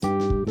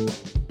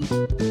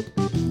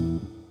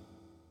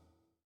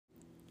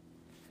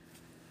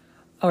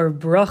Our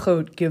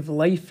brachot give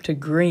life to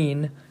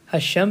grain.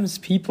 Hashem's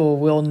people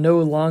will no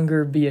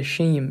longer be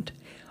ashamed.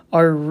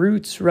 Our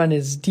roots run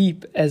as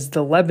deep as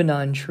the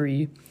Lebanon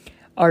tree.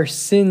 Our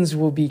sins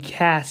will be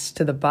cast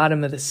to the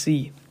bottom of the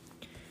sea.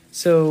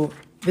 So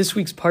this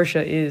week's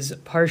Parsha is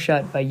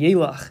Parshat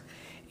Vayelech,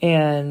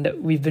 and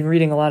we've been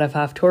reading a lot of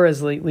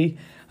Haftorahs lately,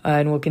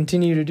 and we'll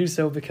continue to do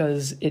so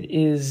because it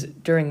is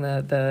during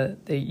the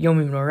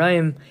Yomim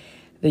Noraim,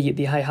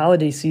 the high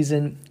holiday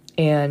season,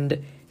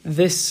 and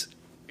this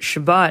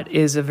Shabbat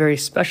is a very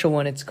special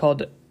one. It's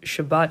called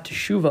Shabbat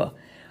Teshuvah,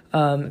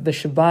 the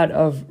Shabbat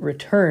of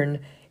return,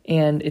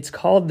 and it's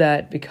called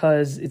that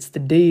because it's the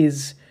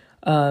days.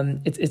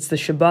 It's the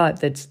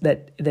Shabbat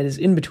that is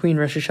in between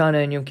Rosh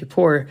Hashanah and Yom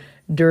Kippur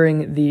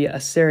during the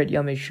Aseret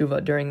Yamei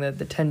Shuvah, during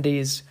the 10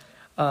 days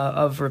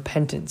of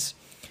repentance.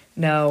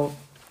 Now,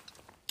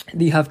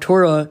 the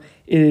Haftorah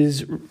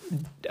is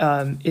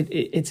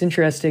it's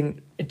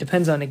interesting. It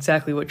depends on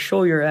exactly what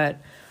shul you're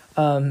at.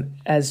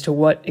 As to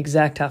what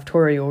exact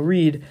Haftorah you'll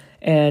read,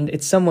 and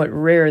it's somewhat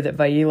rare that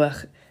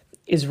Vayelech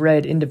is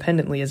read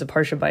independently as a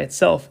parsha by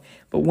itself,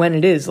 but when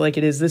it is, like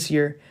it is this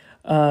year,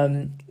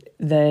 then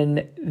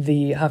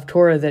the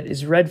Haftorah that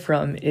is read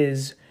from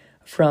is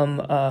from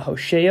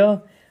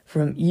Hosea,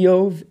 from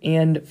Eov,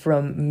 and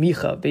from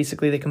Micha.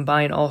 Basically, they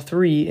combine all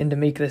three and to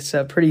make this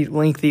pretty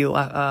lengthy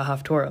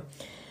Haftorah,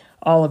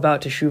 all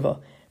about Teshuvah.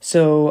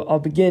 So I'll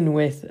begin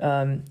with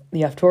the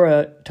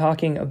Haftorah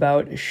talking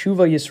about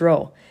Shuvah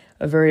Yisrael,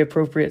 a very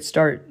appropriate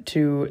start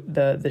to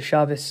the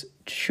Shabbos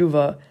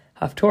Teshuvah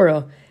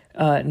Haftorah,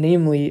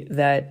 namely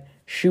that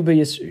Shuvah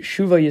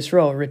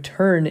Yisrael,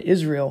 return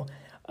Israel,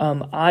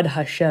 ad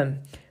Hashem,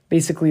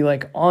 basically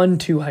like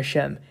onto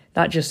Hashem,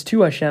 not just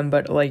to Hashem,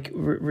 but like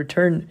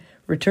return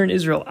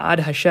Israel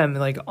ad Hashem,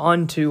 like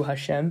onto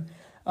Hashem,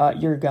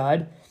 your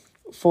God,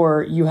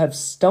 for you have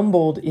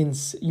stumbled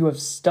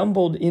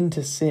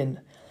into sin.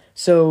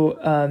 So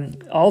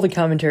all the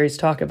commentaries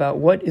talk about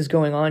what is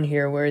going on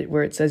here,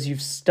 where it says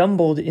you've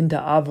stumbled into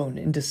avon,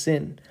 into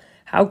sin.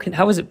 How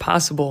is it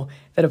possible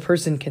that a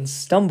person can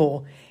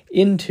stumble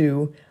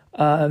into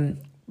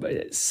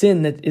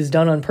sin that is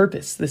done on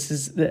purpose? This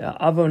is the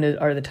avon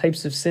are the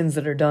types of sins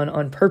that are done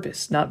on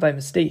purpose, not by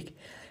mistake.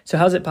 So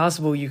how is it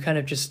possible you kind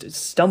of just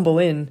stumble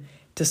in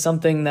to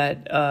something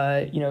that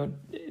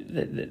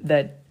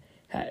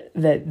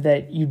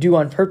that you do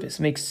on purpose?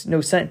 Makes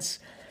no sense.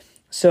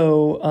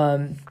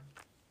 So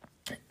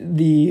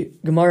the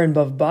Gemara in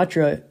Bava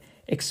Batra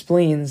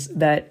explains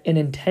that an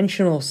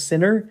intentional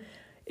sinner,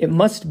 it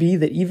must be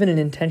that even an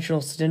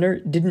intentional sinner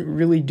didn't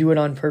really do it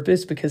on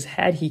purpose, because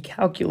had he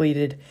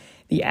calculated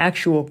the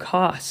actual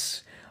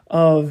costs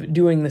of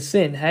doing the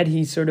sin, had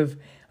he sort of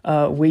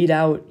weighed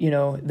out,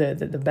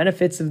 the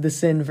benefits of the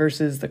sin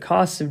versus the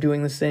costs of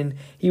doing the sin,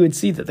 he would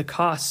see that the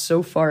costs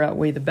so far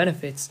outweigh the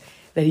benefits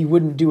that he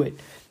wouldn't do it.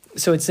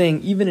 So it's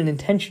saying even an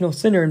intentional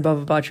sinner, in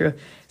Bava Batra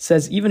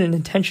says even an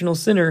intentional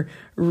sinner,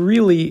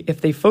 really,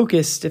 if they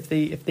focused, if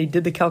they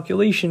did the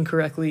calculation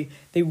correctly,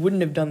 they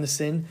wouldn't have done the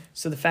sin.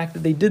 So the fact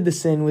that they did the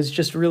sin was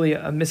just really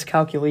a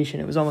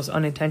miscalculation. It was almost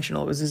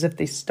unintentional. It was as if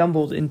they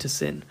stumbled into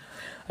sin.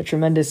 A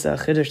tremendous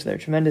chiddush there,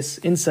 tremendous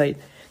insight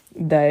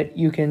that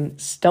you can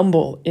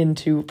stumble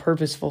into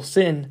purposeful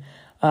sin.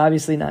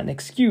 Obviously not an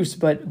excuse,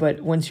 but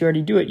once you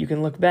already do it, you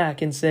can look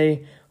back and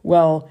say,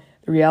 well,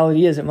 the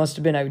reality is it must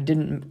have been I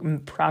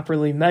didn't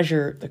properly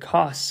measure the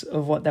costs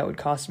of what that would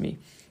cost me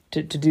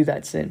to do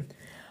that sin.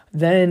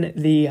 Then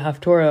the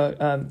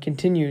Haftorah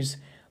continues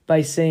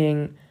by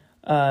saying,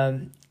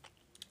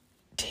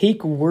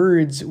 take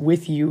words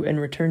with you and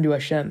return to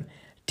Hashem.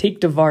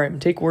 Take devarim,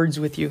 take words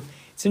with you.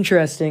 It's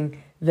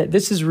interesting that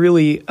this is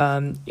really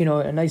a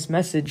nice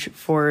message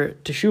for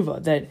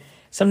Teshuvah, that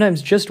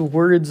sometimes just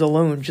words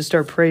alone, just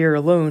our prayer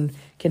alone,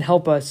 can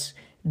help us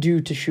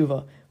do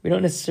Teshuvah. We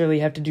don't necessarily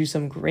have to do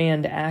some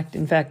grand act.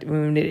 In fact,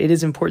 it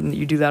is important that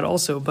you do that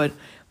also, but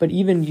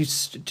even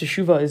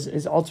Teshuvah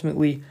is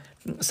ultimately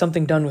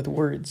something done with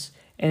words,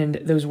 and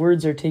those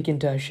words are taken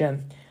to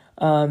Hashem.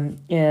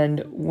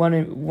 And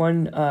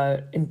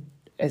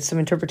some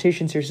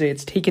interpretations here say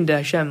it's taken to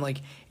Hashem,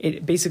 like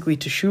it basically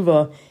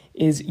Teshuvah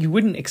is, you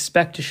wouldn't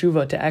expect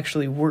Teshuvah to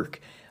actually work.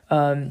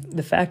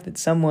 The fact that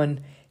someone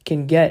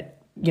can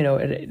get,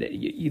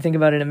 you think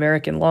about in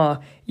American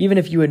law, even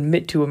if you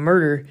admit to a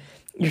murder,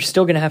 you're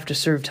still going to have to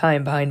serve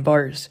time behind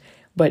bars.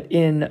 But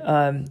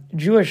in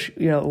Jewish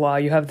law,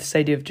 you have this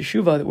idea of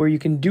teshuvah, where you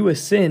can do a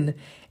sin,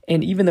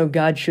 and even though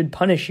God should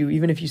punish you,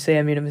 even if you say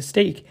I made a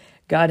mistake,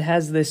 God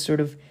has this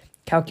sort of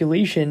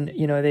calculation,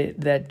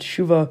 that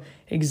teshuvah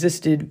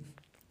existed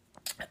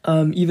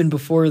even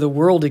before the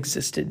world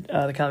existed,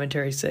 the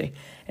commentaries say.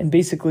 And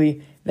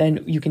basically,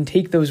 then you can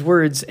take those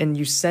words and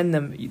you send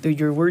them,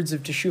 your words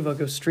of teshuvah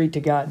go straight to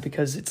God,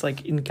 because it's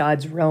like in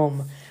God's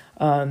realm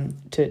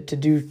to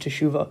do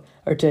teshuvah,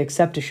 or to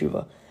accept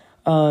teshuvah.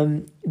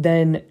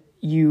 Then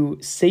you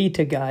say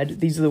to God,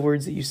 these are the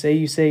words that you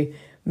say,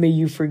 may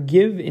you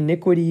forgive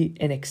iniquity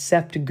and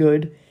accept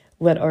good.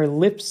 Let our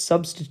lips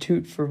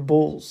substitute for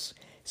bulls.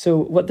 So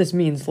what this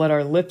means, let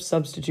our lips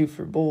substitute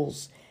for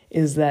bowls,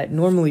 is that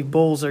normally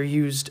bowls are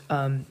used,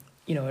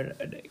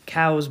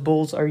 cows,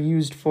 bulls are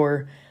used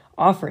for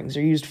offerings,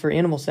 are used for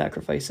animal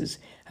sacrifices.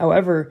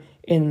 However,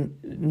 in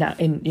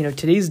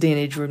today's day and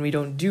age when we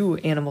don't do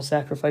animal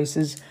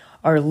sacrifices,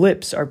 our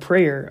lips, our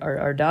prayer,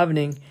 our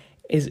davening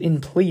is in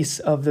place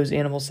of those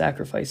animal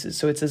sacrifices.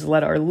 So it says,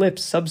 let our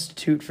lips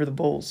substitute for the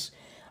bowls.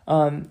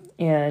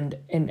 And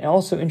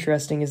also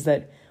interesting is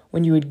that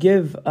when you would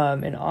give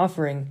an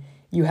offering,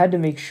 you had to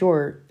make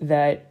sure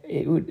that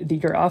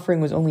your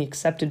offering was only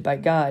accepted by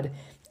God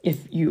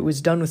if it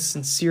was done with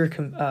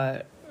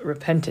sincere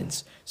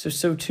repentance.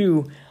 So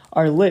too,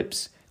 our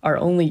lips are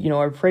only,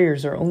 our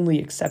prayers are only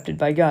accepted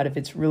by God if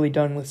it's really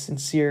done with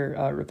sincere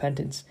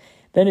repentance.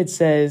 Then it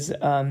says,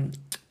 the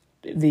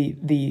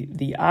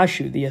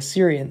Ashu, the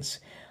Assyrians,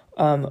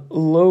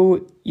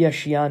 lo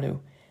yoshianu,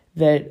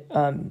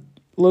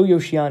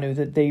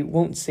 that they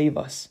won't save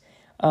us.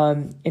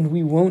 And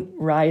we won't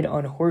ride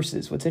on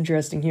horses. What's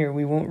interesting here,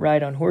 we won't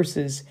ride on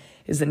horses,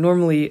 is that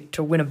normally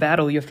to win a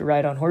battle, you have to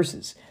ride on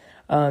horses.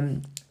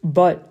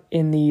 But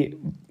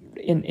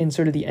in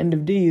sort of the end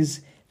of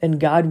days, then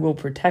God will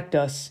protect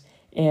us,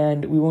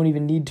 and we won't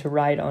even need to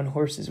ride on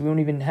horses. We won't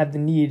even have the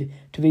need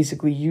to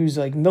basically use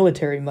like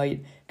military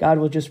might. God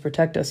will just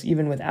protect us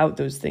even without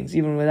those things,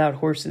 even without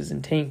horses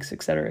and tanks,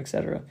 etc.,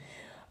 etc.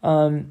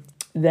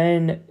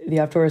 Then the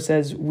Haftorah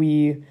says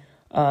we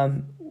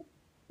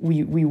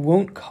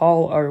won't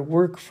call our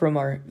work from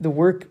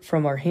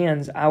our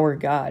hands our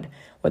God.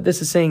 What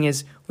this is saying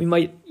is we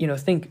might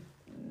think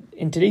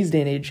in today's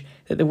day and age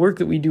that the work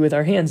that we do with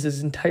our hands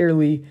is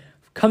entirely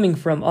coming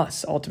from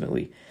us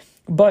ultimately.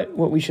 But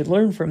what we should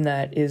learn from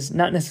that is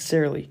not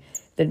necessarily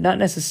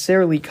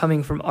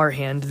coming from our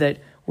hand, that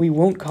we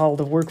won't call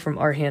the work from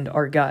our hand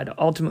our God.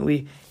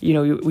 Ultimately,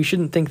 we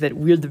shouldn't think that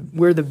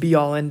we're the be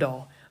all end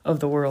all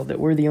of the world, that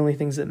we're the only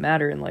things that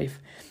matter in life.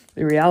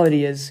 The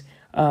reality is,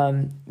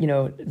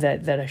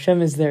 that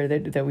Hashem is there,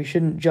 that we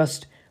shouldn't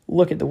just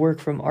look at the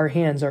work from our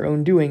hands, our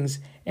own doings,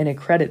 and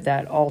accredit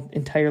that all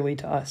entirely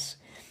to us.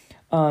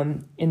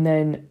 And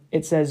then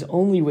it says,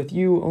 only with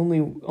you,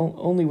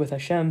 only with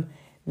Hashem,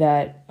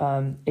 that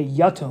a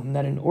yatom,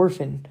 that an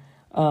orphan,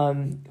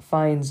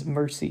 finds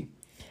mercy.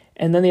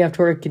 And then the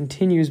Haftorah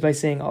continues by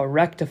saying, I'll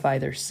rectify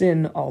their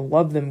sin, I'll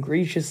love them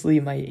graciously,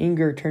 my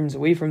anger turns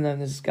away from them.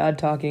 This is God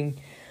talking.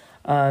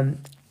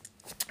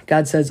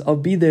 God says, I'll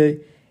be to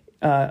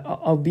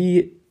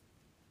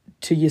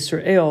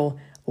Yisrael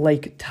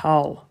like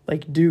tal,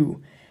 like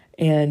dew.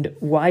 And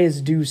why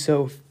is dew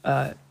so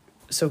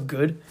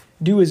good?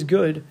 Dew is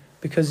good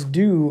because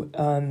dew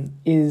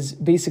is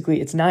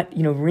basically, it's not,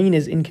 rain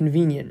is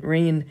inconvenient.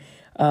 Rain,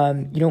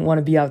 you don't want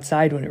to be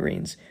outside when it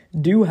rains.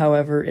 Dew,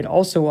 however, it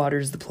also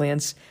waters the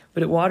plants,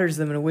 but it waters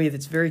them in a way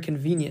that's very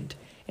convenient.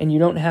 And you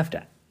don't have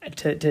to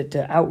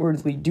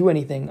outwardly do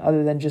anything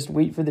other than just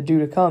wait for the dew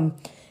to come,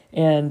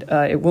 and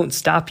it won't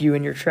stop you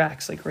in your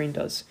tracks like rain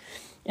does.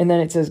 And then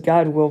it says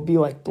God will be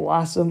like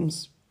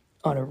blossoms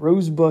on a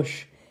rose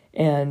bush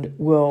and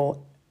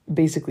will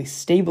basically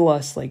stable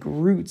us like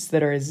roots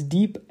that are as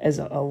deep as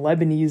a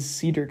Lebanese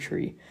cedar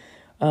tree.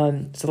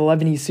 So the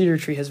Lebanese cedar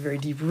tree has very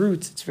deep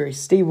roots, it's very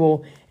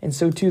stable, and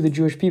so too the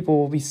Jewish people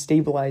will be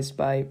stabilized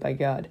by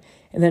God.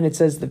 And then it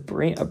says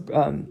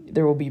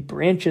there will be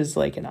branches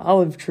like an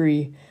olive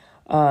tree,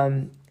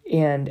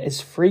 and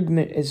as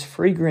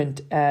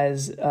fragrant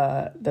as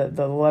the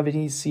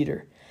Lebanese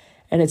cedar.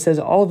 And it says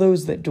all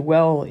those that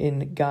dwell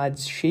in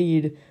God's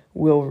shade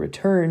will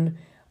return.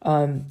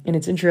 And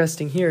it's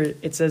interesting here,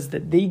 it says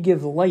that they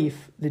give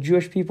life, the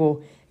Jewish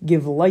people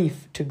give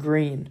life to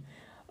grain.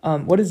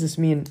 What does this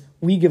mean?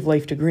 We give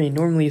life to grain.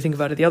 Normally you think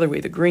about it the other way.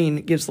 The grain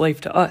gives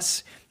life to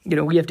us.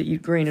 We have to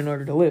eat grain in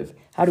order to live.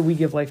 How do we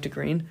give life to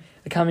grain?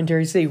 The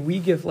commentaries say we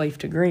give life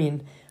to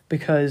grain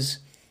because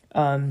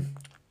when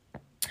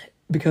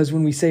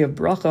we say a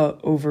bracha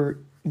over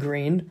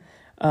grain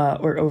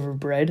or over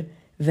bread,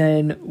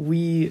 then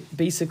we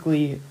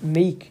basically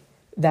make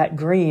that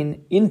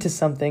grain into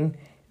something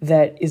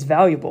that is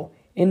valuable,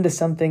 into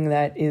something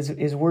that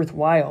is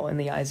worthwhile in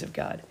the eyes of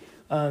God.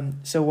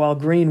 So while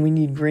we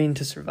need grain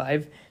to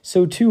survive,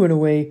 so too, in a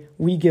way,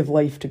 we give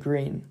life to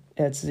grain.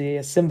 It's a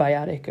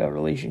symbiotic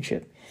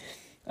relationship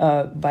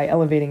by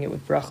elevating it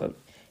with brachot.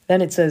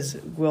 Then it says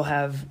we'll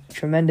have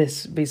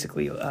tremendous,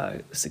 basically,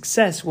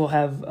 success. We'll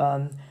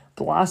have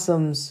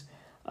blossoms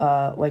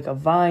like a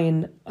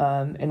vine,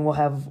 and we'll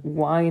have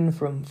wine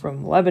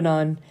from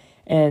Lebanon.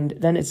 And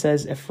then it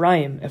says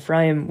Ephraim.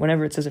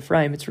 Whenever it says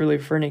Ephraim, it's really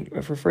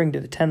referring to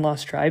the 10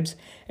 lost tribes.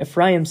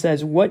 Ephraim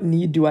says, what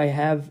need do I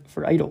have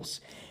for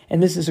idols?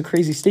 And this is a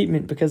crazy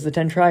statement because the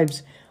 10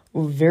 tribes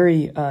were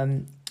very,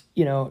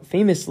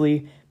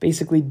 famously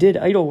basically did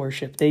idol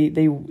worship.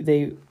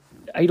 They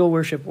idol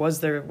worship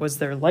was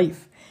their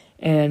life.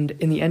 And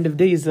in the end of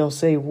days, they'll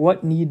say,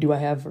 what need do I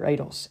have for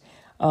idols?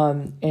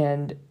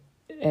 And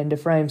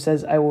Ephraim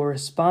says, I will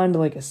respond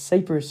like a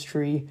cypress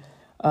tree,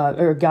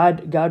 or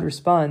God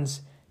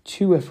responds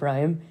to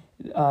Ephraim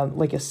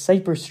like a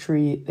cypress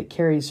tree that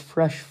carries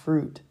fresh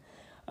fruit.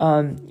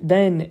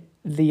 Then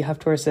the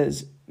Haftorah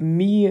says,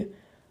 Mi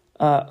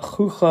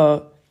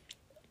chucha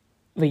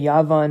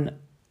v'yavan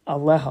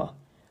aleha,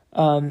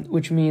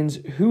 which means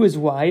who is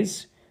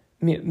wise,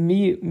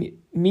 mi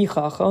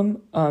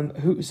chacham,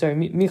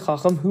 mi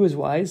chacham, who is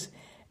wise,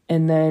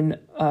 and then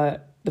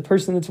the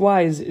person that's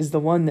wise is the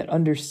one that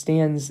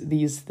understands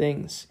these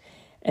things.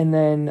 And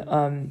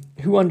then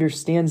who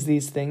understands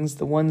these things?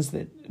 The ones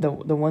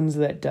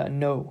that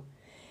know.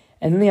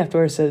 And then the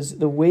Haftorah says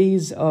the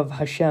ways of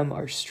Hashem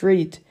are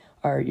straight,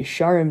 are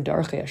yesharim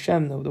darchei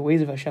Hashem. The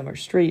ways of Hashem are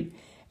straight,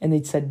 and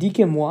the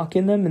tzaddikim walk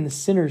in them, and the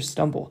sinners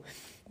stumble.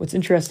 What's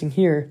interesting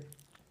here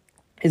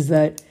is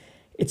that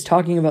it's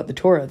talking about the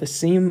Torah, the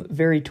same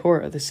very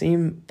Torah, the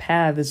same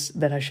paths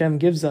that Hashem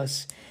gives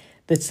us.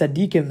 The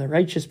tzaddikim, the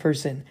righteous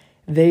person,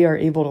 they are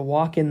able to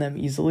walk in them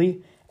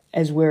easily,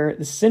 as where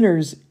the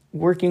sinners,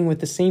 working with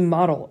the same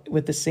model,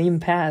 with the same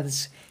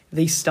paths,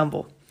 they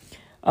stumble.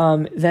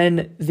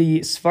 Then the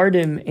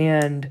Sfardim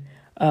and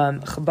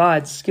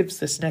Chabad skips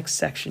this next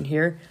section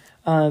here.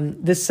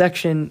 This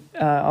section,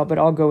 but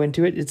I'll go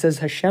into it. It says,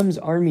 Hashem's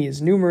army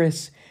is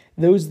numerous.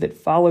 Those that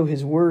follow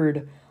his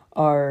word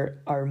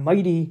are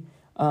mighty.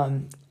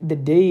 The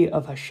day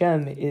of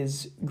Hashem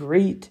is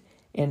great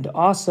and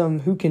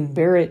awesome. Who can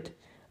bear it?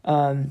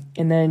 And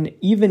then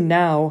even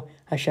now,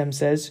 Hashem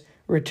says,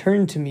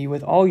 return to me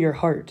with all your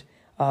heart.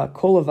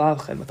 Kol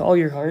avavchem, with all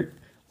your heart,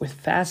 with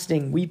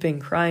fasting, weeping,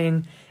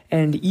 crying.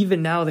 And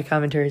even now, the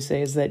commentaries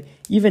say, is that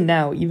even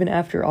now, even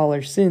after all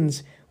our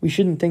sins, we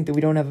shouldn't think that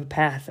we don't have a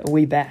path, a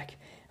way back.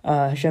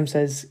 Hashem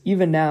says,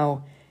 even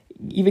now,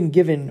 even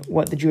given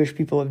what the Jewish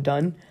people have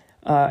done,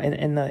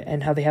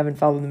 and how they haven't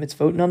followed the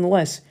mitzvot,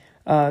 nonetheless,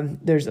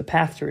 there's a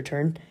path to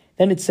return.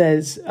 Then it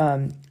says,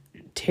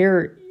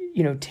 tear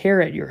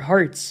at your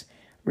hearts,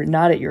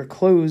 not at your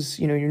clothes.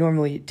 You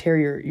normally tear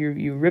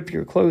you rip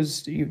your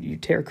clothes, you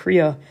tear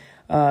kriya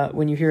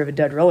when you hear of a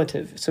dead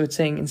relative. So it's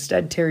saying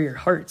instead tear your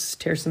hearts,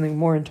 tear something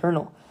more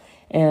internal,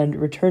 and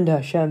return to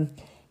Hashem.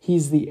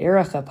 He's the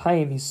erach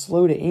apayim. He's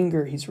slow to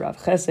anger. He's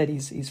rav chesed.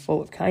 He's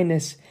full of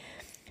kindness.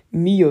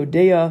 Mi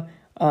yodea.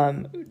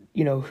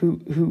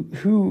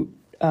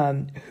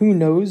 Who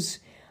knows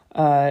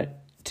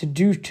to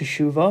do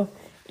teshuvah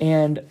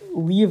and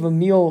leave a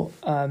meal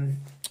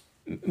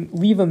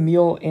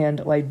and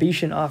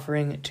libation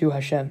offering to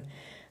Hashem.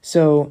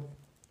 So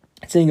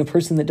it's saying a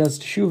person that does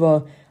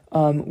teshuvah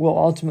will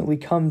ultimately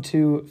come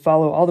to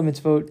follow all the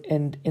mitzvot,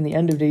 and in the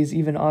end of days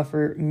even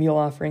offer meal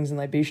offerings and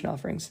libation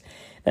offerings.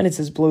 Then it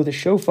says blow the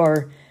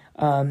shofar,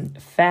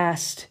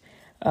 fast,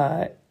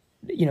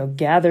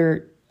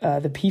 gather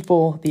the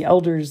people, the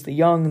elders, the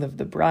young,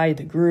 the bride,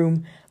 the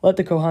groom. Let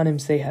the Kohanim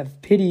say,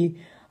 have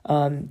pity,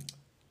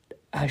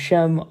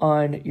 Hashem,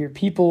 on your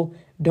people.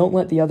 Don't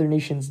let the other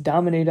nations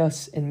dominate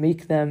us and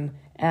make them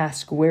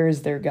ask, where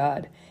is their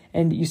God?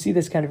 And you see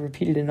this kind of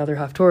repeated in other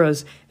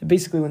Haftorahs.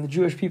 Basically, when the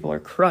Jewish people are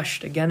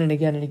crushed again and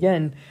again and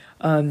again,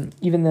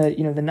 even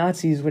the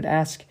Nazis would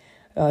ask,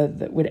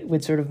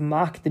 would sort of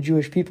mock the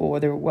Jewish people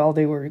while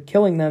they were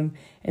killing them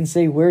and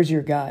say, where's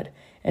your God?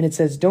 And it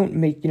says, don't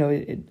make,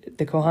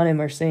 the Kohanim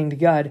are saying to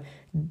God,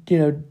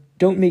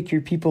 don't make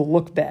your people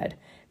look bad.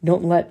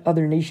 Don't let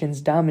other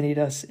nations dominate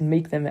us and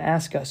make them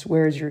ask us,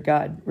 where is your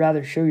God?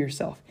 Rather, show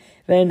yourself.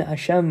 Then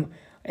Hashem,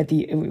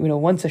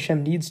 once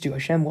Hashem needs to,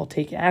 Hashem will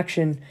take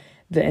action,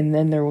 and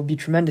then there will be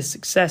tremendous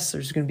success.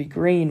 There's going to be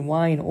grain,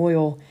 wine,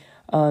 oil,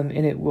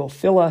 and it will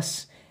fill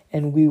us,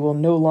 and we will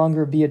no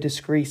longer be a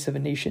disgrace of a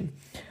nation.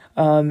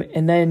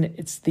 And then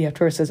the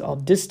Haftorah says, I'll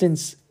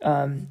distance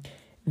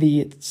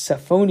the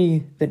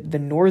Saphoni, the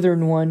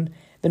northern one.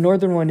 The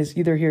northern one is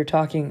either here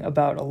talking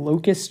about a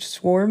locust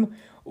swarm,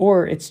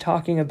 or it's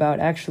talking about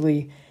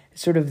actually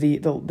sort of the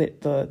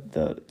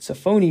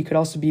Saphoni could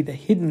also be the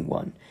hidden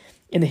one.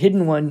 In the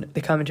hidden one, the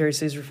commentary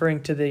says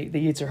referring to the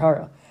Yetzer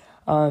Hara.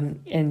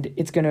 And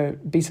it's going to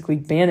basically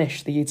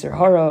banish the Yetzer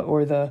Hara,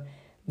 or the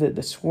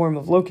swarm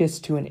of locusts,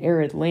 to an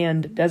arid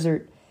land,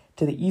 desert,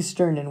 to the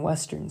eastern and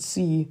western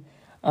sea.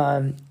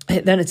 Then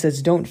it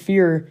says, don't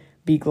fear,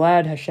 be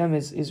glad, Hashem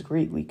is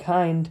greatly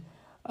kind.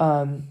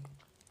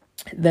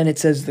 Then it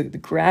says the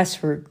grass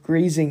for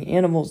grazing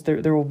animals,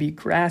 there will be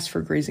grass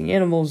for grazing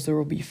animals, there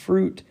will be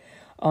fruit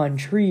on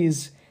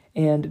trees,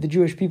 and the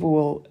Jewish people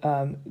will,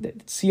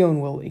 Sion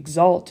will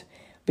exalt,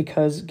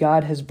 because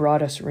God has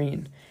brought us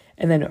rain.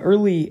 And then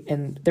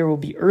there will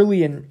be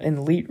early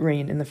and late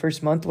rain in the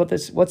first month.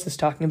 What's this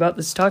talking about?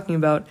 This is talking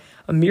about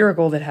a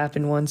miracle that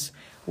happened once,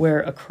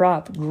 where a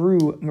crop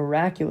grew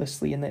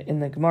miraculously. In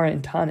the Gemara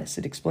in Tanis,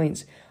 it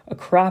explains a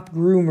crop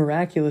grew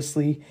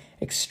miraculously,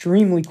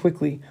 extremely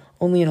quickly.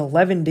 Only in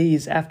 11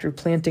 days after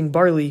planting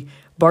barley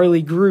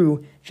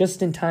grew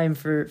just in time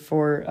for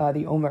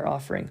the Omer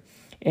offering.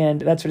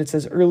 And that's what it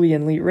says, early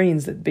and late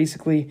rains, that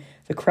basically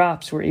the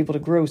crops were able to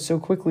grow so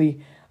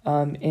quickly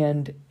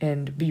and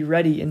be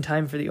ready in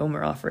time for the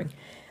Omer offering.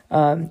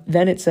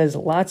 Then it says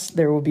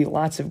there will be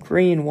lots of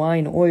grain,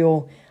 wine,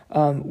 oil,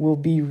 will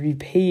be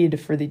repaid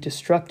for the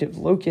destructive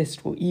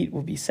locust, will eat,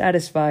 will be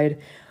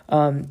satisfied.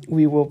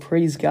 We will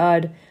praise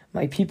God.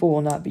 My people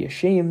will not be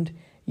ashamed.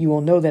 you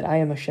will know that I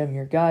am Hashem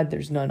your God,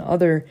 there's none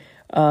other.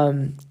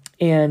 And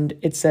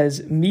it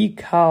says, Mi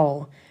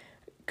kal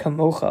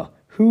kamocha,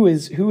 who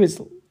is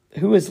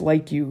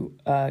like you,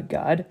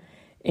 God?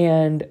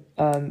 And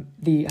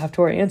the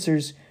Haftorah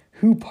answers,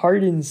 who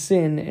pardons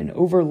sin and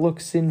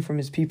overlooks sin from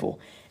his people.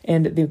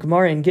 And the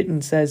Gemara in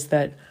Gittin says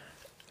that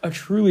a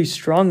truly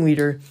strong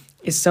leader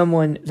is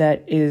someone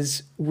that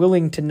is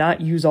willing to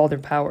not use all their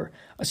power.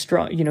 A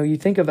strong, you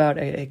think about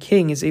a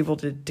king is able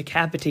to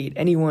decapitate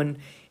anyone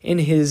in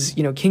his,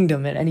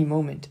 kingdom at any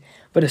moment.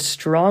 But a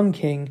strong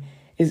king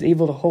is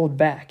able to hold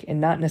back and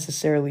not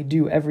necessarily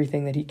do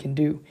everything that he can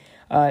do,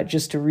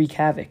 just to wreak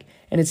havoc.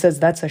 And it says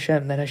that's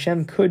Hashem, that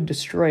Hashem could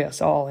destroy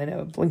us all in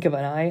a blink of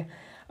an eye.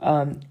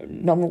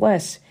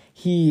 Nonetheless,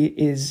 he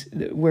is,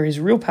 where his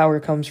real power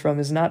comes from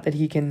is not that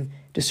he can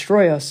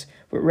destroy us,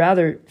 but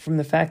rather from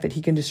the fact that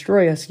he can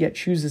destroy us, yet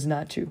chooses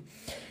not to.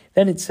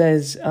 Then it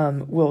says,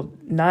 will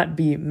not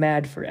be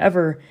mad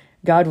forever.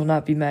 God will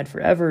not be mad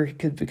forever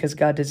because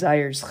God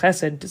desires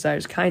chesed,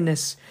 desires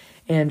kindness,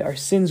 and our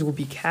sins will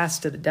be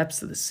cast to the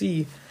depths of the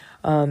sea,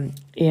 and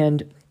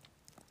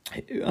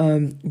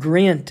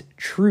grant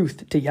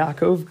truth to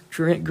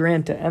Yaakov,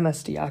 grant to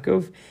emes to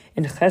Yaakov,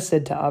 and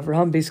chesed to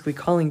Avraham, basically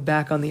calling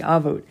back on the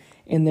avot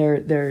in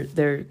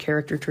their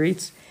character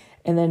traits,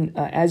 and then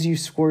as you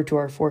swore to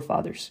our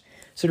forefathers.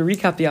 So to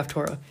recap the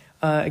Haftorah,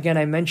 again,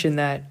 I mentioned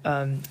that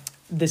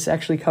this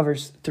actually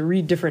covers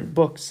 3 different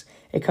books.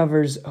 It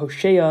covers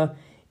Hosea,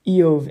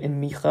 Eov,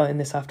 and Micha in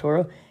this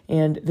Haftorah,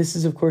 and this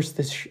is, of course,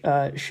 the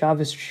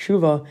Shabbos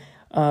Shuvah,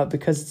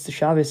 because it's the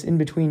Shabbos in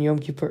between Yom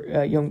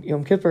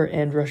Kippur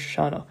and Rosh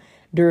Hashanah,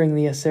 during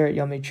the Aseret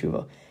Yomei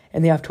Tshuva.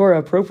 And the Haftorah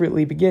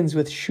appropriately begins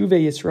with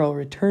Shuvei Yisrael,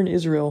 return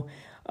Israel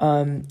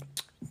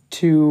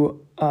to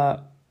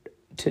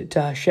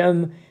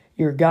Hashem,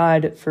 your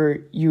God,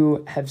 for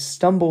you have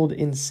stumbled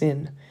in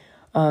sin.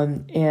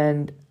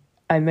 And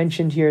I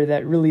mentioned here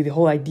that really the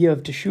whole idea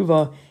of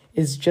teshuvah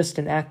is just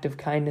an act of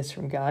kindness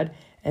from God.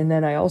 And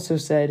then I also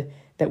said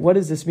that what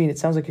does this mean? It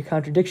sounds like a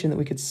contradiction that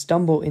we could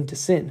stumble into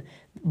sin.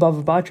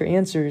 Bava Batra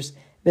answers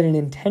that an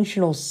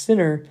intentional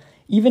sinner,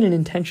 even an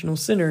intentional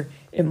sinner,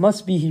 it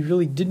must be he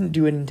really didn't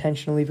do it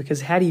intentionally,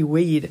 because had he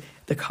weighed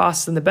the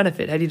cost and the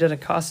benefit, had he done a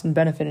cost and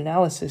benefit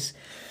analysis,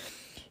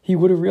 he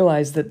would have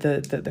realized that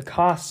the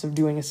costs of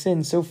doing a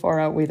sin so far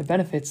outweigh the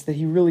benefits that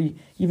he really,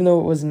 even though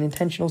it was an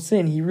intentional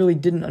sin, he really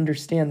didn't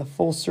understand the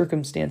full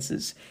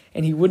circumstances,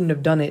 and he wouldn't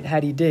have done it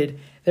had he did.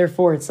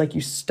 Therefore, it's like you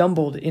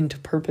stumbled into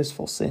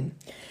purposeful sin.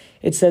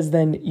 It says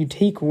then, you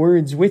take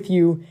words with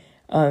you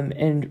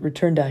and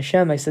return to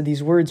Hashem. I said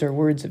these words are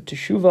words of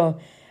teshuvah,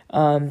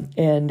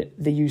 and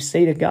that you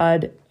say to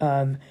God,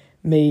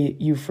 may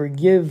you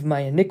forgive my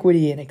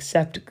iniquity and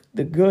accept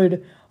the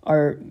good.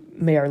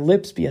 May our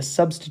lips be a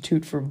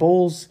substitute for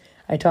bowls.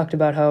 I talked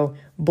about how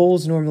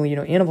bowls normally,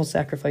 animal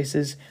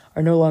sacrifices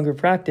are no longer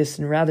practiced,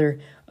 and rather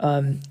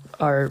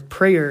our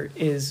prayer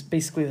is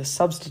basically the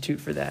substitute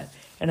for that.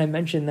 And I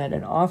mentioned that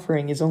an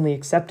offering is only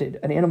accepted,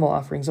 an animal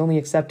offering is only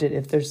accepted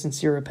if there's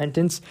sincere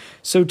repentance.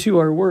 So too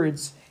our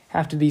words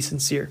have to be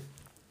sincere.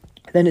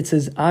 Then it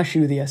says,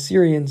 Ashu, the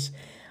Assyrians,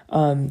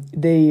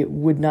 they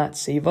would not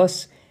save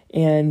us,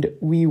 and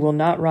we will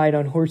not ride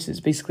on horses.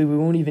 Basically, we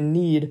won't even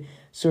need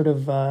sort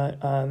of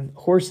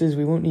horses.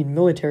 We won't need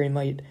military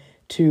might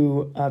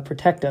to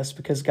protect us,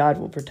 because God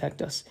will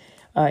protect us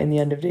in the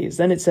end of days.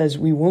 Then it says,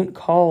 we won't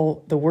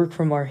call the work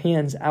from our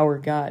hands our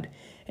God.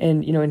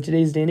 And, in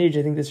today's day and age,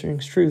 I think this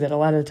rings true, that a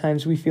lot of the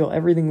times we feel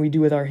everything we do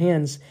with our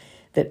hands,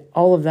 that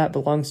all of that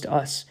belongs to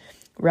us.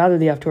 Rather,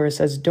 the Haftorah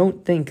says,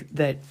 don't think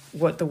that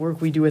what the work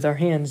we do with our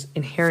hands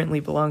inherently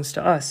belongs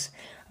to us.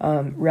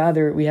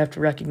 Rather, we have to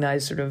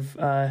recognize sort of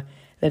that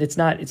it's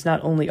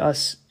not only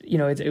us,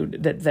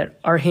 that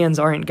our hands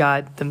aren't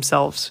God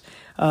themselves,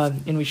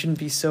 and we shouldn't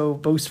be so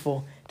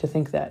boastful to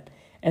think that.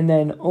 And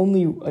then the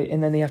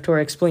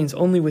Haftorah explains,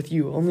 only with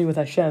you, only with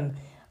Hashem,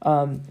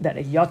 that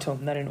a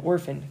yatom, that an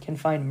orphan can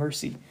find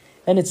mercy.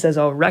 Then it says,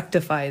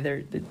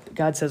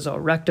 God says, I'll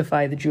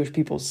rectify the Jewish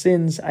people's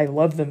sins. I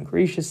love them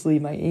graciously.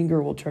 My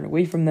anger will turn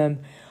away from them.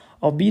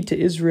 I'll be to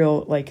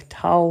Israel like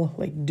tal,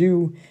 like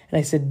dew. And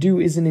I said, dew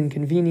isn't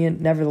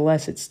inconvenient.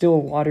 Nevertheless, it still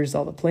waters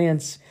all the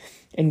plants.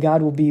 And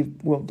God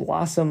will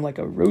blossom like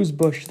a rose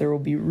bush. There will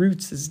be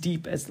roots as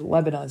deep as the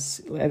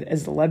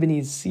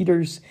Lebanese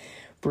cedars.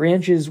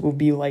 Branches will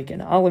be like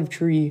an olive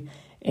tree,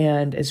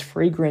 and as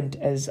fragrant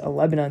as a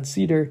Lebanon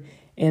cedar.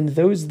 And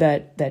those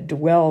that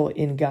dwell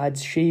in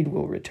God's shade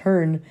will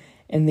return,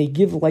 and they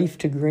give life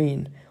to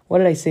grain. What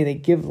did I say? They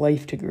give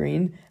life to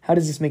grain. How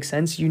does this make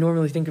sense? You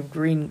normally think of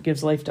grain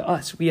gives life to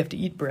us. We have to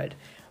eat bread.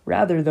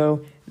 Rather,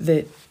 though,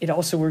 that it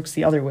also works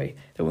the other way.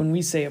 That when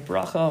we say a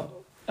bracha,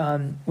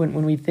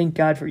 when we thank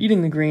God for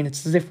eating the grain,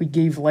 it's as if we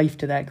gave life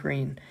to that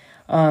grain.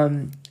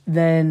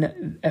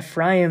 Then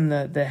Ephraim,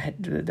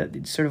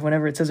 the sort of,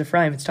 whenever it says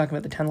Ephraim, it's talking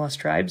about the 10 lost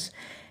tribes.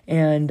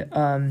 And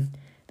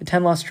the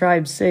 10 lost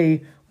tribes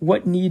say,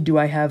 what need do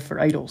I have for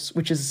idols?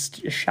 Which is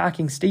a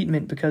shocking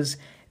statement, because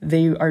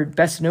they are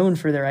best known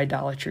for their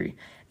idolatry.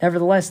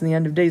 Nevertheless, in the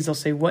end of days, they'll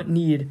say, what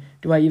need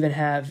do I even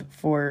have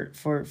for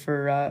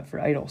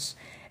idols?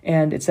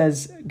 And it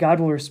says, God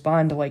will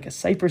respond like a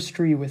cypress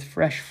tree with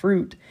fresh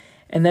fruit.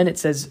 And then it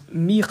says,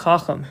 Mi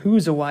chacham,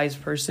 who's a wise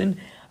person?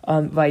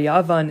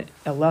 Vayavan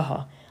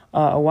eleha.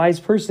 A wise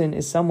person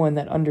is someone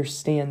that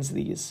understands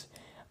these.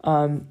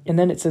 And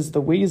then it says,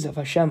 the ways of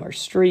Hashem are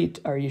straight,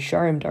 are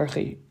yesharim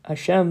darchei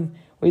Hashem,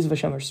 ways of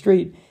Hashem are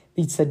straight.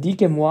 The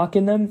tzaddikim walk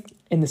in them,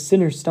 and the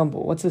sinners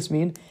stumble. What's this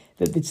mean?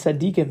 That the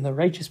tzaddikim, the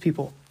righteous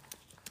people,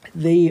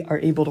 they are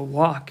able to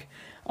walk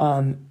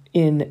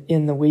in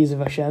the ways of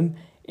Hashem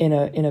in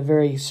a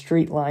very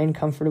straight line,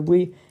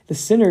 comfortably. The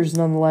sinners,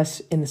 nonetheless,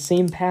 in the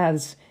same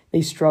paths,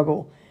 they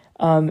struggle.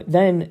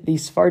 Then the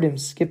Sephardim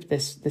skip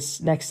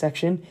this next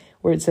section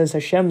where it says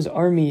Hashem's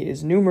army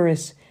is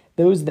numerous.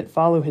 Those that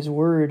follow his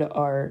word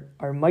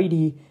are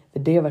mighty. The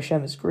day of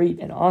Hashem is great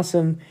and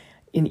awesome.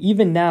 And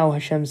even now,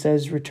 Hashem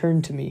says,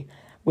 return to me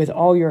with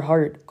all your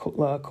heart, kol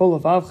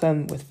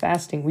levavchem, with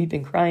fasting,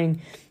 weeping,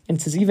 crying. And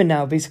it says even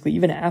now, basically,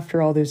 even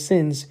after all those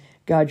sins,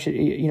 God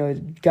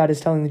is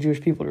telling the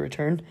Jewish people to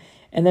return.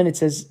 And then it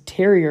says,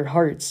 tear your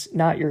hearts,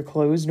 not your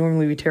clothes.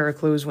 Normally we tear our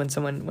clothes when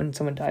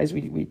someone dies,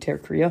 we tear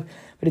kriya.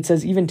 But it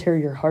says, even tear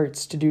your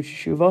hearts to do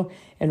teshuvah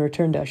and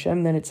return to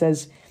Hashem. Then it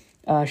says,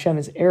 Hashem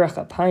is erech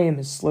apayim,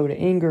 is slow to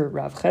anger,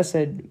 rav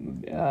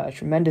chesed,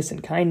 tremendous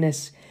in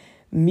kindness,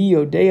 mi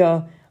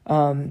yodea,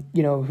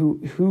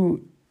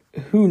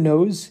 who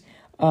knows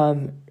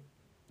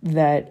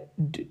that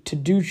to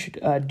do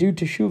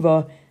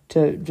teshuvah,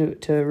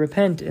 to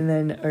repent and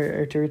then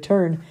or to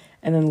return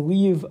and then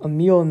leave a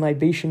meal and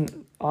libation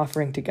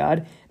offering to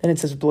God. Then it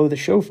says, blow the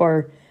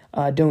shofar,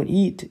 don't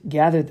eat,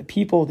 gather the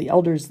people, the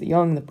elders, the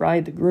young, the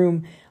bride, the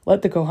groom.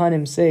 Let the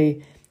Kohanim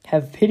say,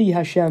 have pity,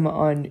 Hashem,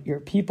 on your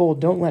people.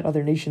 Don't let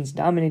other nations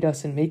dominate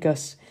us and make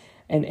us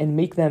and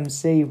make them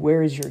say,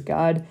 where is your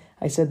God?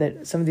 I said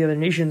that some of the other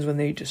nations, when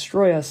they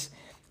destroy us,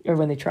 or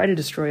when they try to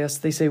destroy us,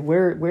 they say,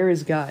 where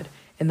is God?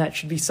 And that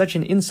should be such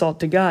an insult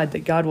to God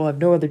that God will have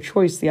no other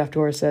choice, the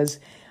Haftorah says,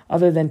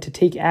 other than to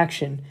take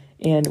action.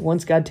 And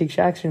once God takes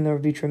action, there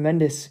will be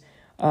tremendous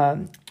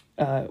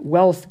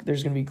wealth.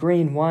 There's going to be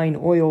grain, wine,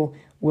 oil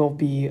will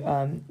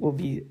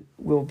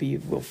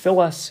fill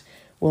us.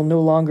 Will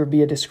no longer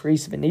be a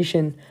disgrace of a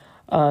nation.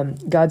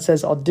 God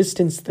says, I'll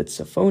distance the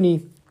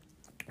tzafoni,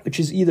 which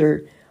is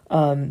either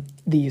the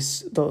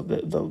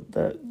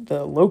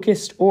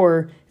locust,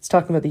 or it's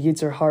talking about the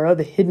Yetzer Hara,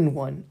 the hidden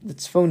one, the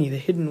tzafoni, the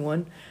hidden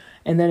one.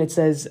 And then it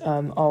says,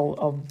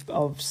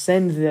 I'll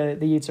send the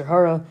Yetzer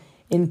Hara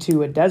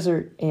into a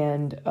desert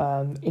and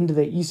into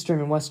the eastern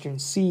and western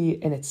sea,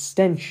 and its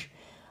stench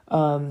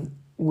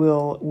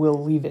will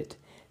leave it.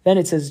 Then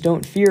it says,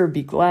 don't fear,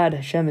 be glad,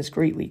 Hashem is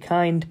greatly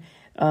kind.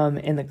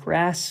 And the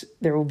grass,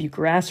 there will be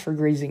grass for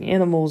grazing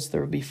animals, there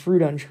will be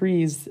fruit on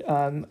trees,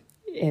 and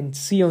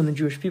Sion, the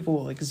Jewish people,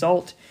 will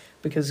exalt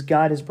because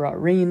God has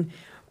brought rain.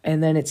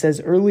 And then it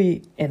says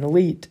early and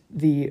late,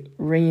 the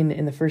rain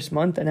in the first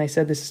month. And I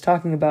said this is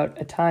talking about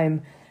a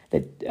time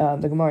that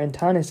the Gemara in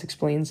Tanis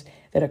explains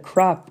that a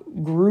crop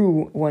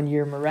grew one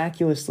year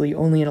miraculously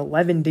only in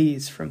 11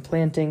 days from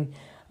planting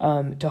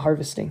to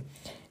harvesting.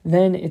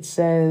 Then it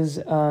says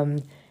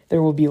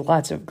there will be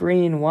lots of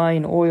grain,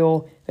 wine,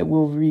 oil that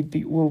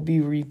will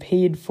be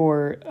repaid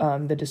for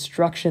the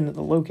destruction that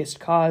the locust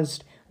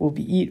caused. We'll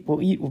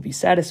be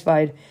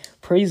satisfied.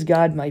 Praise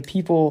God, my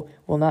people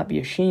will not be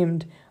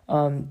ashamed.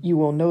 You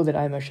will know that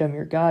I am Hashem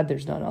your God,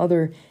 there's none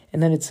other.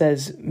 And then it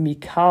says,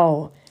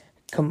 Mikal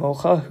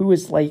Kamocha, who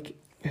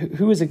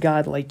is a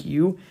God like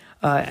you?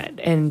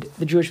 And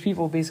the Jewish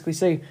people basically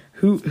say,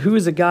 who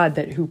is a God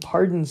who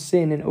pardons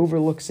sin and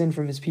overlooks sin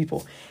from his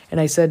people? And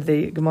I said,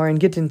 the Gemara in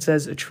Gittin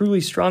says, a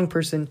truly strong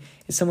person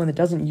is someone that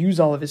doesn't use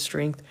all of his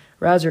strength.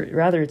 Rather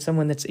it's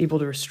someone that's able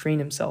to restrain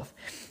himself.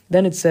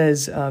 Then it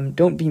says,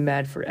 don't be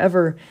mad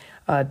forever.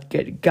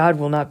 God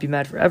will not be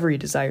mad forever. He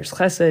desires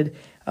chesed,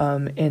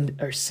 and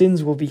our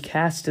sins will be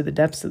cast to the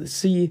depths of the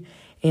sea,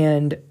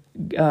 and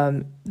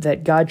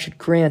that God should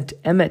grant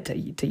emet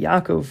to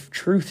Yaakov,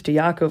 truth to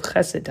Yaakov,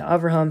 chesed to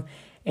Avraham,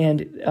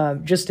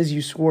 and just as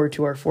you swore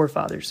to our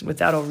forefathers. And with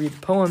that, I'll read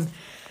the poem.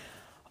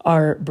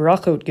 Our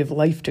brachot give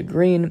life to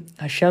grain.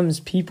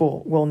 Hashem's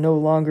people will no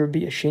longer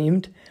be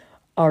ashamed.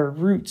 Our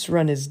roots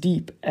run as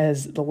deep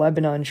as the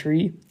Lebanon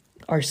tree.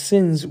 Our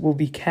sins will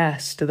be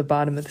cast to the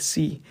bottom of the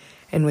sea.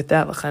 And with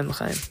that, l'chaim,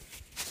 l'chaim.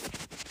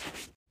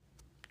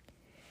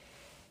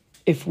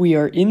 If we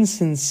are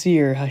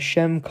insincere,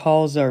 Hashem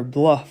calls our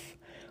bluff.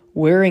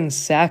 Wearing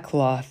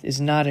sackcloth is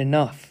not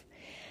enough.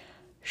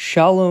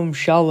 Shalom,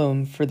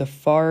 shalom for the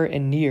far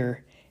and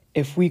near.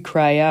 If we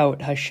cry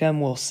out, Hashem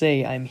will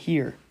say, I'm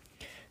here.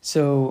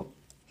 So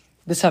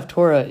this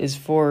Haftorah is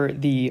for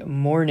the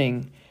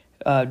morning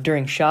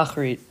during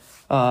shachrit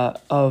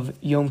of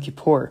Yom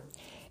Kippur.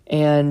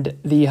 And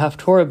the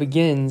Haftorah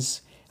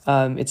begins,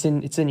 it's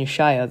in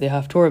Yeshaya, the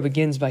Haftorah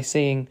begins by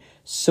saying,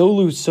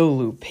 Solu,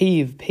 solu,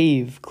 pave,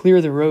 pave, clear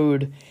the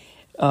road,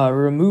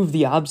 remove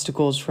the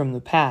obstacles from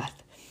the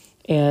path.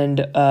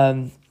 And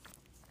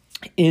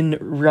in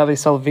Rabbi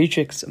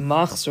Soloveitchik's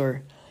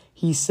Machzor,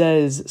 he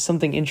says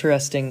something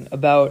interesting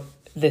about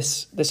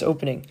this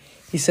opening.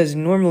 He says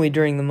normally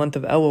during the month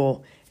of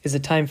Elul is a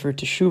time for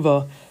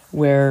teshuvah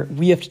where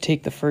we have to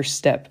take the first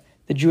step.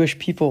 The Jewish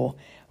people,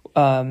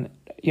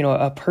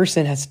 a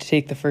person has to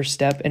take the first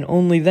step, and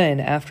only then,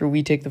 after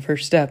we take the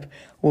first step,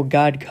 will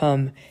God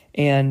come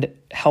and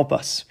help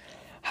us.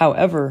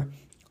 However,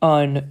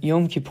 on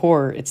Yom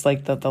Kippur, it's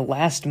like the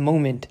last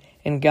moment,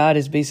 and God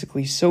is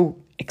basically so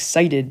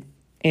excited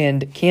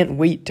and can't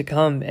wait to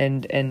come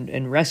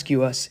and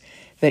rescue us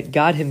that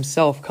God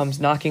himself comes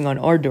knocking on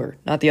our door,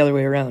 not the other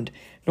way around.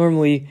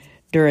 Normally,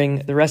 during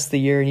the rest of the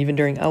year, and even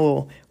during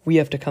Elul, we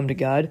have to come to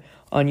God.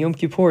 On Yom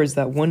Kippur is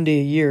that one day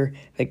a year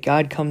that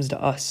God comes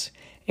to us.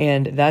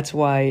 And that's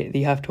why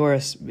the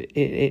Haftorah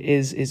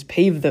is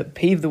pave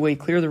the way,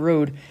 clear the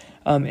road,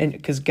 and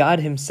because God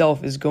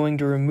himself is going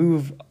to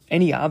remove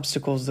any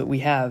obstacles that we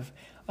have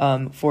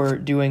for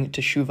doing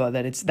teshuvah,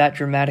 that it's that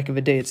dramatic of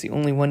a day. It's the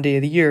only one day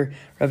of the year.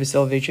 Rabbi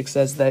Vayelech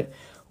says that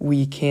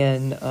we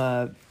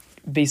can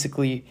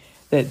basically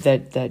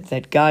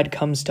that God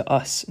comes to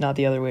us, not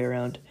the other way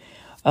around.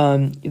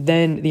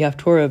 Then the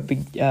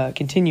Haftorah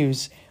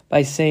continues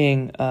by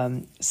saying,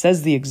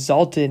 says the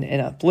exalted and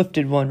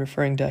uplifted one,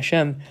 referring to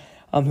Hashem,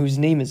 whose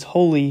name is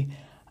holy.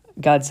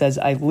 God says,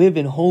 I live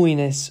in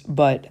holiness,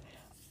 but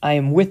I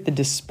am with the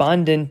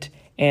despondent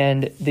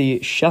and the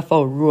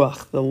shafal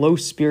ruach, the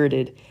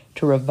low-spirited,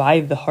 to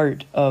revive the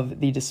heart of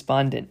the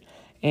despondent.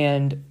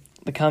 And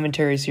the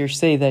commentaries here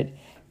say that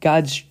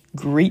God's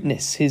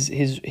greatness,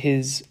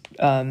 his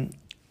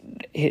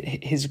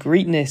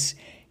greatness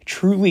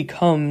truly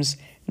comes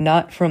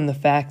not from the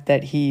fact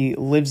that he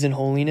lives in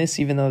holiness,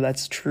 even though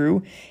that's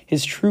true.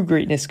 His true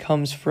greatness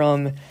comes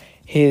from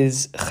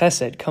his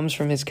chesed, comes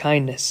from his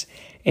kindness.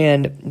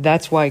 And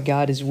that's why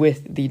God is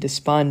with the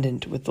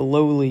despondent, with the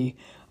lowly,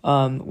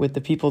 with the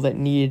people that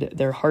need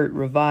their heart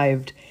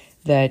revived,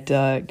 that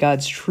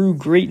God's true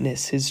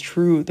greatness,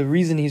 the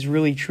reason he's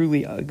really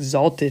truly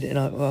exalted and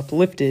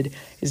uplifted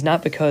is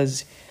not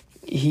because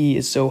he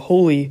is so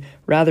holy,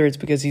 rather it's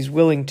because he's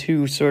willing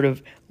to sort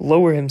of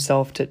lower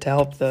himself to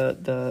help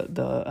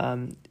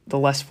the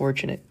less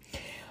fortunate.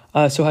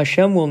 So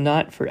Hashem will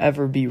not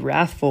forever be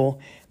wrathful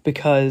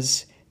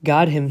because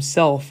God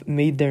himself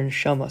made their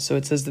neshama. So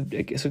it says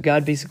so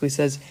God basically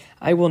says,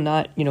 I will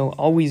not,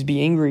 always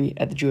be angry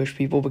at the Jewish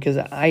people because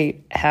I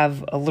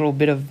have a little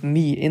bit of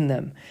me in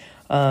them.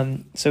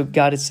 So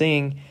God is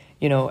saying,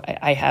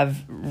 I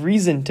have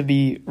reason to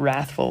be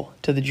wrathful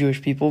to the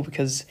Jewish people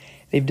because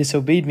they've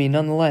disobeyed me.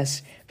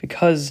 Nonetheless,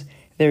 because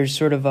there's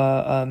sort of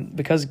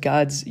because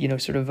God's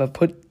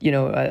put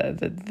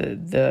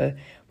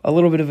a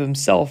little bit of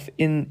himself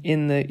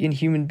in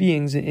human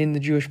beings, in the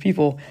Jewish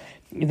people,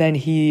 then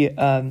he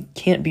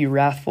can't be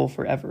wrathful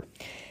forever.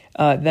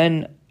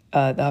 Then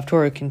the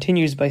Haftorah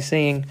continues by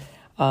saying,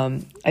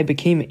 I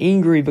became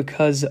angry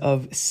because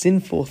of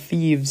sinful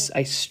thieves.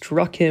 I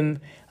struck him.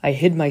 I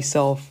hid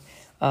myself.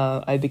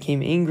 I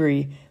became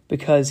angry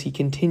because he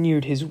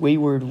continued his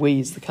wayward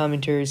ways. The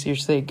commentaries here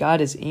say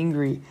God is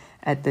angry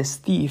at this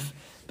thief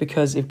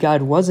because if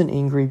God wasn't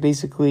angry,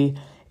 basically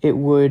it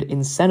would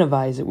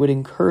incentivize, it would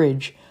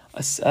encourage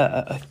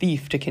a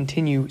thief to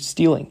continue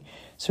stealing.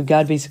 So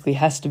God basically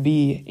has to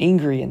be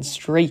angry and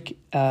strike,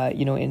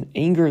 and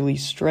angrily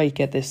strike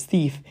at this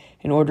thief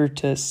in order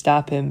to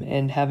stop him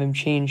and have him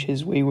change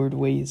his wayward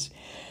ways.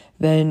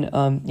 Then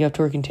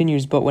Haftorah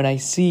continues, but when I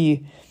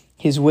see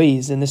his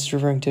ways, and this is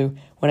referring to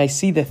when I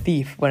see the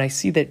thief, when I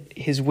see that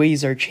his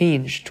ways are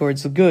changed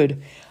towards the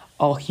good,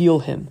 I'll heal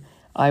him.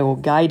 I will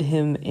guide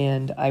him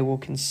and I will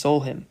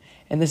console him.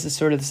 And this is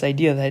sort of this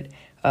idea that,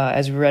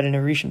 as we read in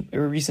a recent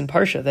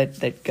parsha,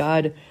 that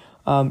God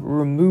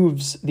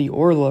removes the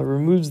orla,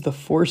 removes the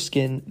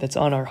foreskin that's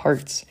on our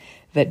hearts.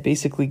 That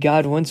basically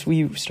God, once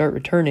we start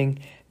returning,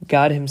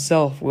 God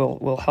himself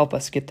will help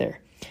us get there.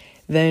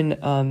 Then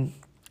the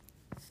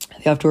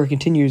Haftorah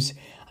continues,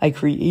 I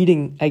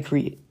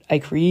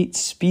create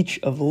speech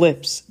of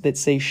lips that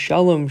say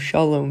Shalom,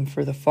 Shalom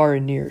for the far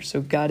and near.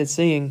 So God is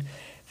saying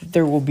that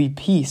there will be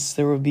peace,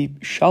 there will be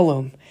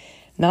Shalom,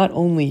 not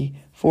only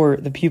for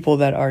the people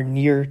that are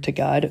near to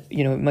God.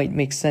 It might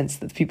make sense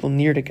that the people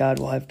near to God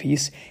will have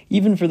peace.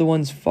 Even for the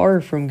ones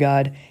far from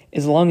God,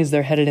 as long as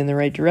they're headed in the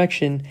right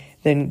direction,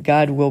 then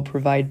God will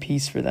provide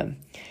peace for them.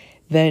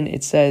 Then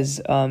it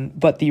says,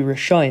 but the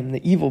Rishaim,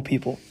 the evil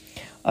people,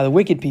 the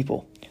wicked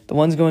people, the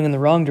ones going in the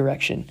wrong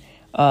direction,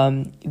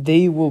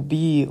 they will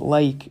be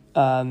like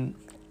the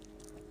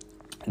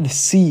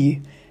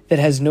sea that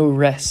has no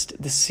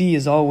rest. The sea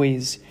is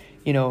always,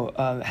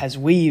 has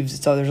waves.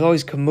 There's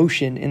always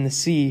commotion in the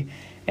sea,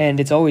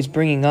 and it's always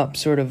bringing up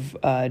sort of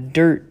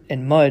dirt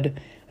and mud,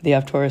 the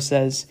Haftorah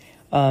says,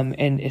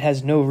 and it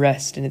has no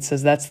rest. And it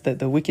says that's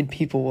the wicked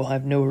people will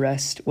have no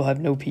rest, will have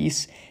no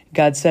peace.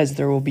 God says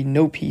there will be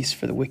no peace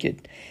for the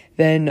wicked.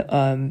 Then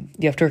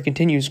the Haftorah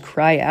continues,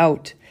 cry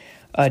out,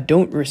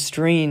 don't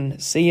restrain,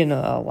 say in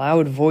a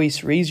loud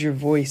voice, raise your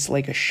voice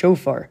like a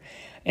shofar.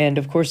 And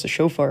of course the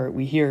shofar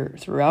we hear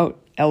throughout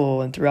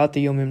Elul and throughout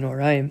the Yomim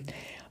Noraim.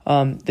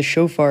 The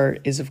shofar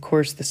is, of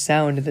course, the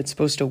sound that's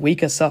supposed to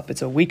wake us up.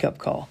 It's a wake-up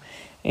call.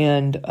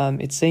 And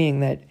it's saying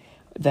that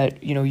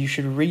you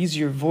should raise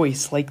your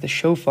voice like the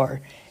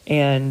shofar,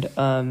 and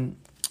then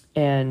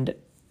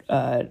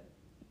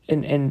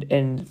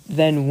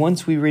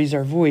once we raise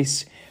our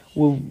voice,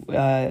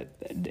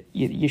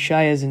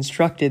 Yeshaya is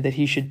instructed that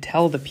he should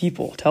tell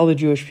the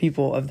Jewish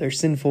people of their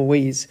sinful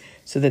ways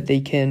so that they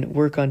can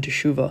work on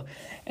teshuvah.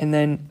 And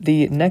then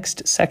the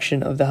next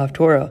section of the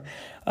Haftorah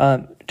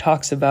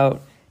talks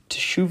about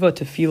teshuvah,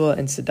 tefillah,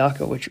 and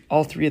tzedakah, which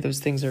all three of those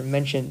things are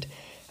mentioned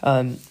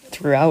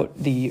throughout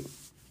the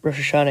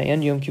Rosh Hashanah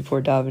and Yom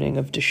Kippur davening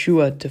of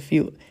teshuvah,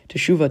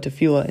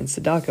 tefillah, and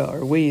tzedakah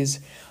are ways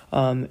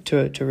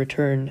to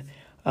return.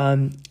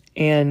 Then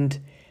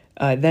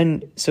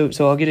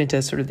I'll get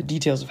into sort of the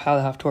details of how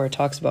the Haftorah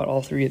talks about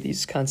all three of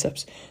these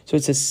concepts. So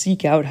it says,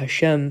 seek out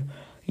Hashem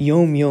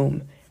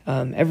yom,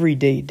 every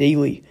day,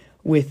 daily,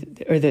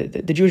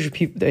 the Jewish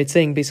people. It's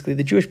saying basically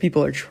the Jewish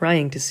people are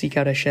trying to seek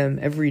out Hashem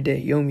every day,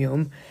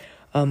 yom,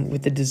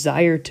 with the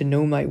desire to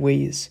know my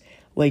ways,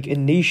 like a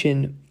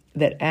nation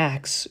that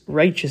acts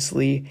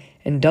righteously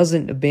and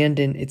doesn't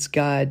abandon its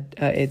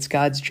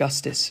God's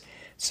justice.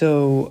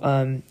 So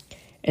and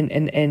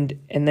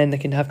then the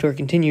Haftorah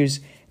continues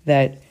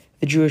that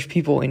the Jewish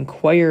people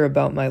inquire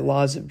about my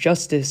laws of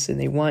justice and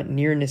they want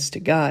nearness to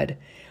God.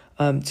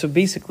 So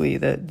basically,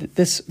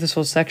 this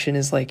whole section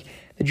is like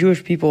the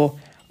Jewish people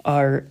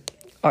are.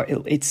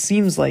 It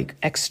seems like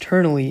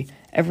externally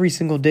every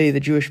single day the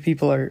Jewish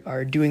people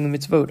are doing the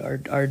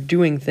mitzvot, are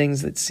doing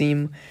things that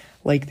seem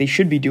like they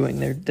should be doing.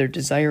 They're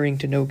desiring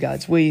to know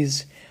God's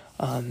ways.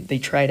 They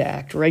try to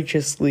act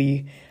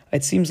righteously.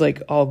 It seems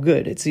like all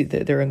good.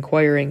 They're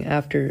inquiring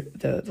after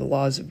the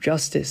laws of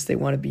justice. They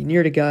want to be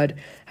near to God.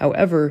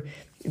 However,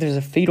 there's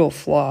a fatal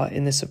flaw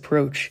in this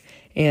approach,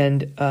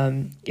 and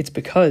it's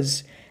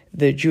because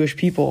the Jewish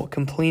people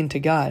complain to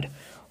God,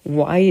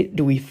 "Why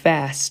do we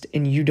fast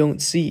and you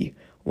don't see?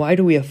 Why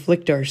do we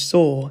afflict our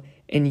soul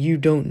and you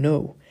don't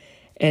know?"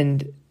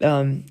 And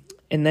then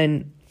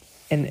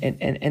the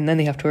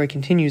Haftorah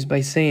continues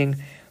by saying,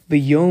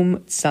 "B'yom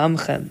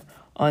tzamchem,"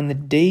 on the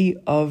day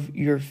of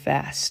your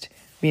fast,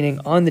 meaning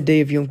on the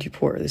day of Yom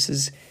Kippur. This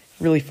is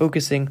really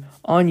focusing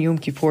on Yom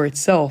Kippur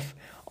itself.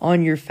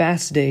 On your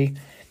fast day,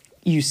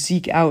 you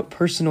seek out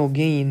personal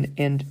gain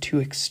and to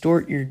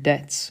extort your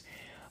debts.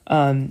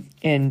 And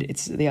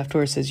the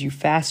Haftorah says you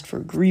fast for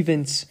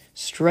grievance,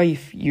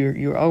 strife.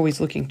 You're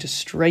always looking to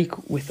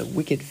strike with a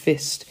wicked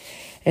fist.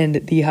 And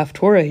the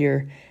Haftorah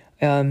here,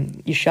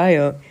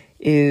 Yeshaya,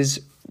 is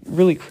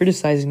really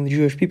criticizing the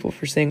Jewish people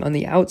for saying, on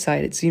the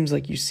outside, it seems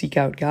like you seek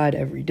out God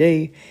every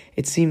day.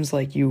 It seems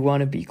like you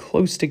want to be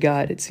close to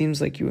God. It seems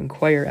like you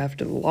inquire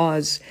after the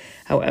laws.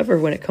 However,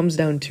 when it comes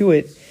down to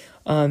it,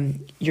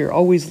 you're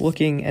always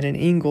looking at an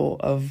angle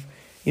of,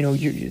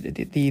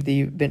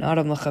 the ben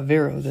adam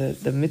lachavero,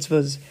 the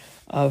mitzvahs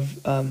of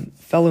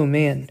fellow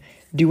man,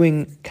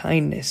 doing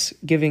kindness,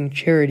 giving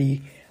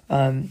charity.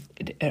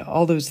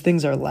 All those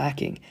things are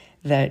lacking.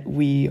 That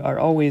we are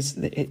always,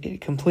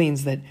 it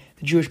complains that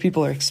the Jewish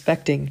people are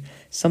expecting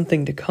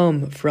something to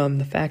come from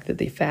the fact that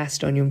they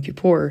fast on Yom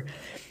Kippur,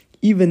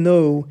 even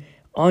though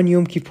on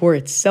Yom Kippur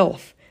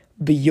itself,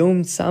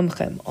 b'yom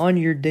tzamchem, on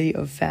your day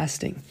of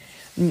fasting,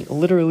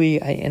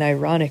 literally and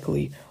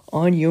ironically,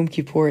 on Yom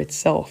Kippur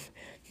itself,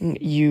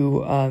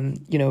 you're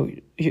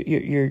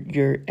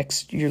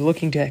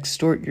looking to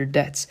extort your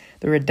debts.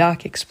 The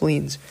Radak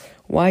explains,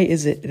 why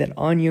is it that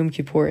on Yom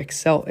Kippur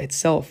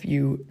itself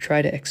you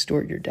try to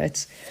extort your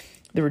debts?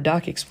 The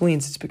Radak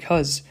explains it's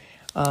because,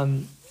 back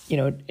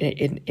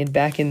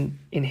in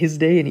his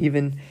day and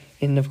even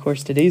in, of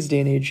course, today's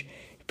day and age,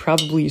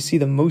 probably you see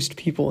the most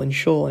people in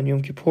shul on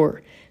Yom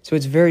Kippur. So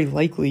it's very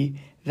likely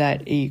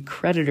that a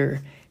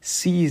creditor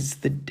sees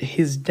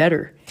his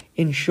debtor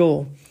in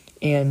shul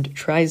and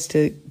tries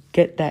to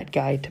get that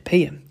guy to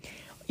pay him,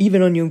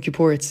 even on Yom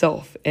Kippur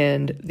itself,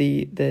 and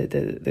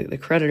the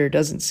creditor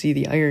doesn't see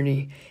the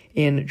irony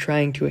in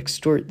trying to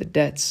extort the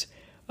debts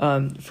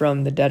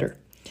from the debtor.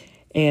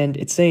 And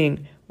it's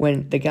saying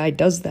when the guy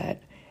does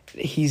that,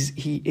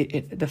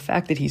 the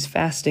fact that he's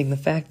fasting, the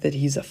fact that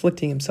he's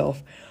afflicting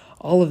himself,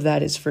 all of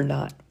that is for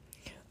naught.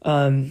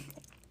 And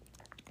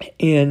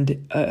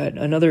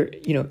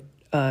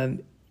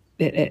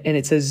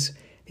it says,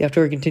 the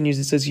Haftorah continues,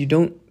 it says, you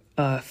don't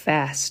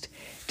fast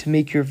to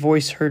make your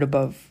voice heard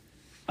above.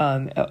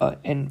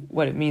 And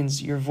what it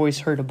means, your voice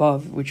heard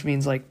above, which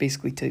means like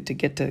basically to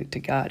get to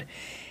God.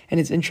 And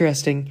it's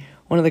interesting,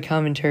 one of the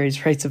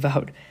commentaries writes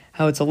about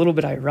how it's a little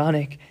bit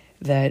ironic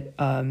that,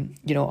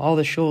 all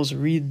the shuls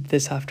read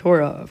this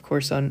Haftorah, of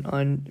course,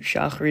 on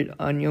shachrit,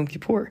 on Yom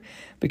Kippur,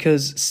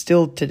 because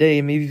still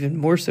today, maybe even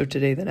more so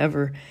today than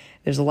ever,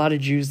 there's a lot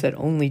of Jews that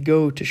only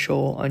go to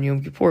shul on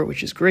Yom Kippur,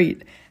 which is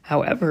great.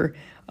 However,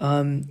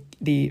 as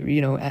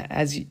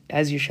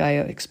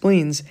Yeshaya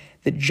explains,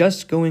 that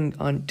just going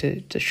on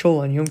to shul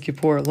on Yom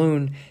Kippur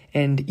alone,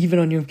 and even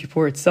on Yom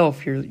Kippur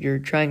itself, you're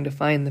trying to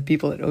find the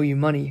people that owe you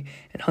money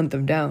and hunt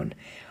them down.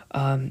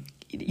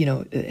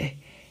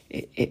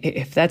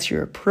 If that's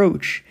your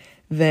approach,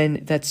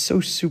 then that's so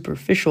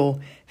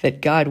superficial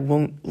that God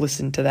won't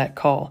listen to that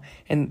call.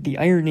 And the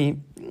irony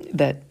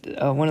that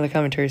one of the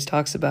commentaries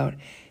talks about,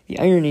 the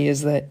irony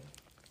is that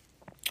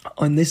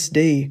on this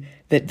day,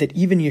 that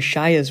even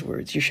Yeshaya's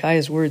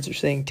words are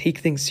saying, take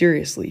things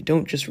seriously.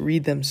 Don't just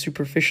read them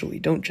superficially.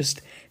 Don't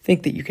just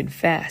think that you can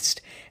fast.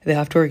 The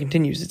Haftorah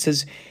continues. It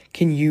says,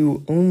 can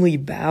you only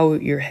bow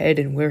your head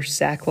and wear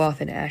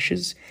sackcloth and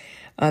ashes?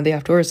 The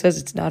Haftorah says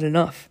it's not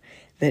enough.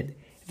 That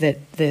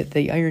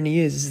the irony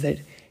is that,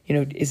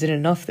 is it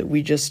enough that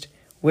we just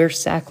wear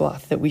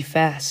sackcloth, that we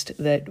fast,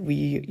 that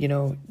we,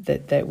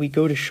 that we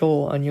go to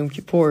shul on Yom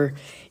Kippur,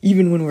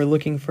 even when we're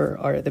looking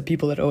for the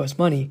people that owe us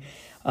money?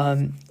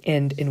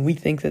 And we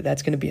think that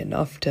that's going to be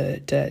enough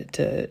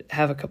to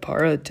have a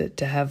kapara,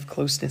 to have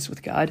closeness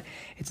with God.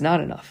 It's not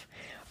enough.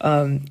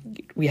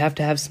 We have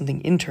to have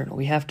something internal.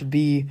 We have to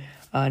be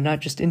not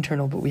just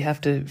internal, but we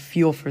have to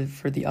feel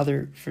for the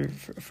other,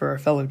 for our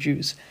fellow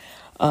Jews.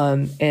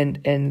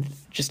 And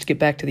just to get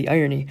back to the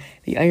irony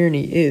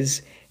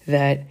is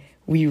that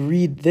we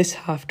read this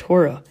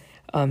Haftorah.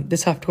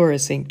 This Haftorah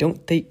is saying,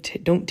 don't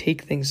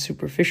take things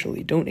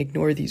superficially. Don't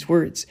ignore these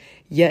words.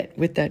 Yet,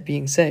 with that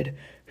being said,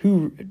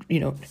 who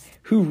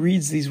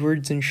reads these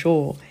words in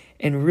shul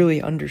and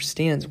really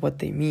understands what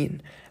they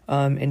mean,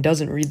 and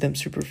doesn't read them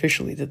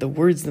superficially? That the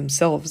words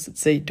themselves that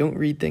say, don't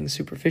read things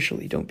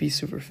superficially, don't be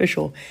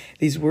superficial,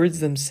 these words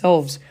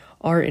themselves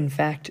are, in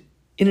fact,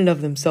 in and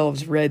of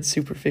themselves, read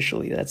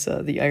superficially. That's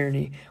the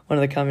irony one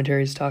of the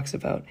commentaries talks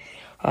about.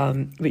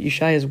 But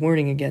Yeshaya is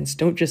warning against,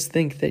 don't just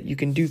think that you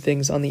can do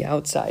things on the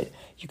outside.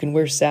 You can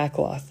wear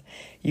sackcloth,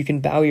 you can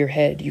bow your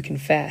head, you can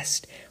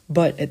fast,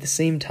 but at the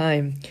same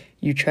time,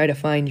 you try to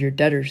find your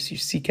debtors, you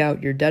seek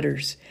out your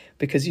debtors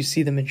because you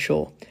see them in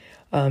shul,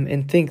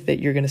 and think that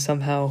you're going to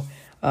somehow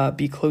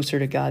be closer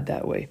to God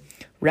that way.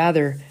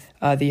 Rather,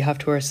 the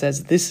Haftorah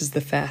says this is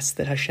the fast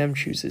that Hashem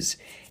chooses.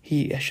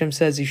 Hashem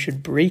says you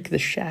should break the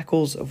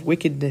shackles of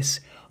wickedness,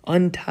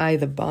 untie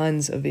the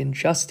bonds of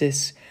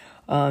injustice,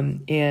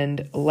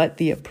 and let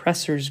the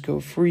oppressors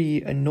go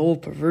free, annul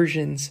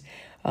perversions,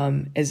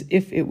 as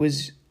if it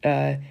was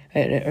annul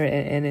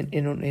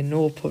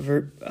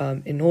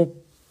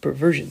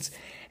perversions,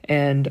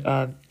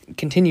 and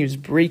continues,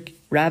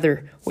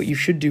 rather what you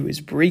should do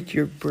is break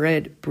your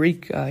bread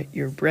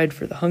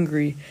for the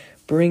hungry,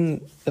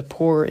 bring the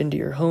poor into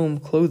your home,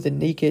 clothe the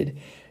naked,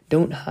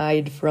 don't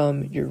hide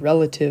from your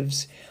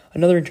relatives.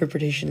 Another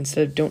interpretation,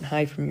 instead of don't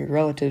hide from your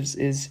relatives,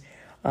 is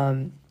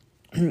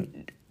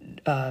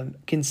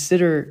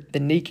consider the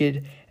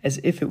naked as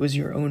if it was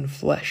your own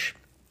flesh.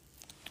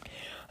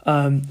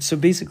 So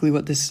basically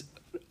what this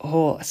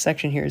whole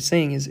section here is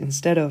saying is,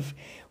 instead of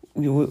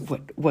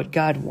what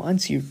God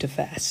wants you to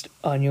fast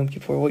on Yom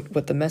Kippur,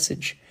 what the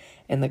message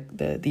and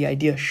the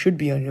idea should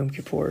be on Yom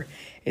Kippur,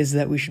 is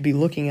that we should be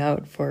looking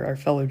out for our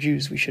fellow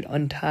Jews. We should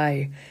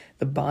untie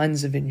the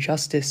bonds of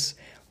injustice,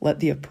 let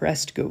the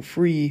oppressed go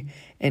free,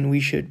 and we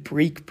should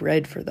break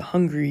bread for the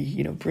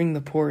hungry, bring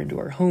the poor into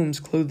our homes,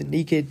 clothe the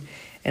naked.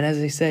 And as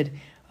I said,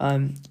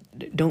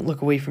 don't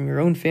look away from your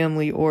own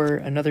family. Or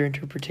another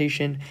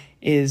interpretation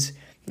is,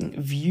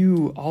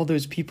 view all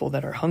those people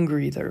that are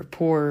hungry, that are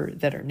poor,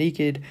 that are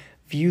naked,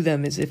 view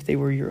them as if they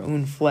were your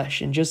own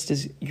flesh. And just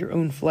as your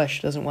own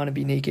flesh doesn't want to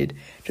be naked,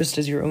 just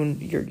as you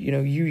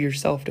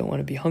yourself don't want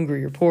to be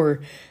hungry or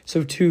poor,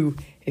 so too,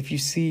 if you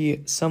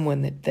see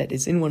someone that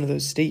is in one of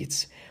those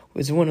states,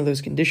 is in one of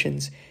those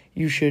conditions,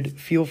 you should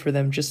feel for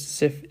them just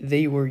as if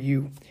they were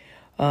you.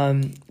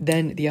 Then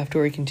the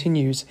Haftorah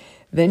continues,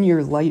 then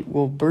your light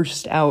will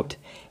burst out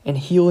and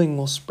healing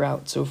will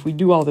sprout. So if we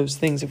do all those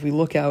things, if we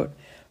look out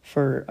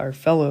for our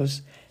fellow,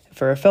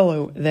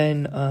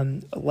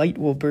 then light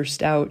will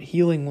burst out,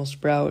 healing will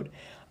sprout.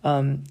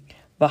 V'haloch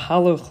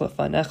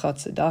lefanecha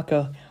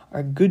tzedakah,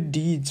 our good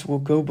deeds will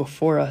go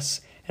before us,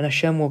 and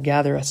Hashem will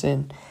gather us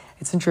in.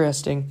 It's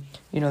interesting,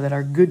 that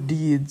our good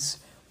deeds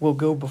will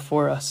go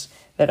before us.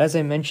 That, as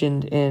I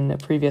mentioned in a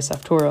previous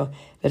Haftorah,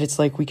 that it's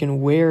like we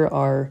can wear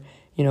our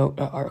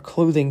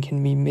clothing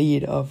can be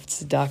made of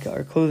tzedakah.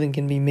 Our clothing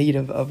can be made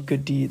of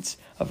good deeds,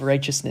 of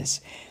righteousness.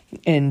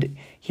 And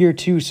here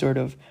too, sort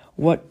of,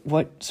 what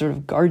sort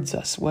of guards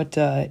us, what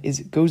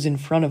goes in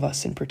front of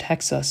us and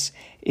protects us,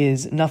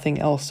 is nothing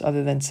else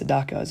other than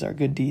tzedakah, as our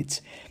good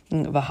deeds.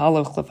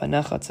 V'haloch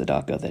lefanecha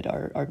tzedakah, that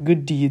our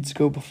good deeds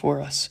go before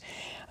us.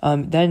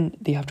 Then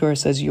the Haftorah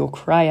says, you'll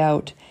cry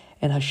out,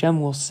 and Hashem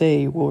will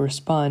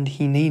respond,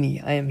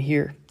 Hineni, I am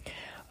here.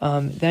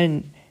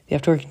 Then the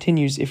Haftorah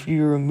continues, if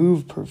you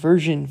remove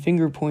perversion,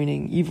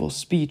 finger-pointing, evil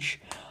speech,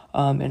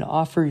 and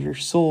offer your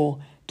soul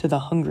to the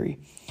hungry.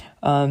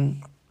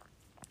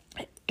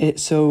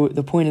 So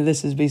the point of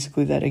this is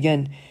basically that,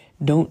 again,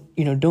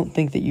 don't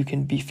think that you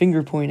can be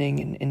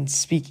finger-pointing and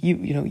speak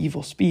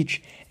evil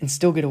speech and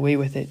still get away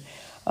with it.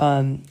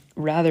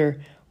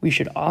 Rather, we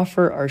should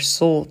offer our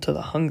soul to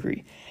the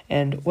hungry.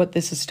 And what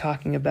this is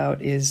talking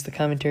about is, the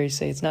commentaries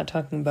say, it's not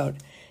talking about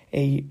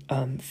a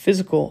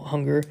physical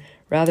hunger.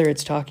 Rather,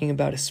 it's talking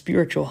about a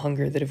spiritual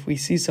hunger, that if we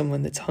see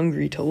someone that's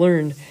hungry to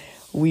learn,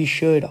 we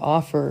should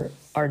offer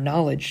our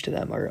knowledge to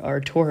them,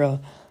 our Torah,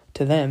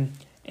 to them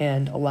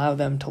and allow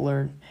them to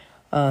learn.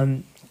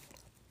 One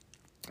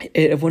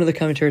of the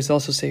commentaries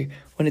also say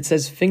when it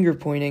says finger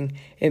pointing,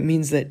 it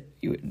means that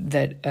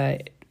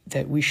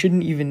we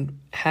shouldn't even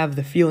have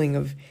the feeling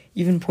of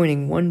even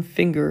pointing one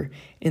finger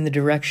in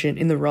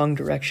the wrong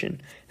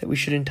direction. That we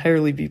should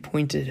entirely be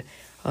pointed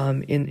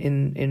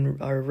in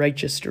our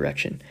righteous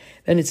direction.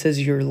 Then it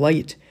says your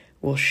light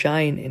will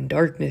shine in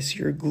darkness,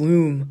 your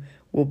gloom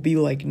will be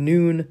like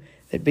noon.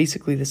 That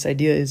basically this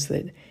idea is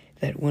that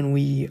when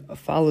we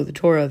follow the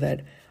Torah,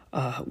 that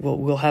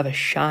we'll have a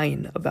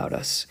shine about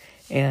us,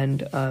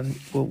 and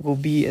we'll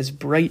be as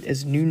bright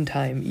as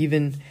noontime,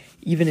 even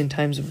in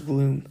times of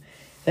gloom.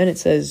 Then it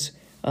says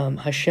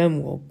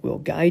Hashem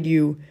will guide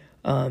you,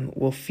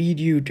 will feed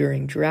you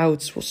during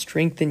droughts, will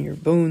strengthen your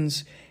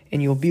bones,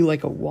 and you'll be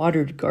like a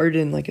watered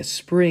garden, like a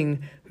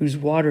spring whose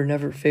water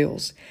never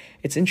fails.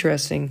 It's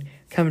interesting.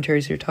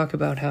 Commentaries here talk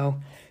about how,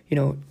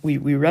 we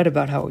read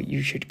about how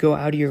you should go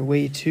out of your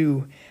way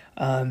to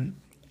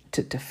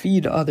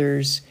feed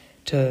others,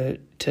 to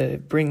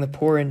bring the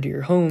poor into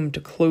your home, to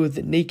clothe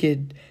the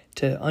naked,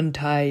 to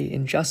untie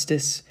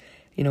injustice.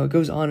 It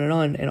goes on,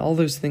 and all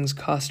those things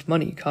cost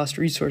money, cost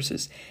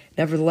resources.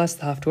 Nevertheless,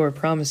 the Haftorah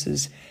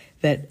promises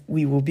that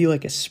we will be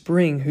like a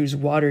spring whose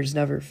waters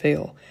never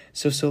fail.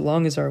 So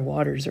long as our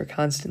waters are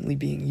constantly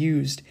being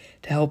used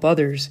to help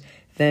others,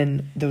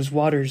 then those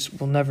waters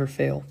will never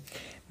fail.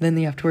 Then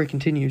the Haftorah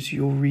continues,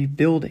 you'll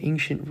rebuild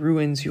ancient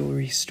ruins, you'll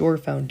restore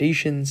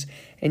foundations,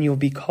 and you'll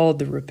be called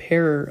the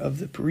repairer of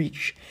the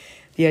breach.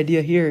 The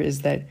idea here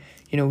is that,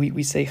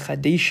 we say,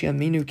 Chadesh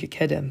Yaminu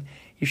Kekedem,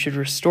 you should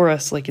restore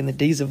us like in the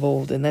days of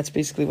old. And that's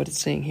basically what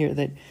it's saying here,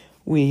 that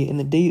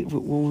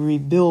we'll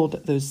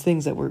rebuild those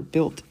things that were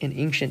built in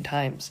ancient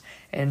times.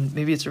 And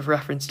maybe it's a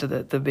reference to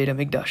the Beit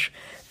HaMikdash,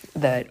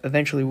 that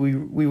eventually we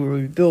will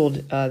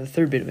rebuild the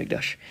third Beit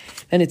HaMikdash.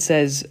 Then it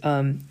says,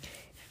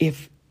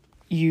 if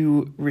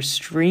you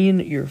restrain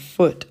your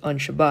foot on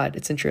Shabbat,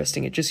 it's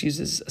interesting, it just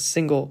uses a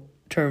single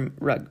term,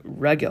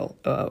 regel,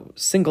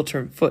 single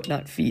term, foot,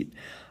 not feet.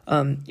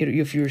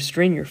 If you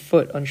restrain your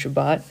foot on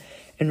Shabbat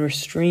and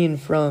refrain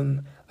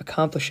from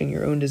accomplishing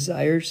your own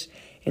desires,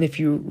 and if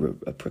you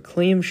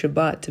proclaim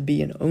Shabbat to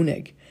be an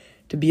oneg,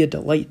 to be a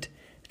delight,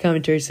 the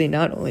commentaries say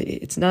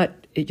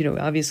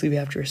obviously we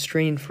have to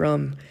restrain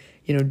from,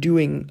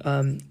 doing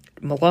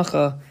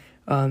malacha,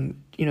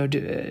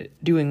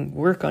 doing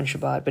work on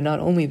Shabbat, but not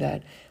only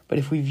that, but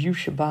if we view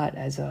Shabbat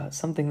as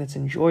something that's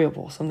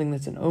enjoyable, something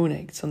that's an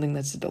oneg, something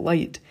that's a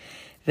delight,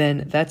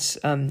 then that's,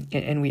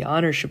 and we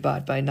honor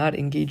Shabbat by not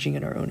engaging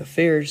in our own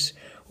affairs,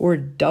 or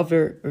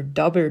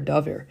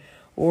daber,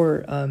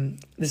 or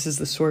this is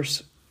the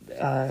source,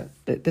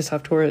 this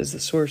Haftorah is the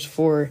source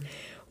for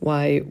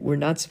why we're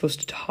not supposed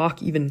to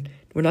talk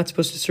we're not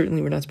supposed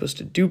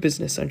to do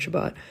business on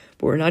Shabbat,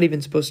 but we're not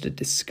even supposed to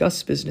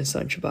discuss business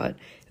on Shabbat. And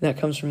that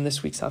comes from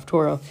this week's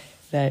Haftorah,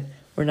 that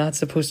we're not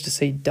supposed to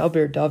say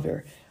daber,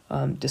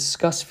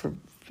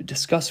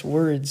 discuss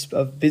words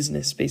of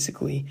business,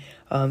 basically,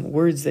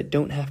 words that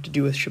don't have to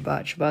do with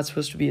Shabbat. Shabbat's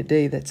supposed to be a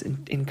day that's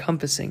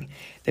encompassing,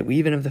 that we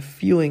even have the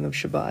feeling of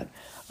Shabbat,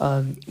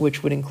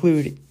 which would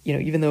include,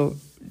 even though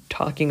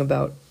talking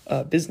about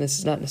business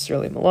is not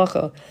necessarily a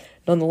malacha,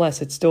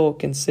 nonetheless, it's still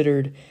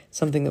considered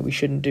something that we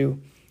shouldn't do.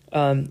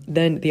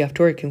 Then the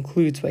Haftorah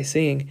concludes by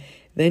saying,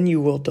 then you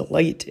will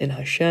delight in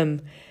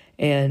Hashem,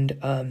 and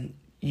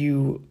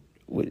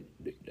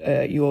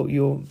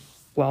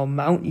I'll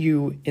mount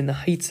you in the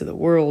heights of the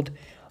world.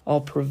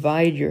 I'll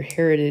provide you your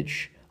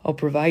heritage of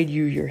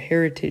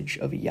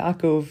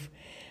Yaakov.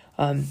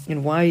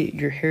 And why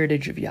your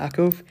heritage of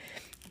Yaakov?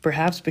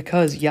 Perhaps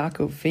because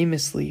Yaakov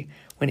famously,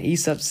 when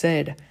Esau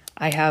said,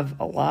 I have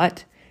a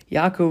lot,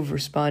 Yaakov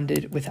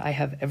responded with, I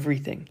have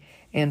everything.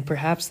 And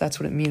perhaps that's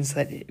what it means,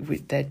 that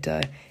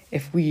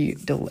if we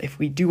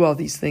do all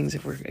these things,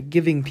 if we're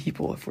giving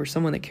people, if we're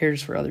someone that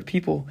cares for other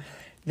people,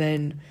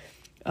 then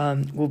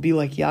we'll be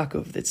like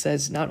Yaakov, that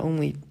says,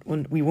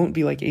 we won't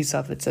be like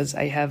Esau that says,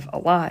 I have a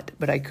lot,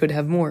 but I could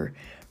have more.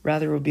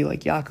 Rather, we'll be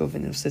like Yaakov,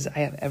 and it says, I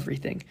have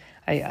everything.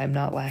 I'm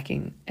not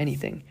lacking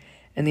anything.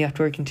 And the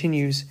Haftorah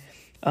continues,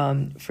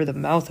 for the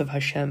mouth of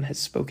Hashem has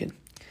spoken.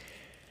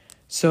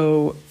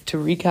 So, to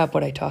recap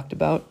what I talked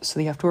about, so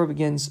the Haftorah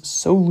begins,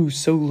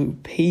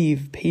 solu,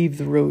 pave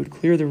the road,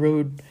 clear the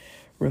road,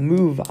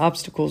 remove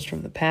obstacles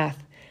from the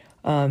path.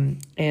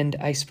 And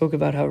I spoke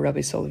about how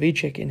Rabbi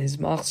Soloveitchik in his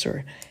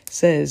Machzor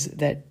says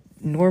that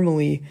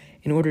normally,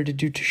 in order to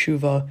do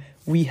teshuvah,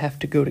 we have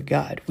to go to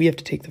God. We have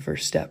to take the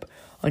first step.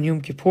 On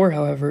Yom Kippur,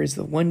 however, is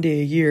the one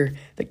day a year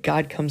that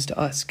God comes to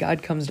us.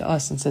 God comes to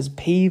us and says,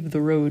 pave the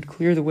road,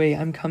 clear the way,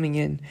 I'm coming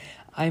in.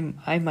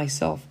 I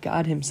myself,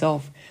 God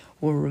himself,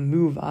 will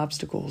remove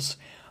obstacles,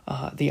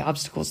 the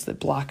obstacles that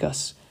block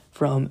us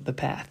from the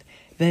path.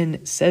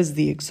 Then says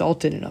the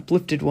exalted and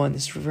uplifted one,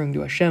 this is referring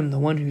to Hashem, the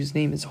one whose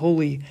name is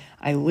holy,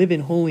 I live in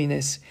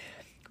holiness,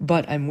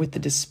 but I'm with the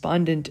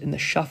despondent and the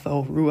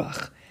shafel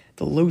ruach,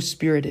 the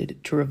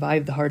low-spirited, to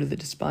revive the heart of the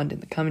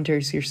despondent. The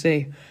commentaries here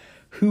say,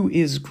 who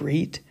is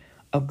great?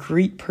 A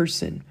great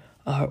person,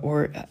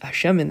 or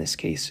Hashem in this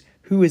case,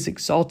 who is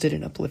exalted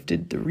and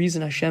uplifted. The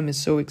reason Hashem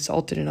is so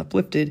exalted and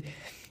uplifted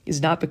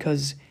is not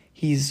because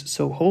he's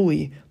so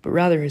holy, but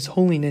rather his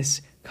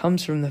holiness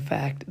comes from the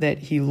fact that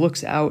he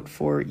looks out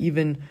for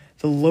even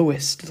the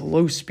lowest, the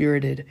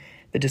low-spirited,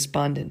 the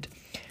despondent.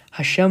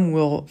 Hashem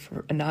will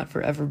not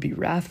forever be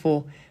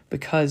wrathful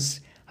because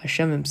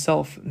Hashem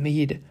himself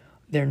made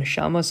their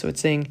neshama. So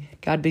it's saying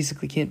God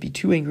basically can't be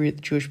too angry at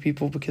the Jewish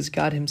people because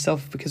God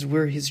himself, because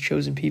we're his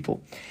chosen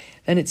people.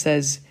 Then it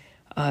says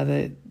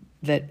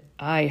that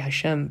I,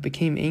 Hashem,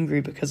 became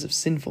angry because of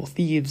sinful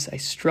thieves. I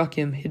struck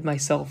him, hid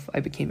myself. I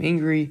became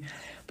angry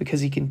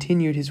because he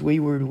continued his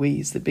wayward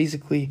ways. That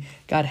basically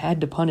God had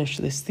to punish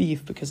this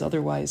thief because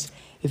otherwise,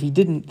 if he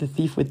didn't, the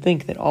thief would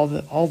think that all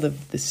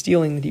the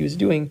stealing that he was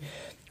doing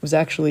was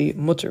actually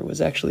mutter, was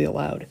actually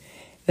allowed.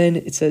 Then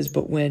it says,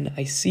 but when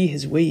I see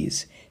his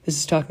ways, this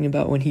is talking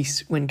about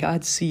when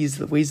God sees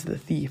the ways of the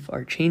thief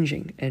are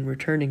changing and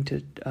returning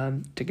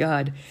to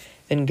God,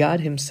 then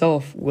God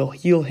himself will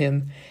heal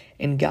him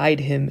and guide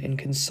him and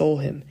console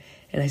him.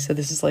 And I said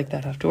this is like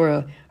that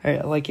Haftorah, or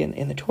like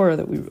in the Torah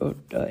that we wrote,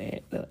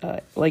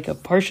 like a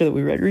parsha that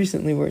we read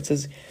recently, where it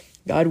says,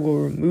 God will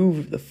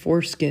remove the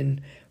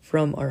foreskin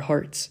from our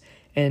hearts.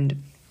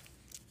 And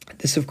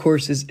this, of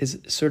course, is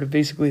sort of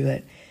basically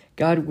that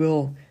God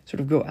will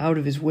sort of go out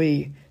of his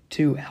way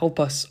to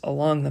help us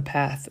along the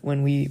path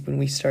when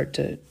we start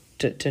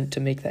to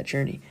make that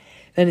journey.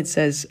 Then it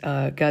says,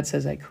 God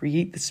says, I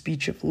create the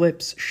speech of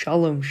lips,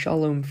 shalom,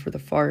 shalom for the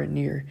far and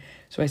near.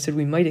 So I said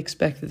we might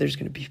expect that there's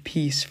going to be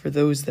peace for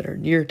those that are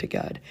near to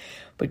God.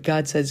 But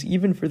God says,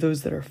 even for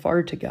those that are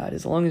far to God,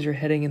 as long as you're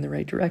heading in the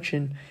right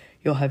direction,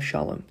 you'll have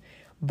shalom.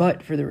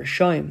 But for the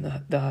Rishaim,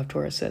 the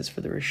Haftorah says,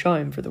 for the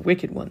Rishaim, for the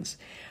wicked ones,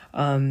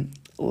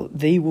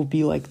 they will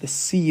be like the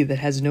sea that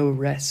has no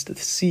rest. The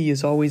sea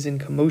is always in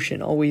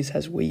commotion, always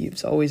has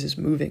waves, always is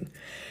moving.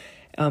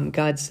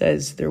 God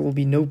says there will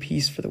be no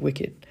peace for the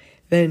wicked.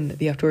 Then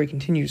the Haftorah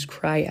continues,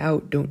 cry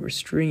out, don't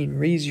restrain,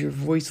 raise your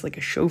voice like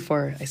a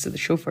shofar. I said the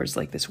shofar is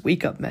like this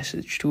wake-up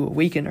message to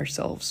awaken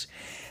ourselves.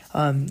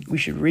 We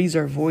should raise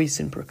our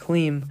voice and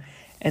proclaim.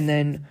 And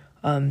then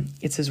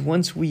it says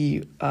once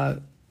we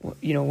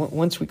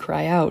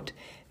cry out,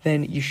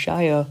 then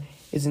Yeshaya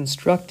is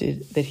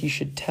instructed that he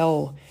should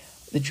tell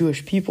the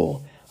Jewish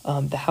people,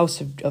 the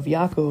house of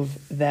Yaakov,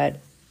 that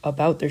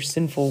about their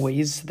sinful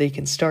ways so they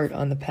can start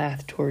on the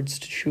path towards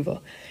Teshuvah.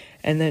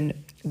 And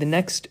then the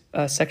next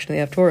section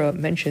of the Haftorah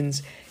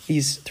mentions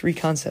these three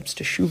concepts,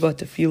 Teshuvah,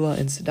 Tefillah,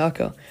 and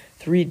Tzedakah,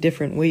 three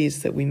different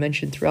ways that we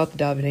mentioned throughout the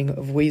davening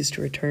of ways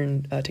to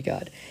return to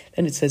God.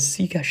 Then it says,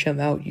 seek Hashem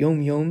out,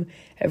 yom yom,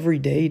 every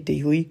day,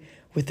 daily,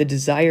 with the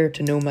desire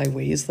to know my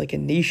ways, like a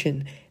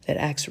nation that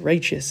acts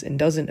righteous and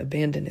doesn't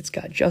abandon its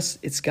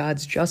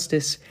God's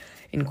justice,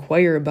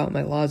 inquire about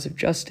my laws of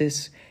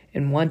justice,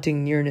 and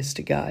wanting nearness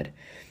to God.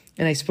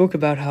 And I spoke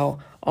about how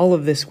all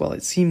of this, while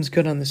it seems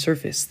good on the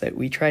surface, that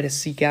we try to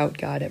seek out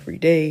God every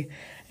day,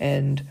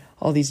 and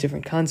all these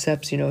different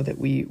concepts, that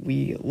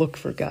we look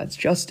for God's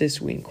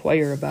justice, we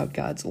inquire about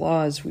God's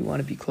laws, we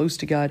want to be close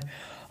to God.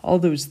 All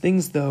those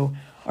things, though,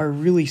 are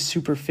really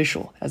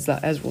superficial, as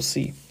we'll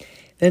see.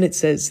 Then it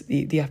says,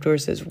 the Haftorah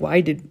says,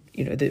 why did,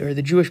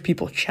 the Jewish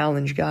people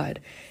challenge God,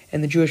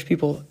 and the Jewish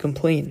people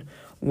complain,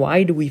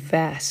 why do we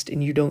fast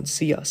and you don't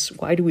see us?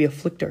 Why do we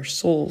afflict our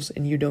souls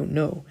and you don't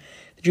know?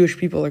 The Jewish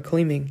people are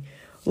claiming,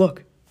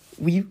 look,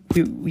 we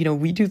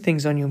do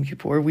things on Yom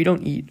Kippur. We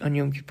don't eat on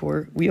Yom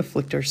Kippur. We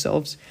afflict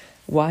ourselves.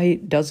 Why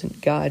doesn't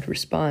God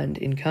respond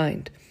in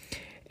kind?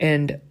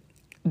 And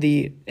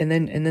then the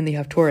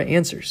Haftorah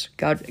answers.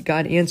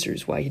 God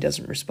answers why he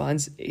doesn't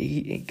respond.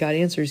 God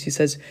answers. He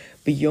says,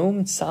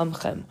 "B'yom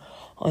tzamchem,"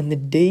 on the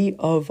day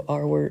of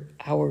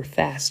our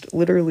fast,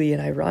 literally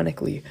and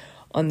ironically,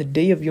 on the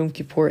day of Yom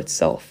Kippur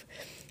itself,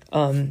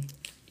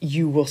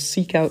 you will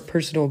seek out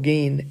personal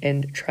gain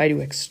and try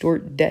to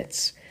extort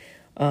debts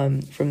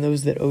from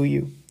those that owe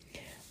you.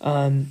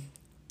 And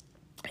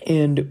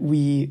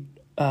we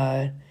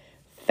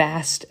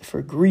fast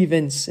for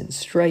grievance and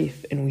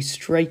strife, and we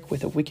strike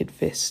with a wicked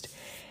fist.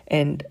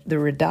 And the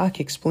Radak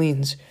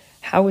explains,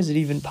 how is it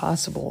even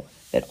possible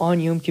that on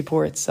Yom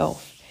Kippur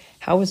itself,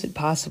 how is it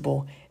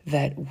possible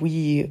that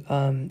we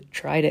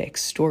try to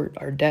extort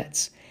our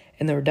debts?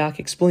 And the Radak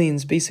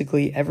explains,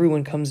 basically,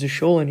 everyone comes to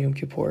shul on Yom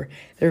Kippur.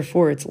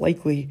 Therefore, it's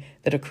likely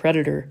that a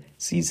creditor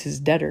sees his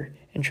debtor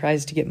and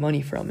tries to get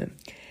money from him.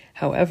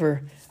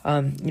 However,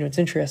 it's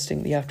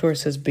interesting. The Haftorah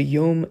says,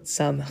 "B'yom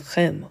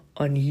tzamchem,"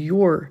 on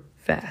your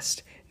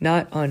fast,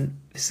 not on.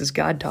 This is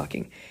God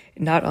talking,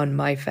 not on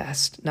my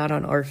fast, not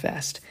on our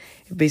fast.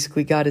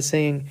 Basically, God is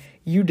saying,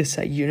 you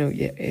decide.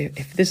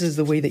 If this is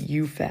the way that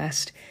you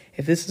fast,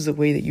 if this is the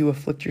way that you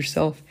afflict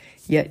yourself,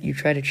 yet you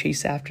try to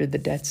chase after the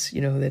debts,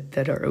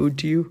 that are owed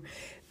to you,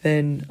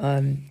 then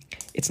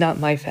it's not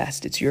my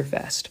fast, it's your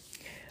fast.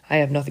 I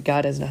have nothing.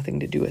 God has nothing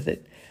to do with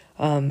it.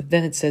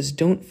 Then it says,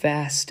 don't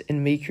fast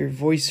and make your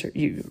voice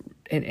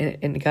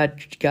and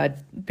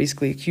God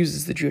basically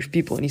accuses the Jewish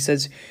people, and he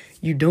says,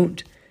 you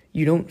don't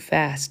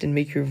fast and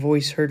make your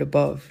voice heard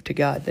above to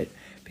God. That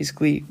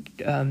basically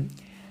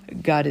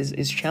God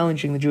is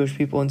challenging the Jewish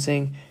people and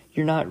saying,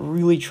 you're not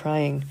really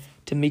trying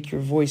to make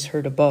your voice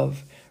heard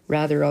above.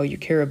 Rather, all you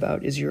care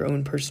about is your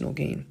own personal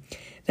gain.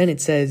 Then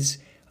it says,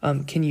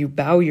 can you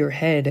bow your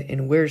head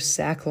and wear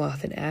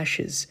sackcloth and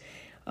ashes?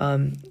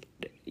 Can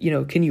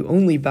you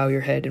only bow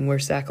your head and wear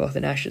sackcloth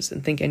and ashes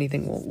and think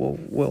anything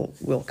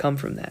will come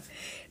from that?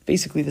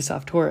 Basically, this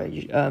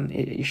Haftorah,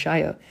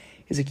 Yeshaya,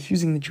 is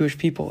accusing the Jewish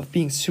people of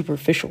being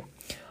superficial,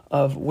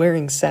 of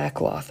wearing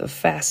sackcloth, of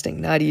fasting,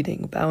 not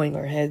eating, bowing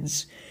our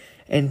heads,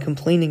 and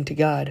complaining to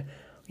God,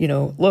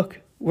 look,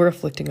 we're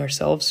afflicting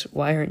ourselves.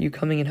 Why aren't you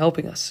coming and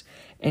helping us?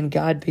 And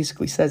God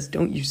basically says,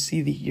 don't you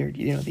see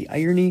the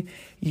irony?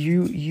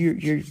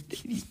 You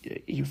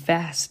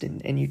fast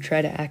and you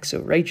try to act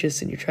so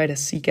righteous and you try to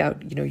seek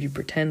out, you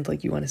pretend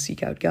like you want to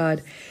seek out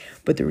God.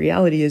 But the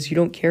reality is you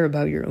don't care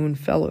about your own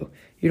fellow.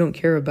 You don't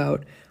care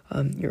about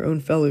your own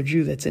fellow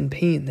Jew that's in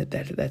pain,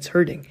 that's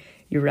hurting.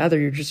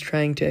 You're just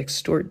trying to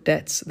extort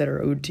debts that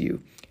are owed to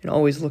you and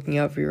always looking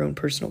out for your own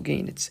personal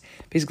gain. It's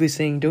basically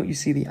saying, don't you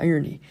see the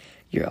irony?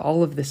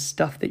 All of this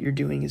stuff that you're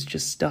doing is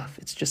just stuff.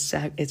 It's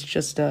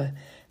just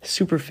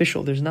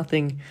superficial. There's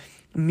nothing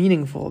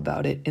meaningful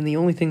about it. And the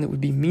only thing that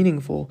would be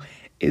meaningful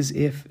is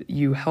if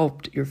you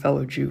helped your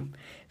fellow Jew.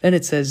 Then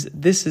it says,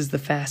 this is the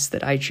fast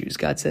that I choose.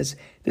 God says,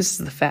 this is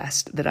the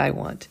fast that I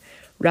want.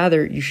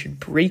 Rather, you should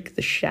break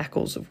the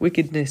shackles of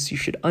wickedness. You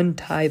should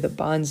untie the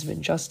bonds of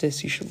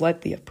injustice. You should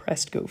let the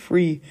oppressed go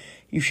free.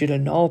 You should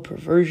annul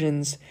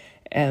perversions.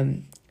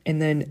 And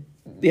then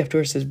the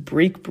Haftorah says,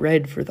 break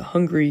bread for the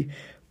hungry.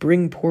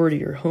 Bring poor to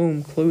your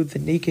home. Clothe the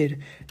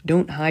naked.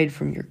 Don't hide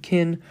from your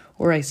kin.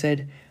 Or I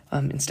said,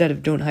 instead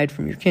of don't hide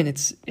from your kin, it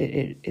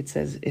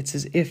says it's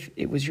as if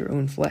it was your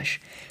own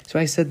flesh. So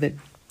I said that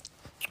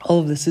all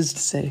of this is to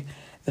say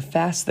the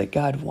fast that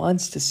God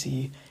wants to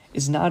see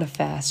is not a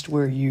fast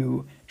where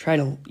you try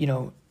to,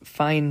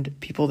 find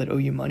people that owe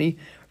you money.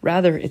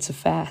 Rather, it's a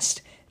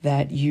fast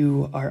that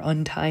you are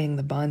untying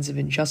the bonds of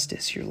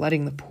injustice. You're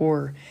letting the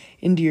poor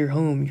into your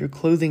home. You're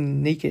clothing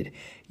the naked.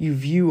 You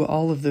view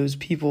all of those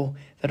people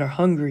that are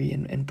hungry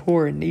and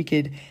poor and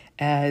naked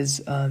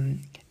as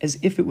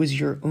if it was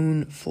your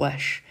own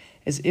flesh,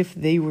 as if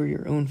they were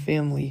your own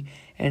family,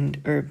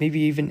 or maybe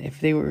even if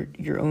they were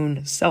your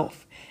own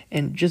self.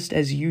 And just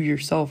as you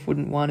yourself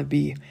wouldn't want to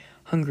be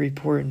hungry,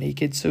 poor, and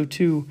naked, so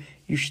too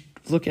you should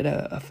look at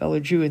a fellow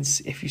Jew, and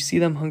if you see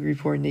them hungry,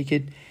 poor, and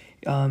naked,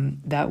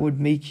 that would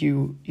make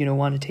you,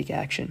 want to take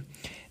action.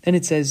 Then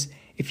it says,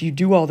 if you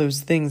do all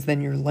those things, then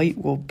your light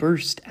will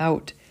burst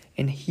out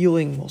and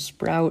healing will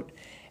sprout.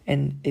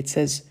 And it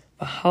says,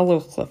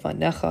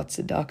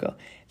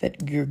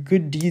 that your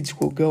good deeds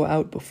will go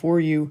out before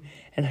you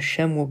and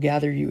Hashem will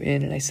gather you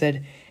in. And I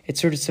said,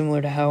 it's sort of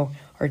similar to how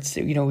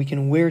we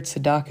can wear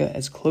tzedakah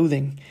as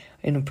clothing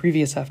in a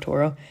previous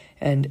Haftorah.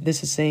 And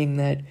this is saying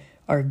that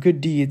our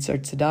good deeds, our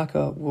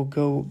tzedakah, will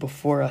go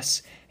before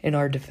us in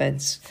our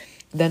defense.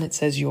 Then it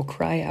says, you'll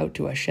cry out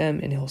to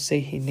Hashem, and he'll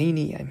say,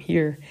 Hineni, I'm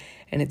here.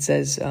 And it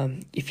says,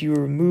 if you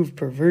remove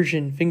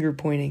perversion,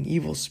 finger-pointing,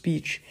 evil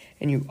speech,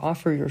 and you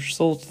offer your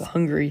soul to the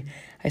hungry,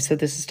 I said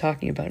this is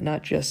talking about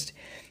not just,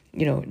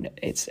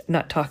 it's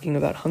not talking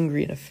about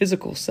hungry in a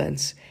physical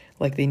sense,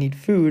 like they need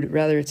food.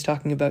 Rather, it's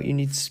talking about you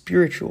need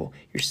spiritual.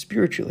 You're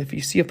spiritual. If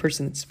you see a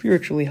person that's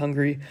spiritually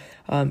hungry,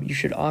 you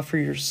should offer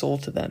your soul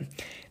to them.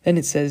 Then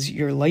it says,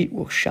 your light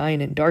will shine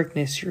in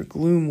darkness, your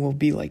gloom will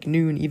be like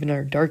noon, even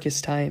our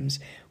darkest times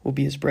will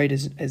be as bright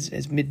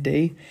as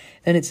midday.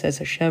 Then it says,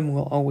 Hashem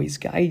will always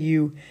guide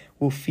you,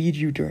 will feed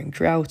you during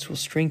droughts, will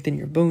strengthen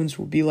your bones,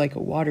 will be like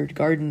a watered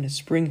garden, a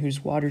spring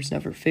whose waters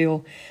never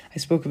fail. I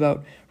spoke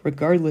about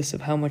regardless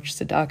of how much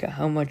tzedakah,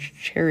 how much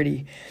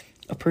charity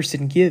a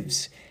person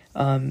gives,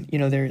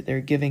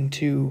 they're giving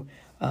to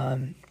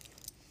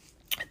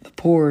the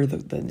poor,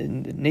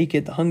 the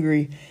naked, the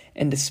hungry,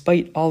 and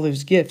despite all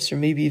those gifts, or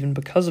maybe even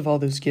because of all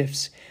those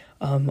gifts,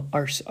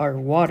 our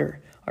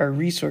water, our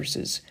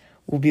resources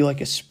will be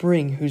like a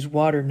spring whose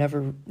water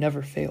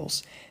never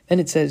fails. Then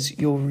it says,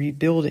 you'll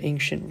rebuild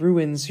ancient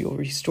ruins, you'll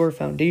restore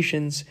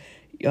foundations,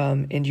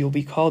 and you'll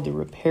be called the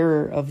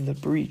repairer of the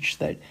breach.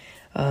 That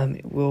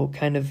will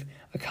kind of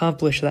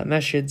accomplish that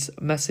message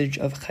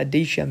of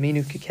Chadesh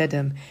Yameinu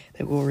Kekedem,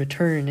 that will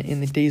return in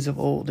the days of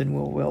old, and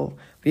will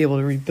be able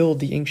to rebuild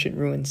the ancient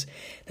ruins.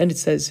 Then it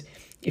says,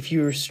 if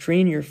you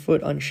restrain your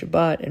foot on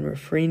Shabbat and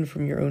refrain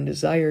from your own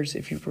desires,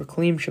 if you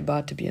proclaim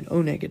Shabbat to be an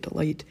oneg, a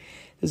delight.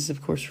 This is,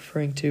 of course,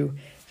 referring to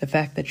the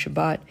fact that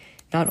Shabbat,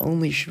 not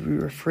only should we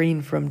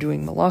refrain from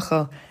doing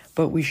malacha,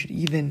 but we should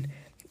even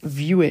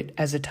view it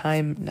as a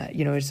time,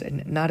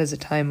 not as a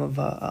time of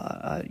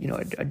a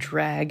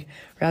drag.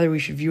 Rather, we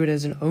should view it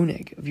as an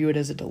oneg, view it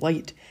as a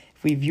delight.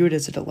 If we view it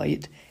as a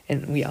delight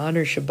and we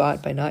honor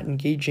Shabbat by not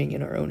engaging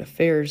in our own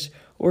affairs,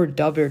 or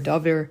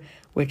daver,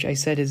 which I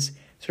said is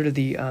sort of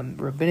the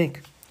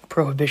rabbinic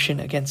prohibition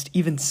against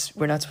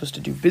we're not supposed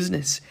to do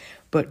business,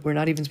 but we're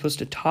not even supposed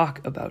to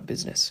talk about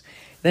business.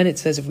 Then it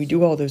says, if we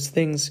do all those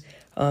things,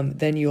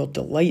 then you'll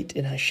delight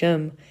in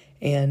Hashem,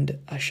 and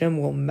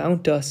Hashem will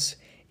mount us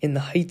in the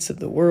heights of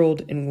the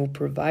world and will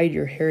provide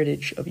your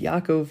heritage of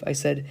Yaakov. I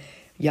said,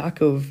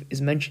 Yaakov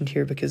is mentioned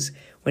here because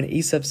when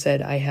Esav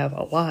said, I have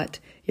a lot,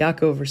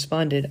 Yaakov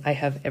responded, I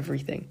have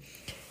everything.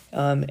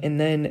 And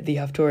then the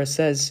Haftorah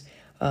says,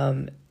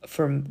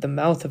 from the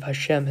mouth of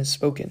Hashem has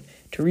spoken.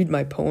 To read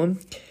my poem,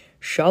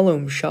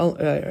 Shalom,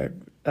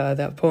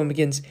 that poem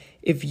begins,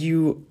 if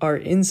you are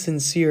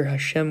insincere,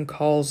 Hashem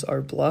calls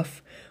our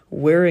bluff.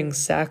 Wearing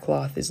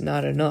sackcloth is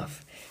not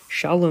enough.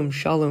 Shalom,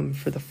 shalom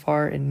for the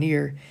far and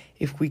near.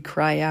 If we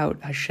cry out,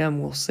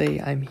 Hashem will say,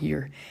 I'm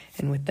here.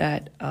 And with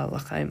that,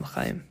 l'chaim,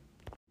 l'chaim.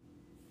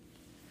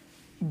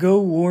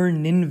 Go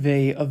warn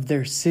Ninvai of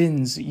their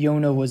sins,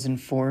 Yonah was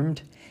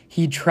informed.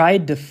 He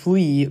tried to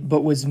flee,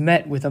 but was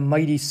met with a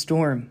mighty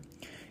storm.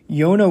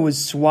 Yonah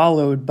was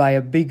swallowed by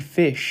a big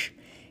fish.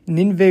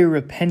 Ninvai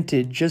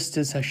repented just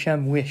as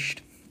Hashem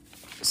wished.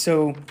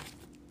 So,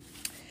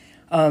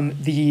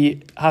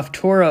 the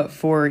Haftorah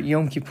for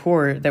Yom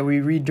Kippur that we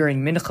read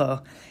during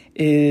Mincha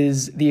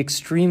is the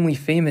extremely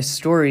famous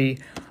story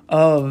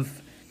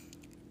of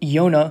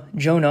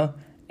Jonah,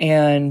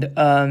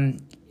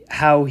 and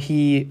how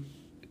he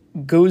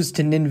goes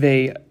to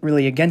Ninvai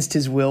really against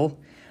his will,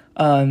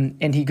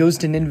 and he goes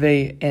to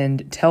Ninvai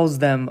and tells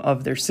them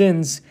of their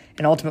sins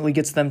and ultimately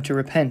gets them to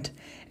repent.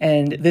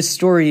 And this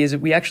story is,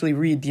 we actually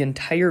read the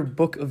entire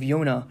book of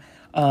Yonah.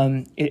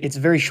 It's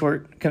very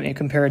short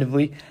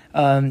comparatively,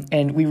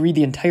 and we read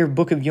the entire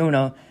book of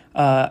Yonah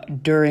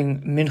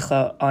during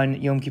Mincha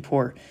on Yom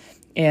Kippur.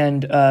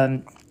 And,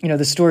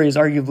 the story is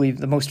arguably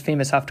the most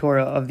famous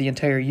Haftorah of the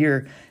entire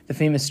year, the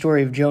famous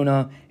story of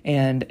Jonah,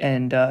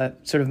 and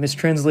sort of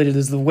mistranslated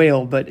as the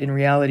whale, but in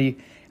reality,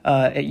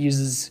 it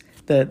uses,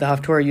 the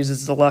Haftorah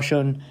uses the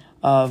lashon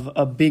of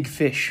a big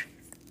fish.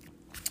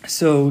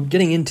 So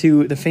getting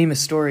into the famous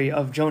story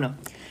of Jonah.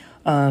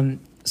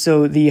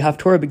 So the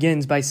Haftorah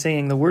begins by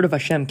saying, the word of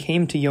Hashem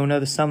came to Yonah,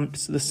 the son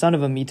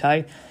of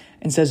Amittai,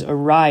 and says,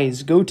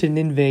 arise, go to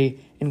Ninvai,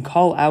 and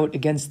call out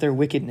against their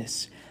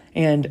wickedness.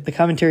 And the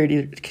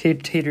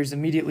commentators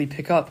immediately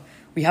pick up,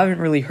 we haven't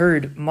really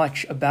heard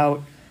much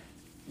about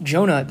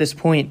Jonah at this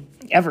point,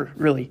 ever,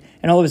 really.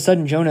 And all of a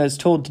sudden, Jonah is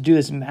told to do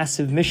this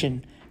massive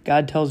mission.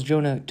 God tells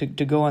Jonah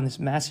to go on this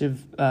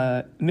massive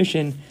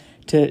mission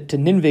to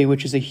Ninvai,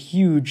 which is a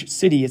huge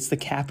city. It's the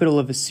capital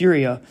of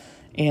Assyria,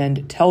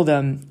 and tell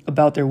them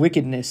about their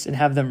wickedness and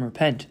have them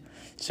repent.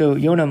 So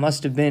Yonah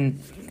must have been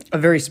a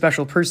very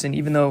special person,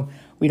 even though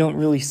we don't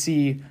really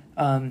see,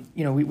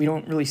 we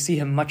don't really see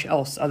him much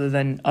else other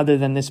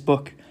than this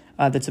book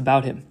that's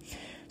about him.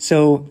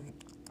 So,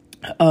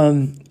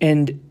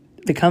 and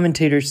the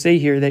commentators say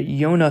here that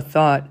Yonah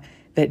thought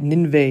that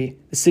Ninvai,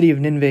 the city of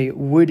Ninvai,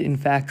 would in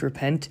fact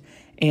repent,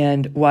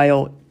 and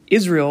while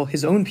Israel,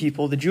 his own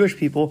people, the Jewish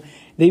people,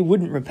 they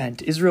wouldn't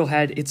repent. Israel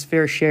had its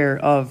fair share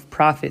of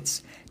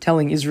prophets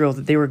telling Israel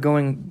that they were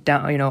going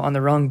down, on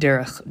the wrong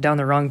derech, down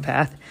the wrong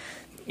path,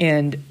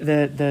 and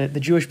the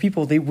Jewish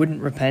people, they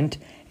wouldn't repent.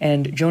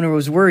 And Jonah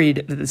was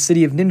worried that the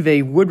city of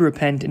Ninvai would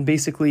repent and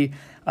basically,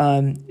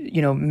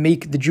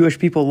 make the Jewish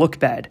people look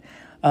bad.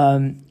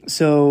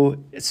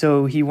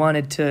 So he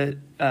wanted to,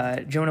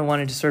 Jonah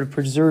wanted to sort of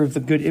preserve the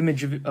good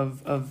image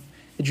of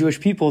the Jewish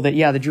people, that,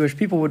 the Jewish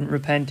people wouldn't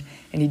repent,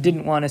 and he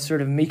didn't want to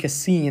sort of make a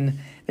scene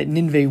that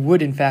Ninvai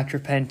would in fact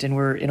repent and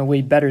were in a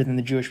way better than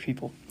the Jewish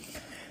people.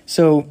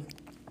 So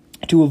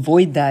to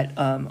avoid that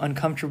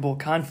uncomfortable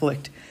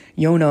conflict,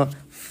 Yonah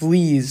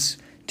flees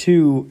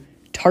to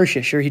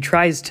Tarshish, or he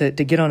tries to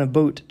get on a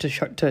boat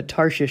to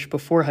Tarshish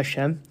before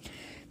Hashem.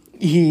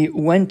 He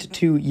went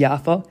to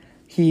Jaffa.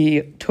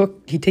 He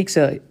takes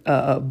a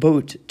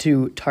boat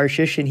to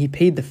Tarshish, and he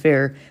paid the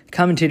fare.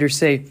 Commentators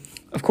say,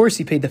 of course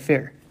he paid the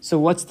fare. So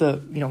what's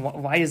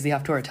why is the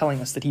Haftorah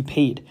telling us that he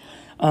paid?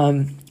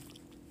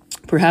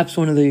 Perhaps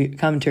one of the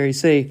commentaries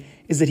say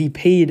is that he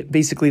paid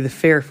basically the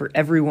fare for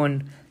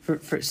everyone.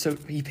 So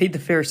he paid the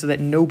fare so that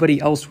nobody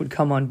else would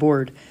come on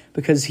board,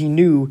 because he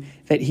knew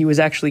that he was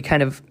actually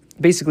kind of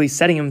basically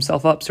setting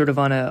himself up sort of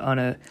on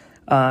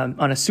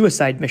a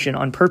suicide mission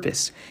on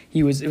purpose.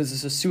 It was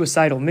a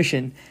suicidal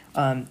mission.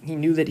 He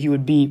knew that he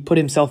would put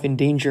himself in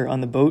danger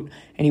on the boat,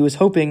 and he was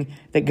hoping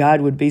that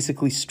God would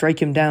basically strike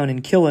him down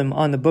and kill him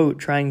on the boat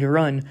trying to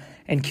run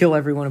and kill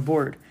everyone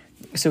aboard.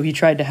 So he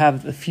tried to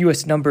have the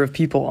fewest number of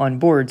people on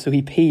board, so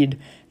he paid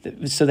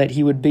so that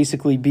he would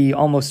basically be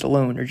almost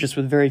alone, or just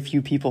with very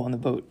few people on the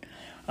boat.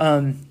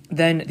 Then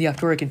the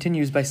Haftorah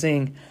continues by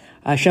saying,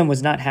 Hashem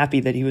was not happy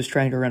that he was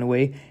trying to run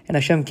away, and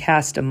Hashem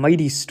cast a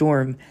mighty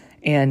storm,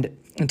 and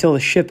until the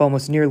ship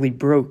almost nearly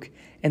broke,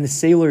 and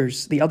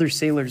the other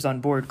sailors on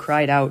board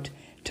cried out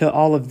to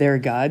all of their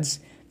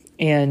gods,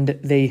 and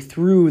they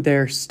threw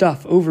their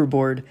stuff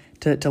overboard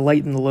to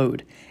lighten the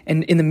load.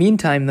 And in the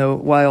meantime, though,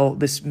 while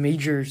this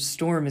major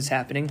storm is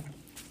happening,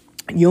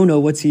 Yonah,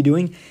 what's he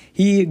doing?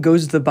 He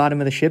goes to the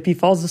bottom of the ship, he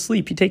falls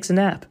asleep, he takes a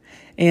nap,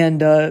 and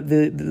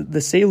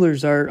the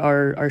sailors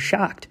are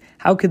shocked.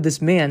 How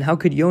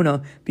could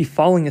Yonah be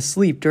falling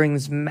asleep during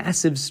this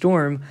massive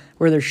storm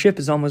where their ship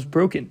is almost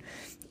broken?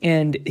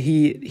 And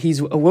he's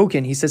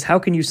awoken. He says, how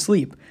can you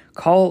sleep?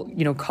 Call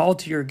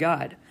to your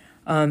God.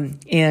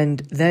 And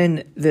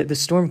then the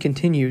storm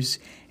continues,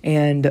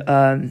 and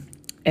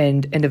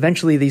And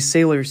eventually these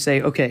sailors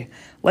say, okay,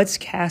 let's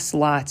cast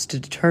lots to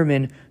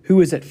determine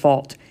who is at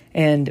fault.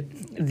 And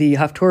the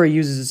Haftorah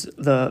uses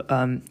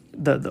the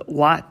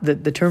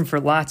term for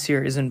lots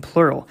here is in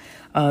plural.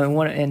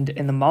 And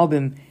the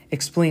Malbim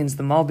explains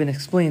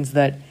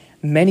that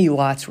many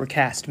lots were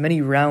cast,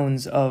 many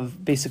rounds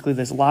of basically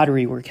this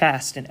lottery were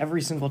cast, and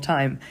every single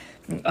time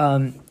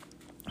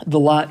the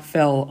lot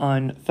fell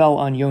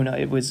on Yonah.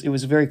 It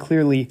was very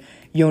clearly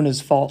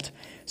Yonah's fault.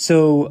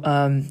 So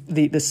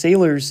the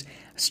sailors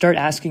start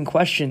asking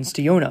questions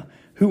to Yonah.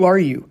 Who are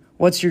you?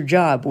 What's your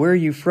job? Where are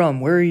you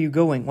from? Where are you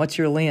going? What's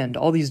your land?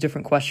 All these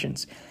different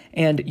questions.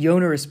 And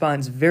Yonah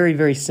responds very,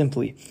 very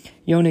simply.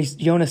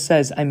 Yonah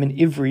says, I'm an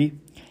Ivri,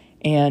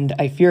 and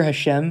I fear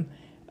Hashem,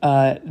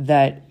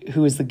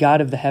 who is the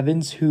God of the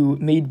heavens, who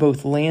made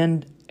both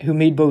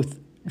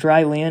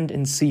dry land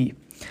and sea.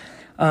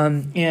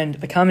 And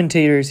the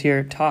commentators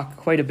here talk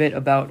quite a bit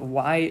about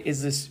why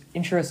is this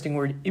interesting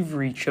word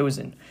Ivri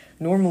chosen.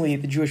 Normally,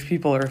 the Jewish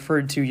people are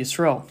referred to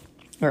Yisrael,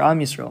 or Am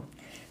Yisrael,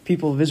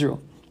 people of Israel.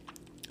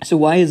 So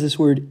why is this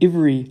word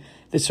Ivri,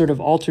 this sort of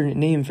alternate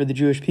name for the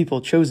Jewish people,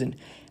 chosen?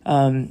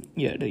 I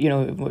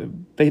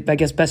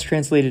guess best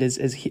translated as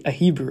a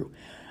Hebrew.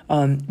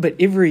 But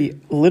Ivri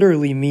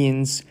literally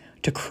means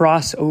to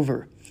cross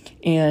over.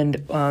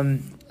 And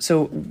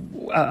so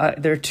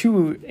there are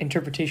two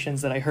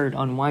interpretations that I heard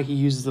on why he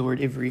uses the word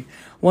Ivri.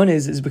 One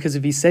is because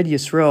if he said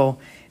Yisrael,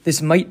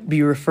 this might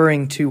be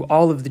referring to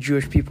all of the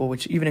Jewish people,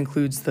 which even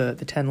includes the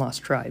 10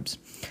 lost tribes.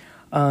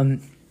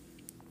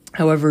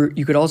 However,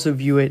 you could also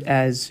view it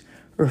as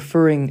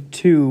referring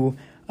to,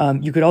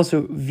 you could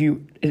also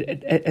view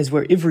it as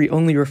where Ivri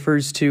only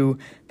refers to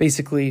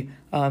basically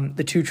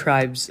the two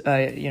tribes.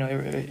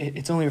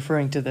 It's only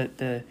referring to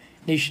the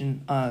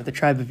nation, the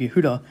tribe of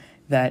Yehuda,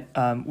 that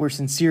were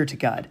sincere to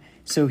God.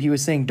 So he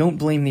was saying, don't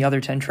blame the other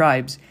 10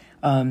 tribes.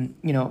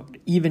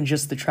 Even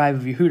just the tribe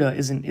of Yehuda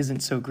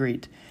isn't so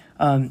great.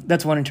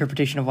 That's one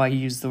interpretation of why he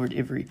used the word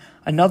Ivri.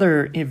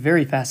 Another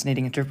very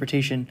fascinating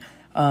interpretation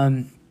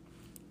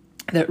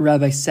that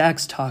Rabbi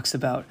Sachs talks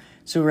about.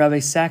 So Rabbi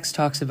Sachs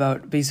talks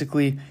about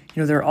basically,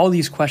 there are all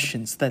these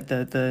questions that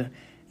the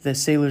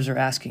sailors are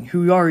asking.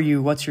 Who are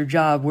you? What's your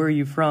job? Where are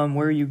you from?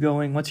 Where are you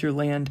going? What's your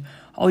land?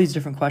 All these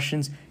different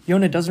questions.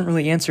 Yonah doesn't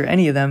really answer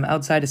any of them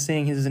outside of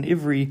saying he is an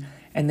Ivri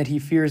and that he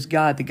fears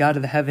God, the God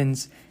of the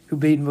heavens, who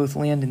made both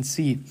land and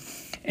sea.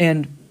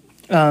 And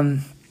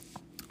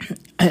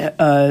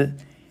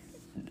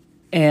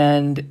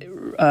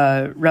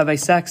Rabbi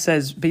Sachs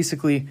says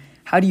basically,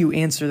 how do you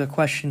answer the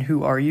question,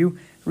 who are you?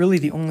 Really,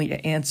 the only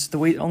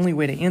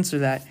way to answer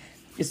that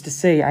is to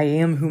say, I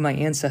am who my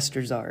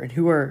ancestors are. And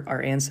who are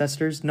our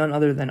ancestors? None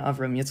other than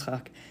Avram,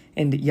 Yitzchak,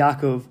 and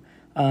Yaakov.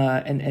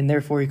 And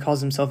therefore he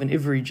calls himself an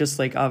Ivri, just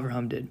like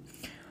Avraham did.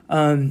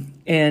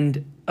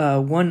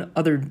 One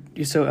other,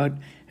 so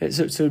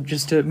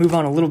just to move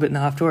on a little bit in the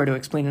Haftorah to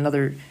explain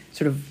another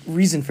sort of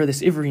reason for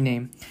this Ivri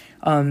name,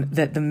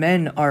 that the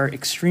men are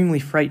extremely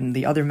frightened.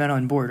 The other men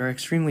on board are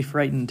extremely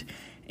frightened,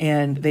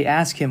 and they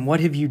ask him, what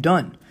have you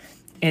done?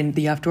 And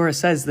the Haftorah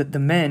says that the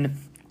men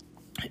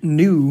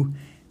knew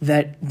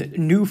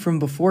from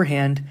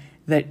beforehand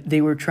that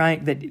they were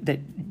trying,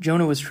 that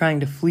Jonah was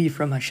trying to flee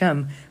from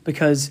Hashem,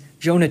 because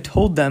Jonah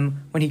told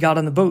them when he got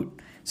on the boat.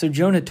 So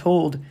Jonah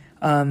told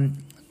the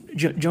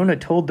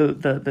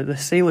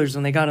sailors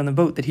when they got on the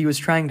boat that he was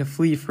trying to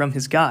flee from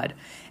his God,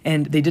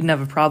 and they didn't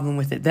have a problem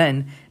with it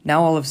then.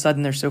 Now all of a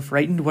sudden they're so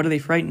frightened. What are they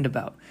frightened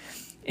about?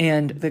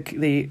 And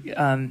the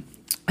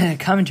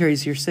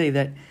commentaries here say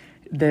that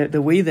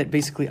the way that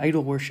basically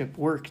idol worship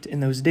worked in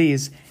those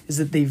days is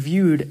that they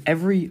viewed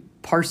every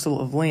parcel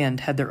of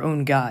land had their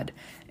own god.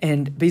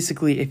 And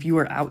basically, if you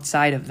were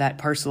outside of that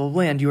parcel of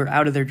land, you were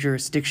out of their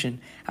jurisdiction,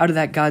 out of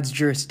that God's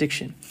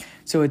jurisdiction.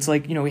 So it's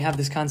like, we have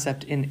this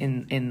concept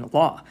in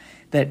law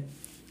that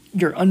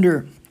you're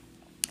under,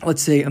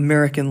 let's say,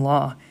 American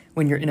law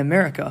when you're in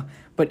America.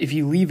 But if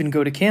you leave and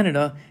go to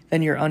Canada,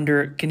 then you're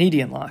under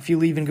Canadian law. If you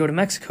leave and go to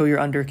Mexico,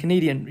 you're under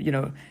Canadian,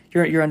 you're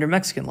under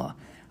Mexican law.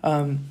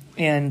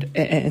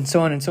 And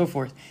so on and so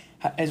forth,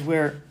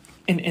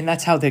 and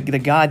that's how the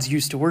gods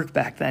used to work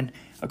back then,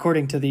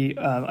 according to the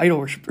idol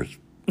worshippers.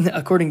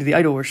 According to the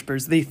idol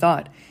worshippers, they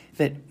thought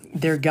that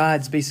their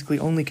gods basically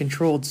only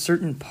controlled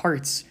certain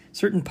parts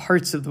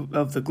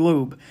of the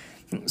globe.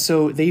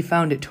 So they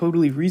found it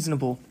totally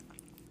reasonable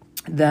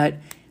that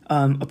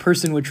a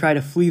person would try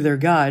to flee their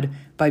god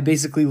by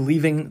basically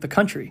leaving the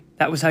country.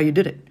 That was how you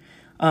did it.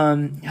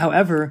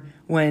 However,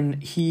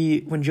 when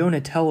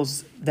Jonah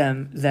tells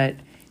them that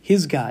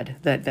his God,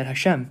 that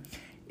Hashem,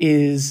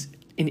 is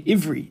an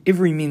Ivri.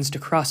 Ivri means to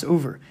cross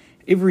over.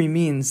 Ivri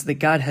means that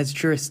God has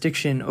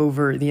jurisdiction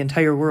over the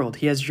entire world.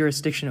 He has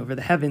jurisdiction over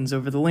the heavens,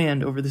 over the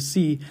land, over the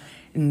sea.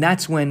 And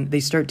that's when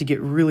they start to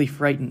get really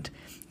frightened.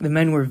 The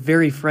men were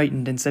very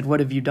frightened and said, what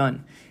have you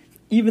done?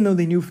 Even though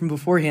they knew from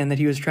beforehand that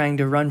he was trying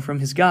to run from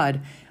his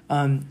God,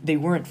 they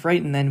weren't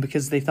frightened then,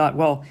 because they thought,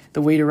 well,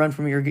 the way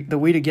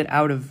to get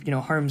out of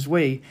harm's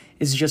way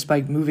is just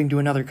by moving to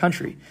another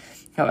country.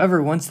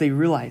 However, once they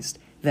realized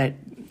that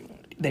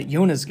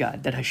Yonah's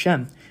God, that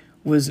Hashem,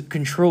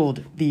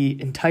 controlled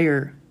the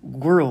entire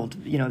world,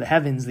 the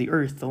heavens, the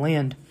earth, the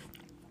land,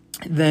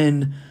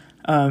 then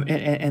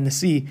and the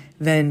sea,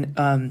 then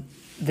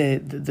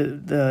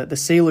the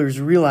sailors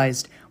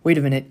realized, wait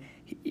a minute,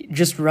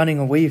 just running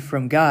away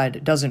from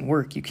God doesn't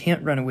work. You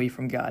can't run away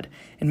from God.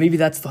 And maybe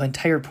that's the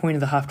entire point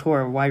of the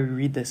Haftorah, why we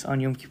read this on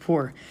Yom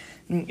Kippur,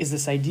 is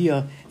this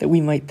idea that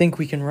we might think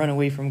we can run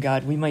away from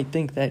God. We might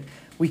think that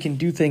we can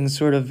do things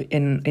sort of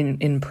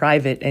in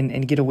private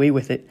and get away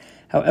with it.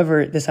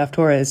 However, this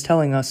Haftorah is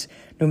telling us,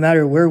 no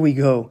matter where we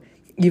go,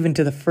 even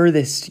to the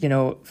furthest,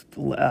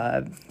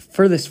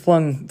 furthest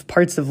flung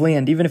parts of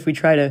land, even if we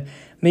try to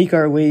make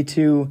our way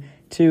to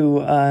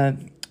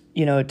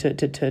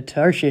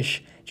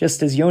Tarshish,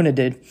 just as Yonah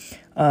did,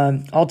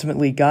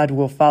 ultimately God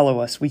will follow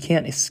us. We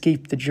can't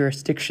escape the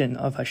jurisdiction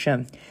of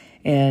Hashem,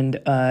 and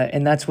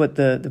that's what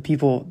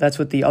that's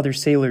what the other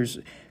sailors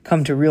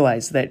come to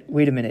realize, that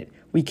wait a minute,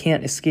 we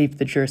can't escape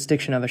the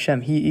jurisdiction of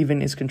Hashem. He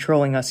even is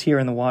controlling us here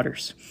in the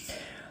waters.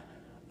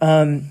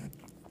 So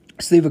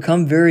they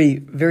become very,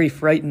 very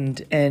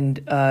frightened, and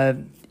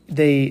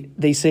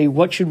they say,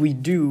 "What should we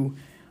do?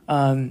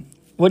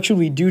 What should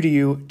we do to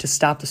you to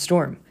stop the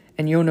storm?"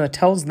 And Yonah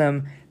tells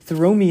them,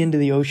 "Throw me into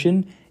the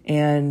ocean,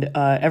 and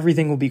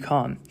everything will be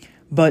calm."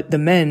 But the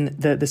men,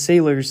 the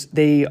sailors,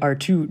 they're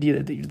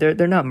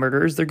not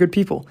murderers; they're good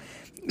people.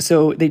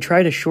 So they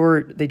try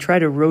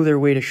to row their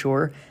way to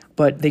shore,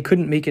 but they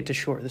couldn't make it to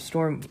shore. The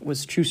storm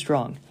was too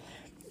strong.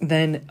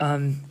 Then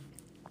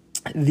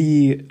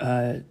the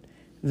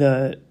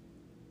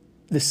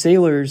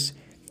sailors,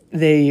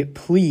 they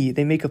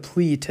make a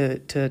plea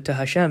to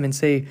Hashem and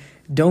say,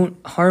 "Don't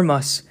harm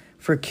us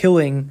for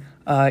killing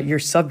your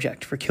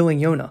subject, for killing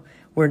Yonah.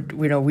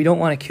 We don't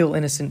want to kill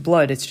innocent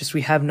blood. It's just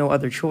we have no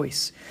other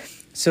choice."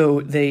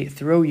 So they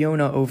throw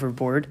Yonah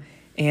overboard,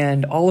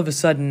 and all of a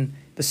sudden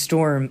the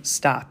storm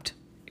stopped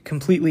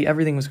completely.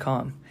 Everything was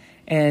calm,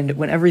 and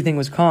when everything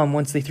was calm,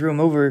 once they threw him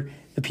over,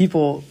 the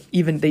people,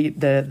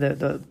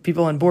 the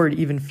people on board,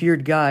 even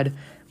feared God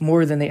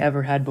more than they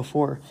ever had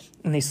before,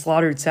 and they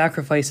slaughtered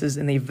sacrifices,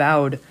 and they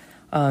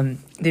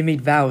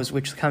made vows,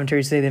 which the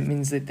commentaries say that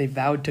means that they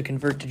vowed to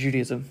convert to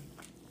Judaism.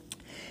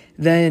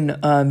 Then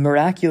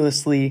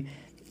miraculously,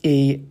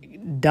 a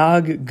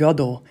dag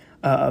gadol,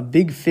 a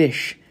big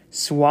fish,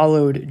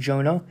 swallowed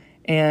Jonah,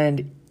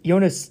 and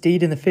Yonah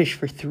stayed in the fish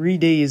for 3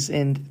 days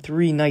and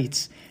 3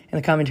 nights.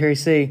 And the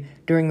commentaries say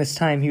during this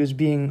time he was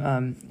being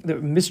the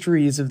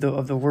mysteries of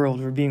the world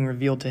were being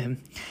revealed to him.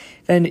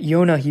 Then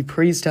Yonah, he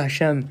prays to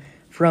Hashem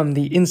from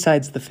the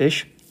insides of the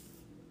fish.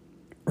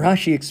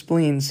 Rashi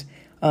explains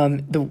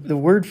the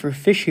word for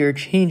fish here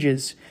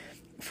changes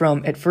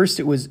from, at first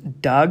it was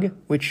dag,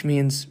 which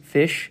means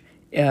fish,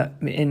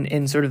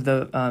 in sort of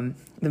the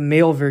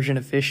male version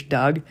of fish,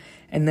 dag,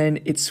 and then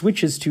it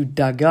switches to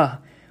daga,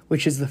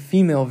 which is the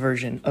female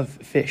version of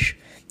fish.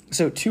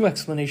 So 2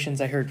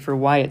 explanations I heard for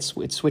why it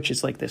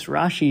switches like this.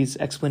 Rashi's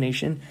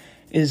explanation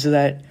is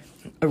that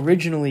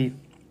originally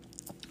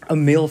a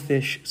male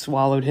fish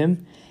swallowed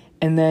him,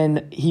 and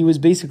then he was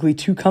basically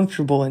too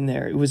comfortable in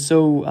there. It was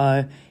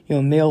so,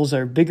 males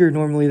are bigger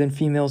normally than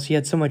females. He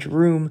had so much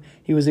room,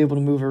 he was able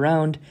to move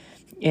around,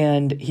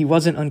 and he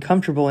wasn't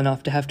uncomfortable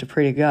enough to have to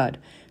pray to God.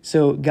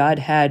 So God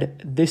had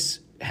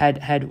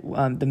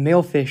the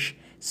male fish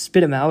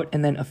spit him out,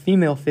 and then a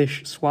female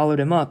fish swallowed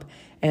him up.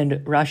 And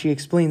Rashi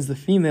explains the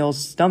female's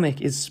stomach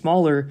is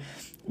smaller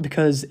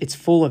because it's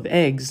full of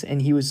eggs,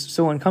 and he was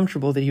so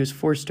uncomfortable that he was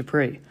forced to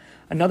pray.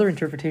 Another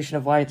interpretation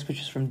of why it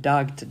switches from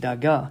dag to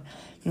daga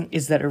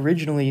is that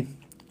originally,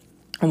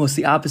 almost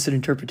the opposite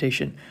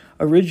interpretation.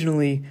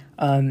 Originally,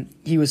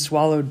 he was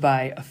swallowed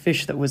by a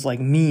fish that was like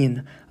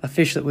mean, a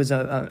fish that was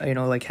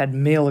had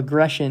male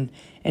aggression.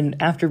 And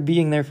after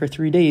being there for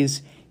 3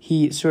 days,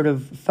 he sort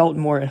of felt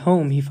more at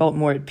home. He felt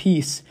more at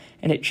peace,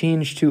 and it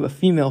changed to a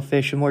female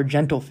fish, a more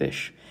gentle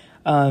fish.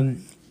 So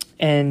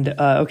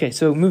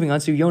moving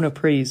on. So Yonah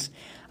prays,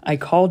 "I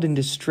called in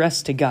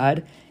distress to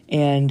God,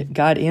 and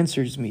God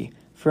answers me.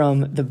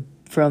 From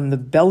the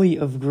belly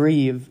of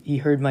grave, he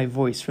heard my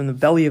voice." From the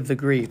belly of the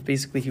grave.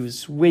 Basically, he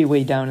was way,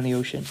 way down in the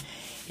ocean.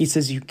 He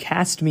says, "You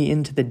cast me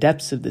into the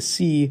depths of the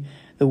sea.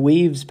 The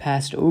waves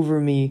passed over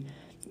me.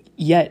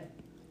 Yet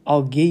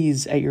I'll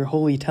gaze at your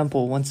holy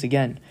temple once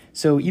again."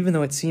 So even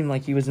though it seemed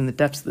like he was in the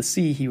depths of the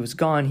sea, he was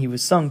gone, he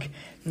was sunk,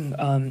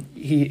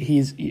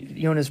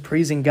 Yonah's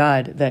praising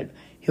God that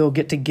he'll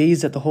get to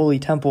gaze at the holy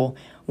temple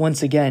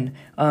once again.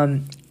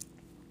 And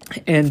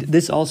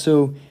this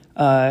also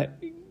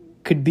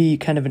could be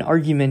kind of an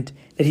argument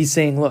that he's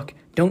saying, look,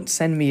 don't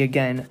send me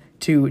again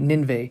to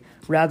Ninvai.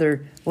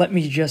 Rather, let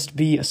me just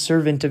be a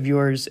servant of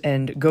yours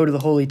and go to the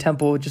holy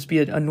temple, just be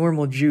a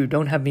normal Jew.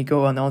 Don't have me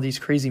go on all these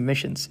crazy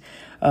missions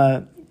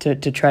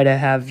to try to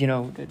have,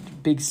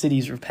 big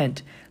cities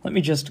repent. Let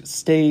me just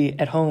stay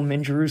at home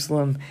in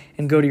Jerusalem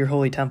and go to your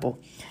holy temple.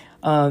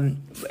 And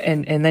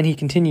then he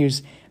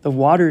continues, "The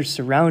waters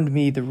surround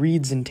me, the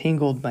reeds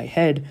entangled my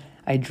head.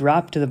 I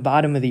dropped to the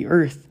bottom of the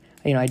earth.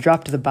 I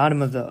dropped to the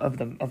bottom of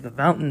the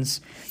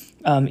mountains.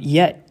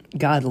 Yet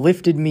God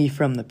lifted me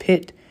from the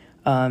pit.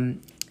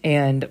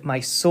 and my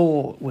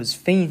soul was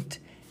faint,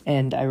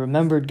 and I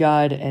remembered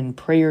God, and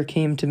prayer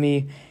came to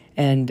me,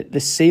 and the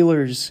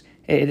sailors,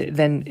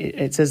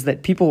 it says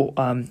that people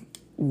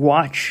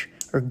watch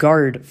or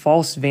guard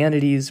false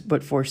vanities,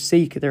 but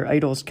forsake their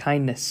idols'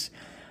 kindness.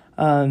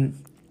 And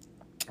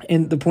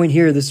the point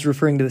here, this is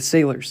referring to the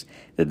sailors,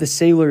 that the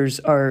sailors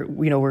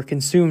were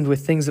consumed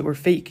with things that were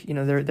fake.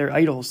 Their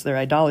idols, their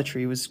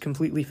idolatry was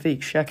completely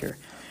fake, sheker.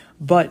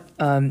 But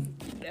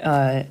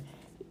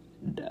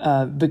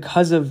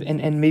because of,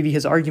 and maybe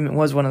his argument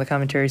was, one of the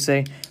commentaries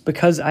say,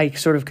 because I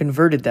sort of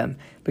converted them,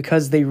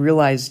 because they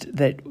realized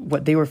that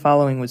what they were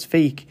following was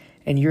fake,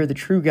 and you're the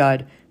true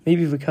God,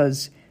 maybe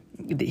because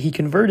he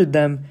converted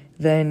them,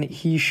 then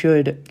he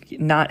should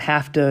not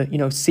have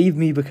to, save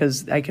me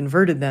because I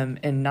converted them,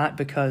 and not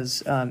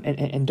because,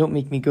 and don't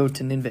make me go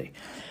to Ninvai.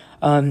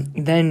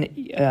 Then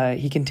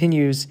he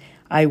continues,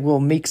 I will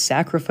make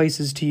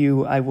sacrifices to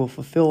you, I will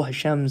fulfill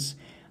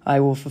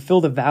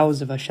the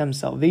vows of Hashem's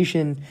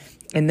salvation,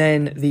 and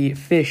then the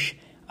fish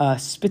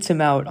spits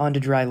him out onto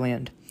dry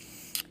land.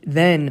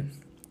 Then,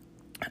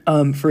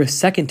 for a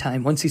second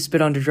time, once he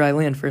spit onto dry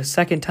land, for a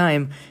second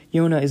time,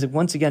 Yonah is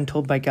once again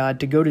told by God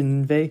to go to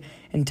Ninvai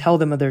and tell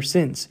them of their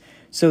sins.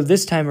 So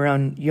this time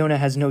around, Yonah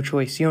has no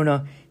choice.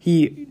 Yonah,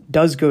 he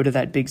does go to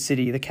that big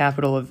city, the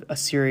capital of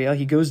Assyria.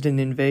 He goes to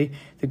Ninvai,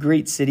 the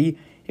great city.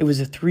 It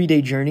was a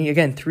 3-day journey.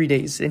 Again, 3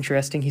 days.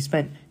 Interesting. He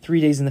spent 3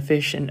 days in the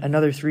fish and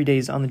another 3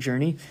 days on the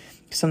journey.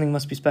 Something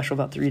must be special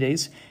about 3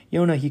 days.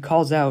 Yonah, he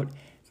calls out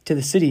to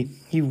the city.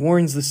 He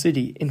warns the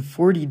city, in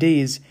 40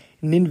 days,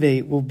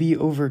 Ninvai will be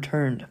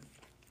overturned.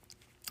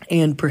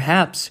 And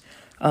perhaps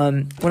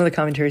one of the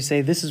commentaries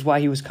say this is why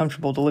he was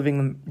comfortable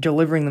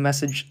delivering the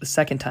message the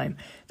second time.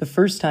 The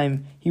first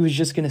time, he was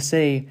just going to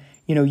say,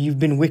 you've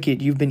been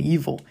wicked, you've been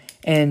evil.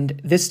 And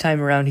this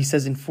time around, he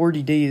says, in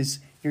 40 days,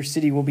 your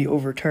city will be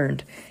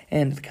overturned.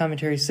 And the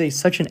commentaries say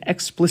such an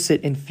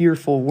explicit and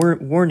fearful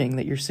warning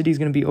that your city is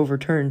going to be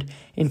overturned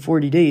in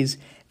 40 days,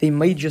 they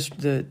might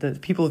just, the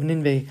people of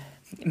Ninvai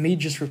may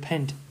just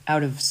repent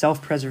out of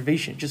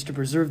self-preservation, just to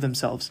preserve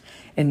themselves,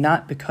 and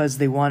not because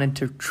they wanted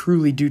to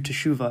truly do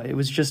teshuvah. It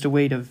was just a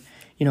way to,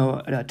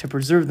 to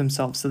preserve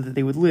themselves so that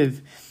they would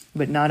live,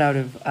 but not out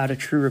of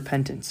true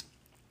repentance.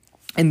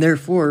 And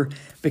therefore,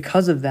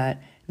 because of that,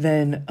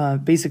 then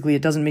basically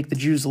it doesn't make the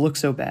Jews look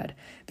so bad.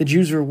 The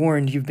Jews were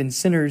warned, you've been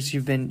sinners,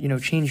 you've been,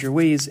 change your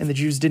ways, and the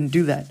Jews didn't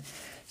do that.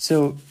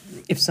 So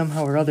if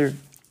somehow or other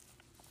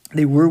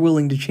they were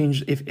willing to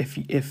change,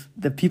 if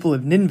the people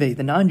of Ninvai,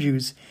 the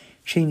non-Jews,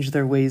 changed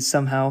their ways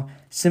somehow,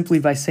 simply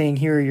by saying,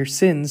 here are your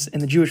sins,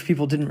 and the Jewish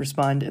people didn't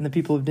respond, and the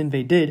people of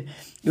Ninvai did,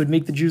 it would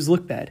make the Jews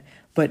look bad.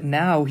 But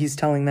now he's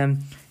telling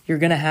them, you're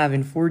going to have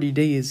in 40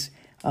 days,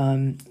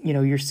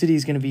 your city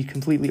is going to be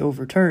completely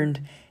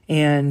overturned,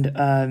 and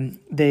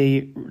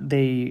they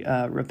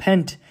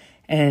repent,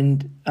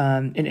 and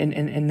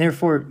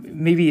therefore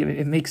maybe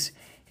it makes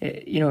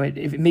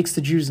it makes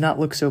the Jews not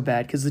look so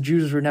bad, because the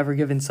Jews were never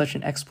given such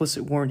an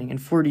explicit warning. In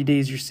 40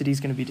 days, your city is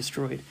going to be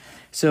destroyed.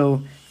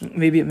 So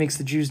maybe it makes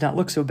the Jews not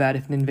look so bad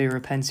if Ninvai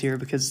repents here,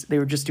 because they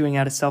were just doing it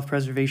out of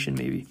self-preservation,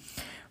 maybe.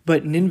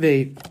 But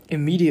Ninvai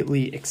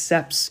immediately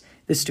accepts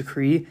this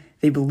decree.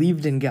 They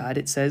believed in God,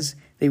 it says.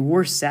 They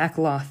wore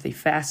sackcloth. They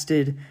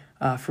fasted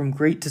from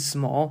great to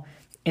small.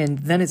 And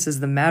then it says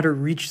the matter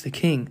reached the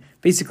king.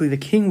 Basically, the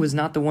king was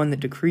not the one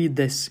that decreed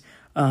this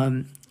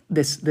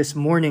this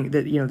mourning,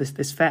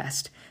 this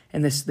fast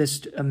and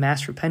this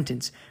mass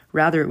repentance.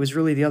 Rather, it was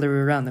really the other way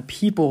around. The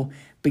people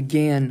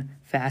began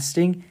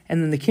fasting,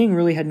 and then the king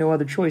really had no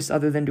other choice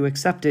other than to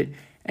accept it.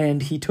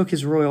 And he took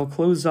his royal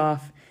clothes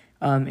off,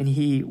 and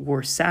he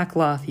wore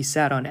sackcloth. He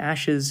sat on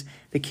ashes.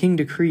 The king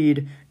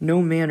decreed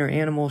no man or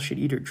animal should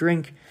eat or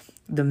drink.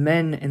 The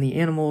men and the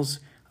animals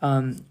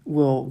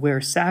will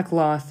wear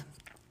sackcloth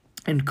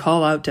and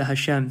call out to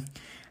Hashem.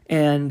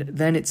 And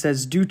then it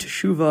says, do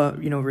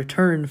teshuvah,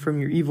 return from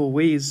your evil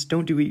ways.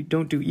 Don't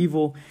do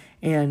evil,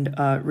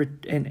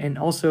 and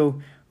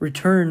also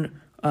return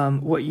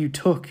what you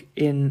took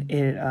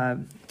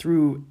in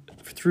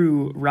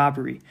through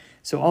robbery.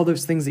 So all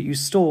those things that you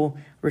stole,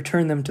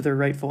 return them to their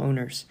rightful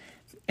owners.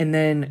 And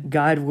then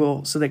God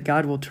will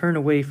turn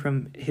away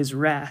from his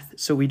wrath,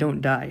 so we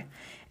don't die.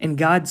 And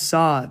God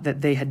saw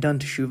that they had done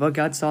teshuvah.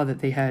 God saw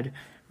that they had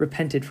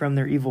repented from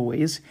their evil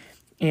ways.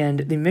 And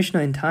the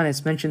Mishnah in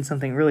Tanis mentions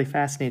something really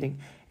fascinating.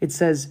 It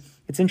says,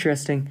 it's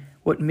interesting,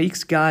 what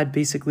makes God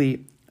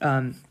basically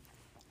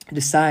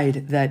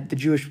decide that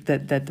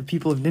the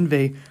people of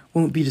Ninvai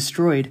won't be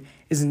destroyed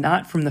is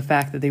not from the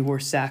fact that they wore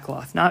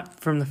sackcloth, not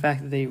from the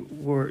fact that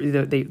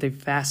they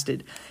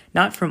fasted,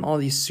 not from all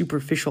these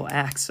superficial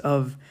acts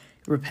of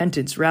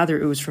repentance.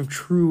 Rather, it was from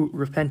true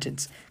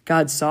repentance.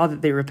 God saw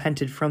that they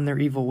repented from their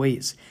evil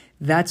ways.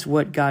 That's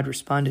what God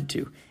responded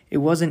to. It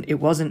wasn't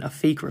a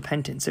fake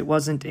repentance. It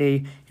wasn't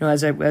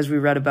as we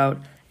read about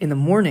in the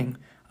morning,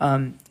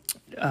 in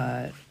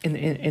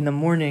the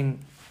morning,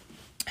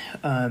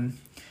 during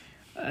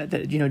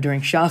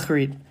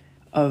shachrit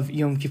of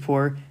Yom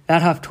Kippur,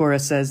 that Haftorah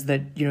says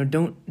that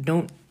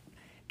don't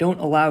Don't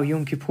allow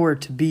Yom Kippur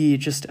to be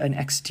just an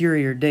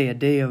exterior day, a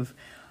day of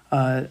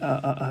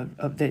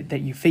that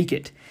you fake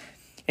it.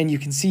 And you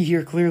can see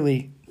here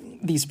clearly,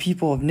 these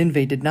people of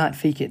Ninvai did not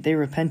fake it. They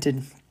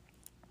repented.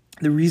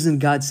 The reason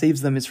God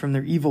saves them is from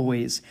their evil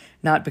ways,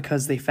 not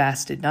because they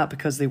fasted, not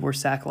because they wore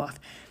sackcloth.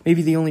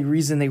 Maybe the only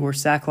reason they wore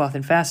sackcloth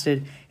and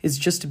fasted is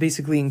just to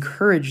basically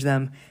encourage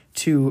them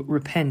to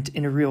repent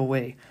in a real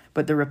way.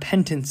 But the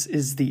repentance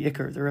is the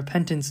ikar. The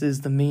repentance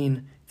is the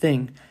main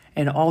thing.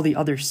 And all the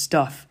other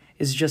stuff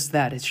is just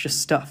that. It's just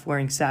stuff.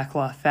 Wearing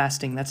sackcloth,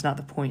 fasting, that's not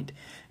the point.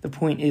 The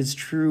point is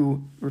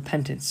true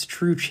repentance,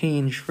 true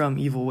change from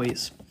evil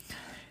ways.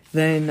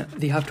 Then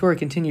the Haftorah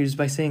continues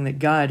by saying that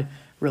God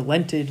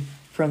relented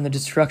from the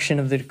destruction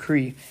of the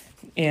decree,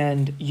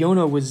 and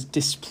Yonah was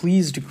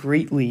displeased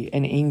greatly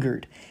and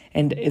angered.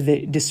 And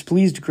the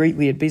displeased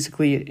greatly, it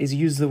basically is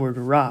used the word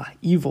ra,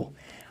 evil.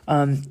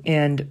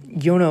 And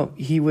Yonah,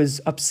 he was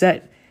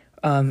upset.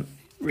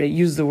 It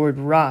used the word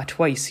ra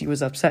twice. He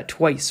was upset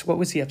twice. What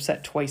was he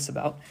upset twice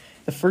about?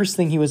 The first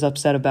thing he was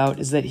upset about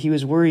is that he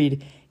was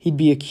worried he'd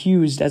be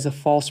accused as a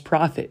false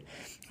prophet.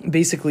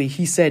 Basically,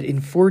 he said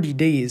in 40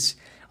 days,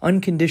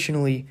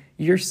 unconditionally,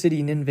 your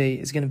city,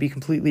 Ninvai, is going to be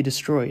completely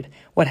destroyed.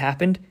 What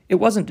happened? It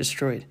wasn't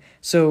destroyed.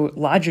 So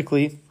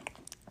logically,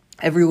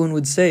 everyone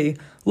would say,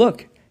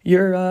 look,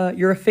 you're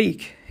a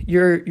fake.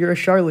 You're a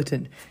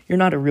charlatan. You're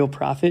not a real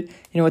prophet.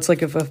 It's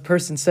like if a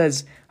person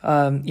says,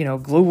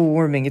 global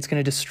warming, it's going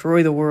to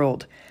destroy the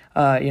world.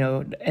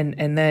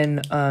 And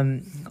then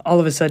all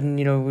of a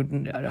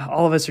sudden,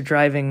 all of us are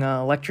driving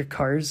electric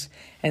cars,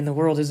 and the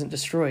world isn't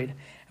destroyed.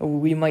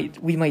 We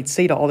might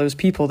say to all those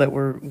people that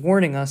were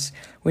warning us,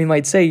 we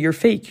might say, you're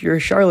fake, you're a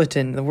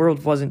charlatan, the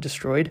world wasn't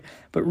destroyed.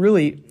 But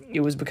really, it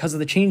was because of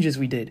the changes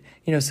we did.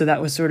 So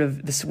that was sort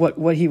of this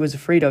what he was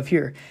afraid of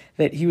here,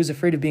 that he was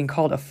afraid of being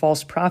called a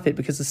false prophet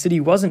because the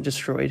city wasn't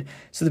destroyed.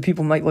 So the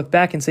people might look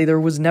back and say there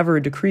was never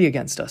a decree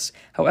against us.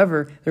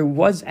 However, there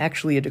was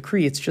actually a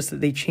decree. It's just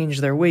that they changed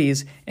their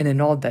ways and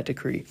annulled that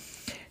decree.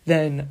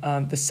 Then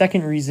the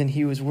second reason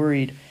he was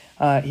worried,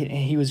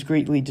 he was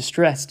greatly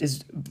distressed,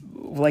 is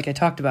like I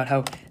talked about,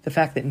 how the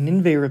fact that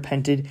Ninvai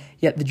repented,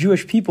 yet the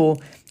Jewish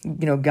people,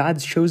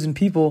 God's chosen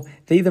people,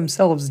 they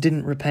themselves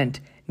didn't repent.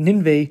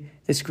 Ninvai,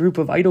 this group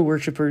of idol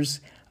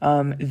worshippers,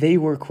 they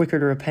were quicker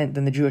to repent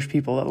than the Jewish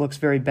people. It looks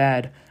very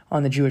bad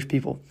on the Jewish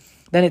people.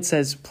 Then it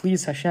says,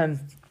 please Hashem,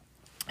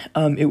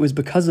 it was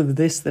because of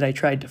this that I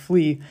tried to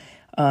flee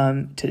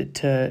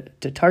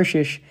to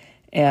Tarshish,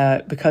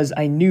 because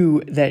I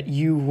knew that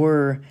you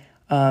were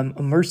a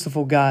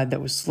merciful God that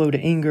was slow to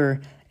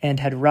anger and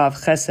had Rav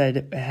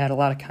Chesed, had a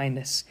lot of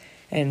kindness.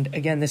 And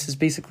again, this is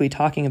basically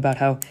talking about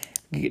how,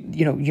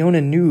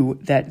 Yonah knew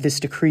that this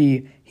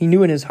decree, he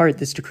knew in his heart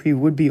this decree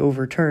would be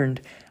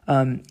overturned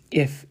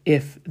if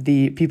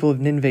the people of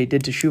Ninvai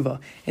did teshuvah.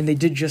 And they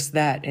did just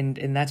that,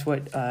 and that's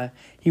what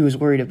he was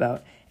worried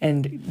about.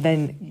 And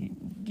then,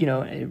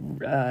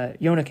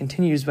 Yonah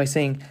continues by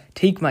saying,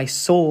 take my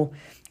soul,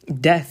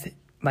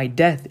 my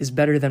death is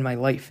better than my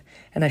life.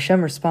 And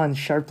Hashem responds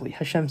sharply.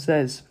 Hashem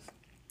says,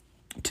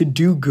 to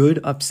do good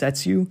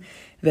upsets you.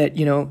 That,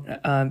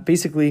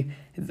 basically,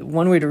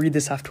 one way to read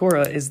this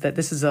Haftorah is that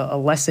this is a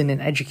lesson in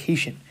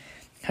education.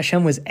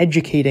 Hashem was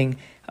educating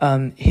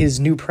his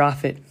new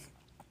prophet,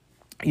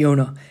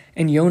 Yonah.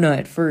 And Yonah,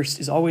 at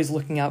first, is always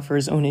looking out for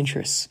his own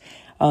interests.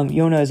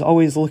 Yonah is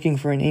always looking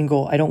for an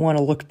angle. I don't want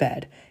to look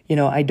bad.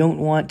 I don't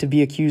want to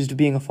be accused of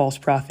being a false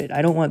prophet.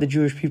 I don't want the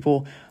Jewish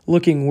people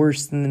looking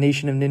worse than the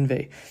nation of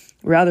Ninvai.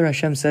 Rather,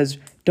 Hashem says,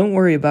 don't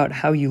worry about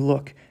how you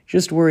look.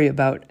 Just worry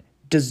about,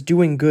 does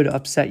doing good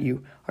upset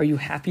you? Are you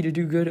happy to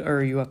do good, or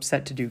are you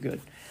upset to do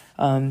good?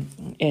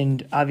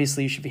 And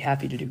obviously you should be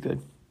happy to do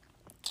good.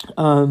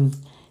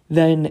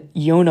 Then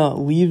Yonah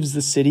leaves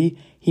the city.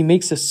 He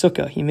makes a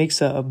sukkah. He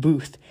makes a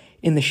booth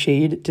in the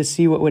shade to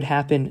see what would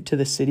happen to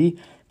the city.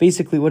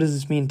 Basically, what does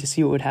this mean, to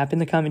see what would happen?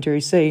 The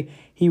commentaries say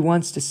he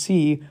wants to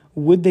see,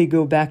 would they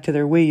go back to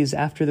their ways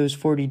after those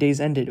 40 days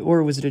ended?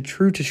 Or was it a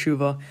true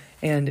teshuvah,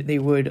 and they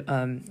would,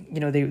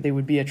 they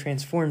would be a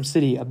transformed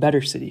city, a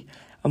better city,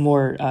 a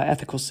more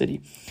ethical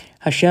city.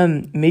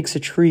 Hashem makes a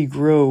tree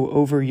grow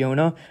over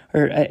Yonah,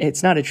 or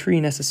it's not a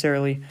tree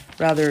necessarily.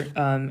 Rather,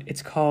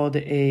 it's called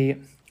a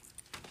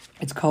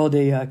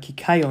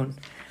kikayon,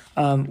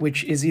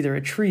 which is either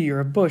a tree or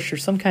a bush or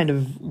some kind of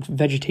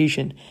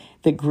vegetation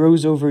that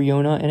grows over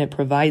Yonah, and it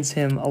provides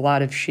him a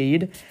lot of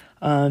shade.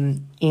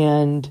 And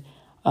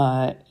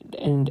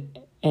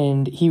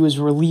he was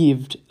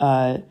relieved.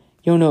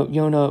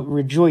 Yonah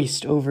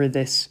rejoiced over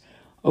this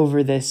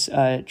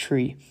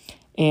tree.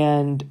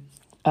 And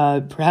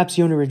perhaps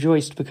Yonah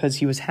rejoiced because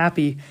he was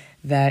happy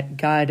that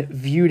God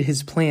viewed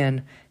his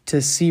plan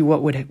to see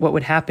what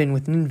would happen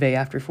with Ninvai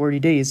after 40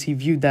 days. He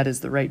viewed that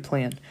as the right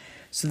plan.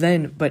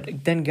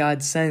 But then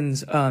God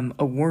sends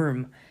a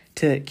worm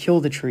to kill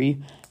the tree.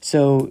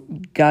 So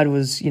God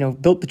was,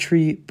 built the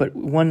tree, but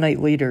one night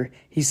later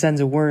he sends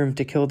a worm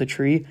to kill the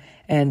tree,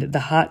 and the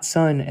hot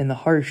sun and the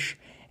harsh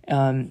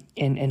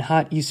and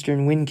hot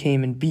eastern wind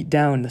came and beat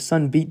down. The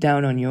sun beat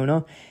down on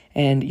Yonah,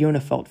 and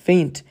Yonah felt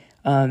faint.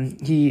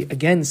 He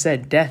again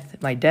said,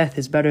 my death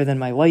is better than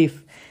my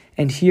life.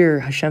 And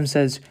here Hashem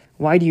says,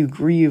 why do you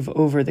grieve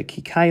over the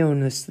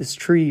kikayon, this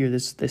tree or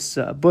this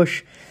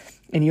bush?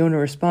 And Yonah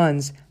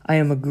responds, I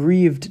am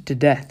aggrieved to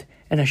death.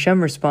 And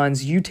Hashem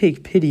responds, you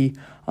take pity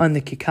on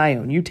the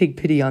kikayon. You take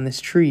pity on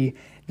this tree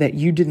that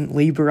you didn't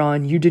labor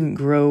on, you didn't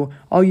grow.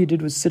 All you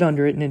did was sit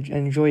under it and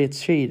enjoy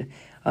its shade.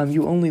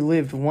 You only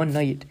lived one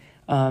night,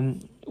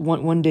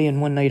 one day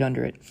and one night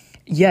under it.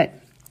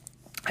 Yet,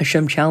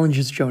 Hashem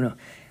challenges Jonah.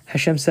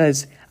 Hashem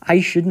says,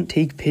 I shouldn't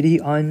take pity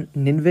on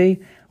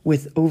Ninvai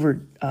with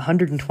over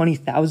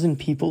 120,000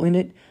 people in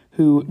it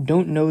who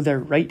don't know their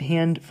right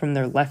hand from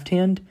their left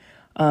hand.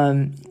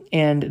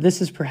 And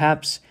this is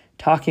perhaps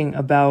talking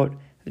about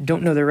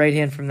don't know their right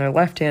hand from their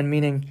left hand,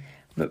 meaning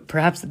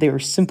perhaps that they were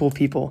simple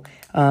people.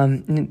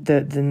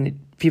 The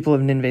people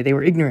of Ninveh, they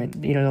were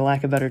ignorant, the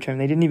lack of a better term.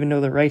 They didn't even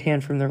know their right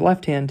hand from their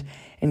left hand,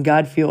 and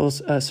God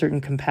feels a certain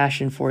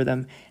compassion for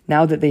them.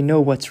 Now that they know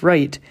what's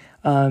right,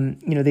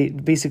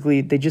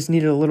 they just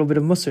needed a little bit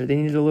of musar. They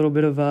needed a little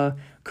bit of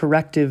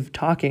corrective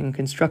talking,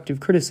 constructive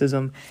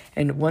criticism.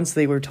 And once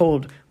they were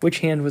told which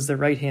hand was their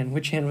right hand,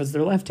 which hand was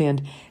their left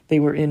hand, they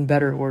were in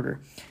better order.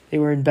 They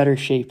were in better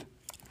shape.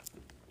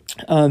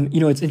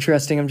 It's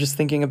interesting. I'm just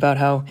thinking about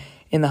how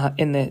in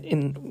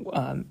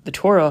the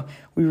Torah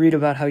we read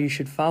about how you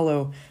should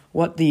follow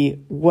what the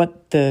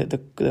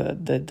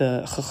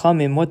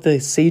chachamim, what the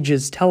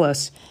sages tell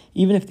us,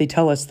 even if they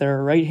tell us that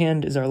our right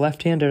hand is our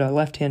left hand and our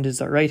left hand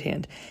is our right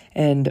hand.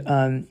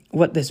 And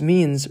what this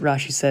means,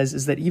 Rashi says,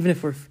 is that even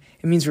if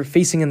it means we're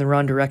facing in the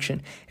wrong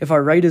direction. If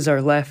our right is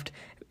our left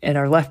and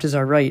our left is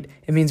our right,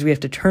 it means we have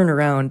to turn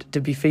around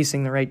to be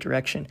facing the right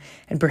direction.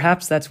 And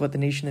perhaps that's what the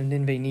nation of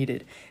Ninveh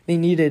needed. They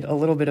needed a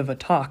little bit of a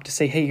talk to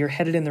say, hey, you're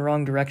headed in the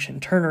wrong direction.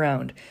 Turn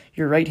around.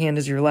 Your right hand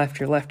is your left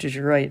is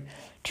your right.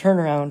 Turn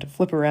around,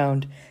 flip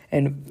around,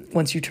 and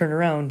once you turn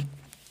around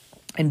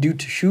and do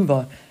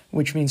teshuvah,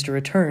 which means to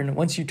return,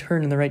 once you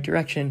turn in the right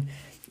direction,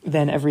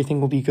 then everything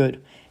will be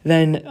good.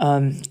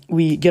 Then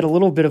we get a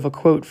little bit of a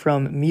quote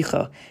from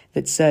Micha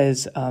that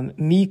says,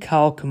 Mi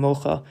kal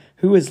kamocha,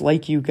 who is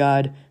like you,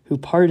 God, who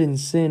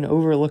pardons sin,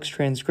 overlooks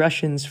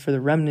transgressions for the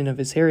remnant of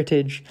his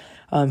heritage,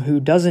 who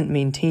doesn't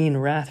maintain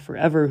wrath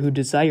forever, who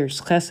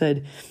desires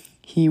chesed.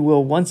 He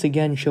will once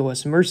again show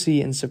us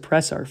mercy and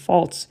suppress our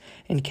faults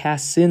and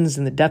cast sins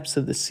in the depths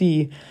of the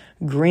sea.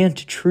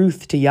 Grant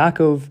truth to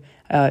Yaakov.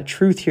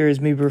 Truth here is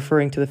maybe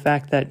referring to the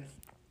fact that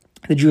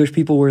the Jewish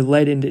people were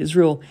led into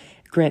Israel.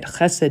 Grant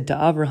chesed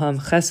to Abraham.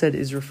 Chesed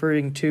is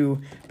referring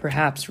to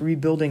perhaps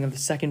rebuilding of the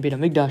second Beit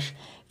HaMikdash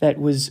that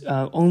was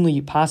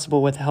only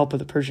possible with the help of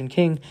the Persian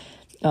king.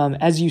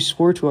 As you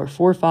swore to our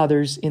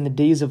forefathers in the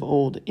days of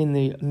old, in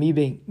the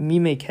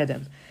Mimei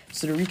Kedem.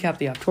 So to recap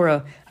the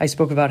Haftorah, I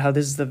spoke about how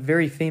this is the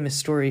very famous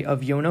story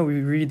of Yonah. We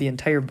read the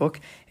entire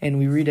book, and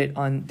we read it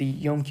on the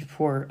Yom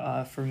Kippur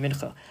for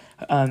Mincha.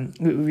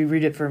 We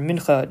read it for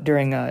Mincha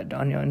during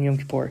on Yom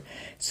Kippur.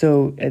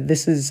 So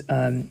this is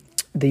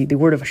the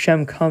word of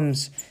Hashem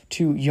comes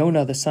to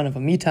Yonah, the son of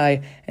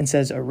Amittai, and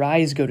says,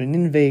 arise, go to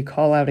Ninveh,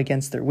 call out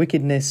against their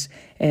wickedness.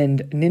 And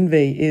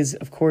Ninveh is,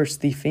 of course,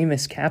 the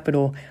famous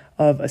capital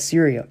of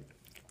Assyria.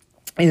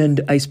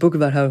 And I spoke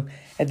about how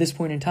at this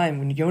point in time,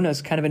 when Yonah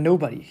is kind of a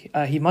nobody,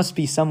 he must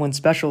be someone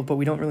special, but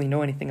we don't really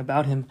know anything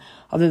about him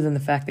other than the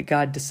fact that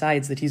God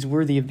decides that he's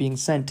worthy of being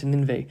sent to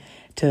Ninveh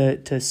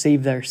to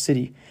save their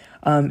city.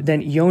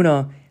 Then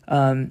Yonah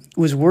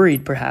was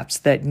worried, perhaps,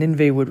 that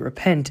Ninveh would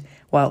repent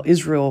while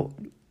Israel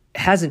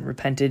hasn't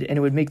repented, and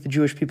it would make the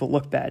Jewish people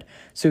look bad.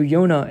 So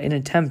Yonah, in an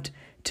attempt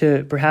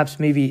to perhaps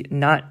maybe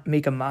not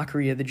make a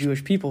mockery of the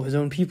Jewish people, his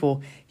own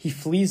people, he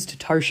flees to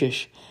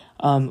Tarshish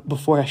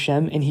before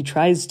Hashem, and he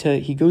goes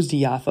to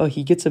Jaffa,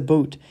 he gets a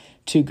boat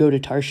to go to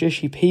Tarshish,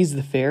 he pays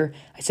the fare.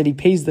 I said he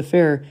pays the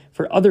fare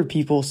for other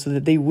people so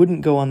that they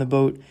wouldn't go on the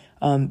boat,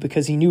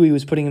 because he knew he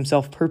was putting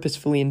himself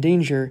purposefully in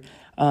danger.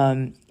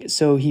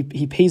 So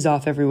he pays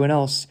off everyone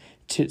else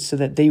so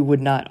that they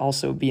would not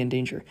also be in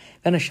danger.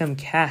 Then Hashem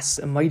casts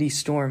a mighty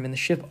storm, and the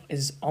ship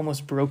is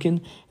almost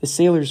broken. The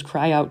sailors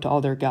cry out to all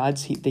their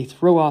gods. They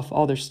throw off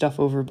all their stuff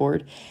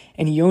overboard.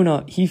 And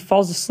Yonah, he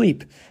falls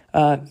asleep.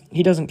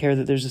 He doesn't care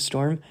that there's a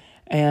storm.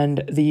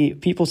 And the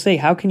people say,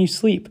 how can you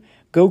sleep?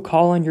 Go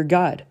call on your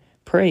God.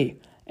 Pray.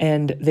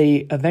 And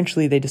they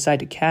decide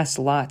to cast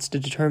lots to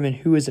determine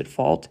who is at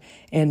fault.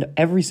 And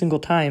every single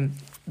time,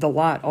 the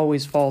lot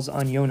always falls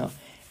on Yonah.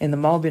 And the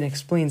Malbim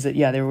explains that,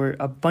 there were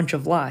a bunch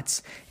of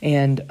lots,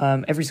 and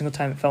every single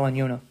time it fell on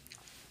Yonah.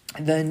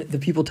 And then the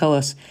people tell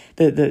us,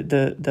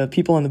 the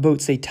people on the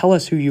boat say, tell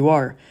us who you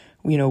are.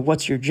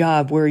 What's your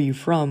job? Where are you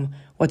from?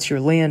 What's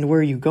your land? Where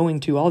are you going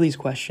to? All these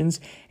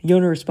questions.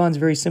 Yonah responds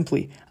very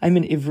simply, I'm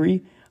an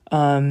Ivri,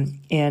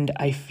 and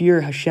I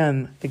fear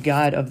Hashem, the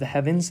God of the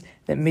heavens,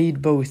 that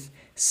made both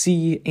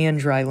sea and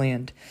dry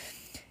land.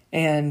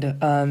 And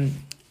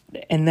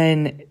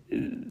then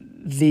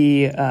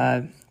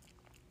the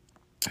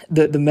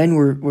men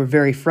were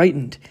very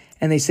frightened,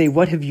 and they say,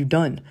 what have you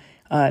done?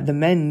 The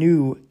men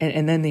knew,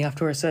 and then the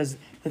Haftorah says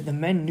that the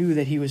men knew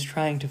that he was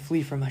trying to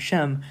flee from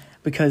Hashem,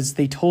 because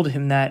they told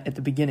him that at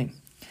the beginning.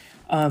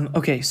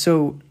 Okay,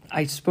 so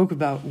I spoke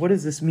about what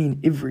does this mean,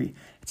 ivri?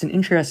 It's an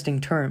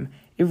interesting term.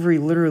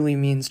 Ivri literally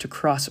means to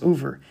cross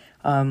over,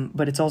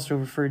 but it's also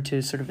referred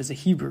to sort of as a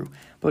Hebrew.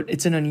 But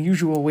it's an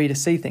unusual way to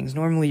say things.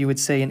 Normally you would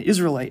say an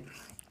Israelite,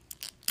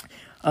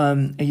 a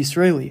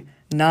Yisraeli,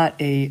 not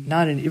an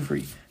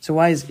ivri. So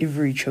why is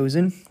ivri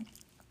chosen?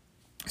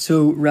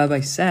 So Rabbi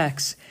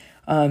Sachs,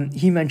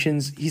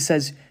 he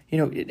says,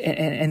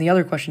 and the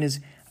other question is,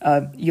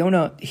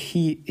 Yonah,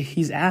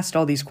 he's asked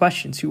all these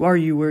questions. Who are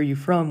you? Where are you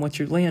from? What's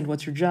your land?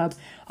 What's your job?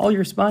 All he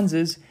responds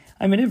is,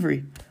 I'm an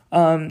ivri,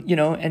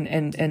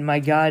 and my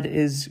God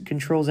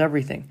controls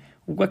everything.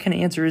 What kind of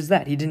answer is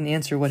that? He didn't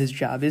answer what his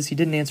job is. He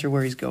didn't answer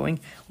where he's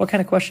going. What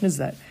kind of question is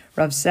that?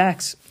 Rabbi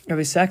Sachs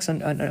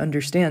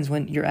understands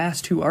when you're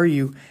asked, who are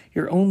you?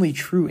 Your only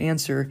true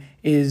answer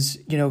is,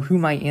 who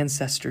my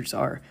ancestors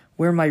are,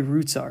 where my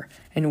roots are.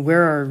 And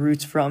where are our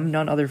roots from?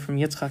 None other from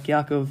Yitzchak,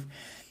 Yaakov,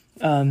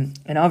 and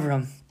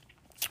Avraham,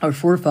 our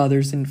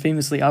forefathers. And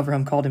famously,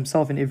 Avraham called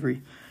himself an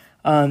ivri.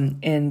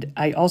 And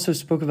I also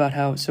spoke about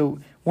how, so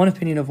one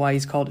opinion of why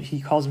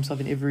he calls himself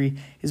an ivri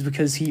is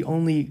because he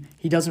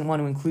doesn't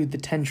want to include the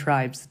 10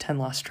 tribes, the 10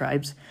 lost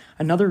tribes.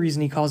 Another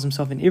reason he calls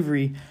himself an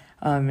ivri,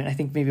 and I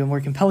think maybe a more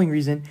compelling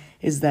reason,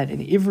 is that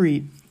an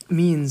ivri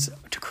means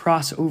to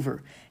cross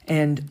over.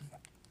 And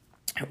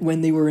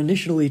when they were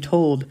initially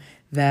told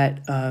that,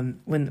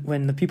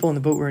 when the people in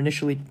the boat were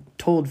initially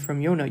told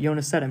from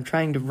Yonah said, I'm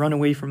trying to run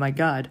away from my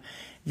God.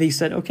 They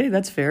said, okay,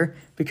 that's fair,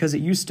 because it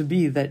used to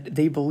be that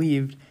they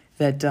believed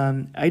that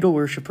idol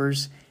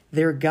worshippers,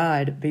 their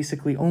God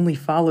basically only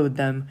followed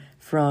them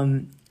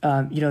from,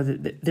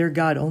 their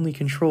God only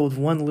controlled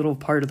one little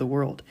part of the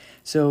world.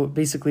 So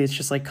basically it's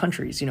just like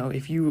countries.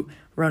 If you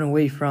run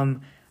away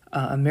from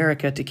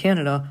America to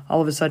Canada,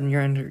 all of a sudden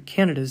you're under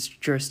Canada's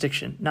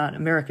jurisdiction, not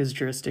America's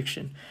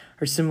jurisdiction.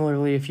 Or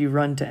similarly, if you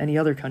run to any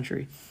other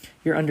country,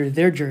 you're under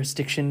their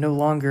jurisdiction, no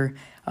longer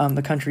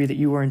the country that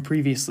you were in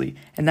previously.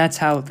 And that's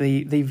how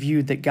they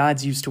viewed that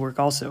gods used to work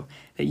also,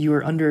 that you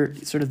were under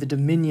sort of the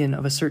dominion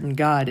of a certain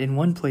god in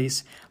one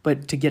place,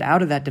 but to get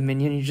out of that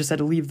dominion, you just had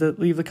to leave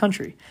the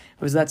country.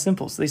 It was that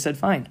simple. So they said,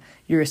 fine,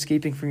 you're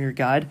escaping from your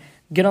god,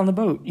 get on the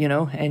boat,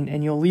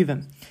 and you'll leave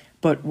him.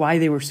 But why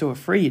they were so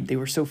afraid, they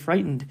were so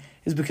frightened,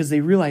 is because they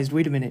realized,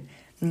 wait a minute,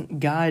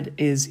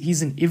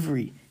 he's an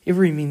ivri.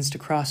 Ivri means to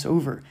cross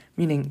over,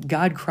 meaning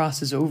God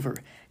crosses over.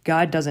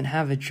 God doesn't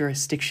have a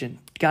jurisdiction.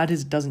 God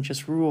doesn't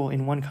just rule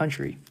in one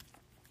country,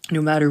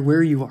 no matter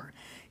where you are.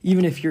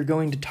 Even if you're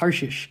going to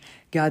Tarshish,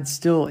 God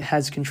still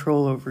has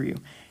control over you.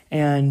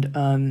 And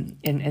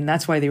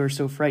that's why they were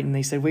so frightened.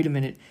 They said, wait a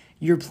minute,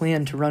 your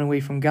plan to run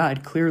away from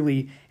God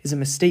clearly is a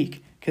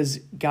mistake, because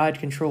God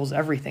controls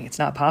everything. It's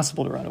not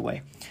possible to run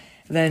away.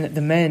 Then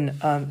the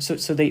men,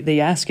 so they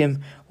ask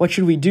him, what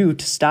should we do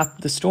to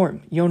stop the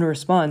storm? Yonah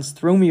responds,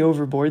 throw me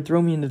overboard,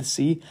 throw me into the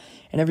sea,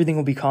 and everything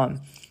will be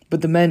calm.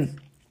 But the men,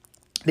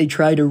 they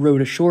try to row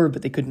to shore,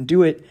 but they couldn't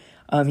do it.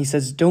 He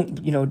says,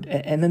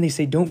 and then they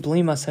say, don't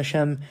blame us,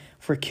 Hashem,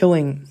 for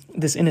killing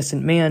this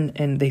innocent man,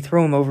 and they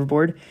throw him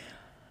overboard.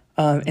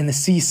 And the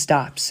sea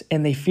stops,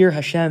 and they fear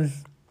Hashem,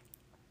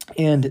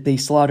 and they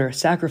slaughter a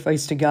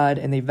sacrifice to God,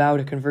 and they vow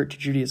to convert to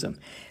Judaism.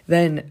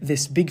 Then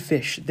this big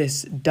fish,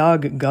 this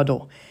dag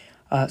gadol,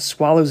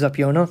 swallows up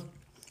Yonah.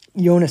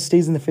 Yonah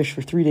stays in the fish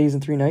for 3 days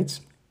and 3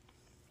 nights,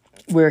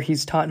 where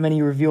he's taught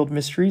many revealed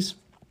mysteries.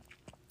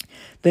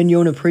 Then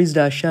Yonah prays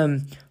to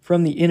Hashem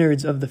from the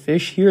innards of the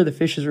fish. Here the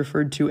fish is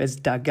referred to as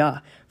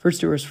daga.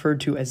 First it was referred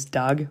to as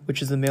dag,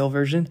 which is the male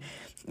version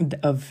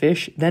of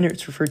fish. Then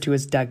it's referred to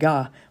as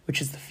daga,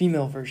 which is the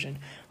female version.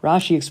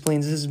 Rashi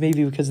explains this is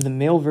maybe because the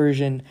male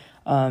version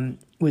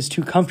was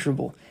too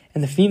comfortable.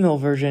 And the female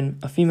version,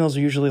 females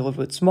are usually a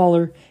little bit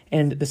smaller,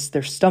 and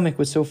their stomach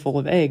was so full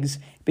of eggs,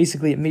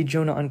 basically it made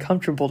Jonah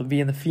uncomfortable to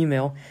be in the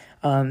female,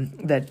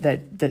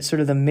 that sort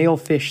of the male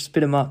fish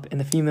spit him up, and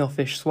the female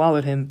fish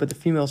swallowed him, but the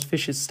female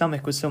fish's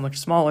stomach was so much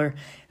smaller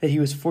that he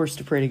was forced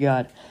to pray to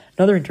God.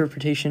 Another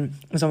interpretation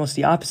is almost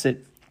the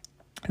opposite.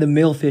 The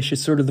male fish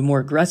is sort of the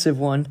more aggressive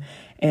one,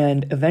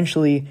 and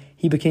eventually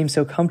he became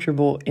so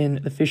comfortable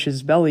in the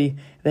fish's belly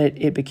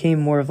that it became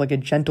more of like a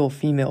gentle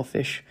female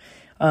fish.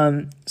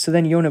 So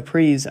then Yonah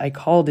prays, I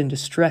called in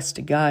distress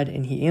to God,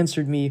 and he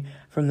answered me.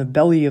 From the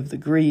belly of the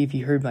grave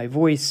he heard my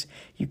voice.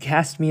 You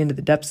cast me into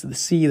the depths of the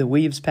sea, the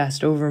waves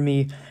passed over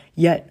me.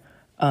 Yet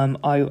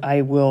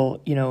I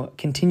will,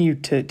 continue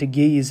to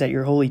gaze at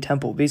your holy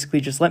temple. Basically,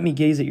 just let me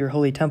gaze at your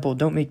holy temple.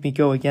 Don't make me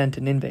go again to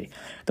Ninvai.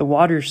 The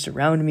waters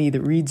surround me,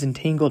 the reeds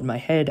entangled my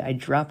head. I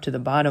dropped to the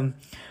bottom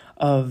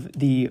of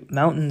the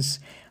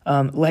mountains.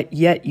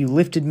 Yet you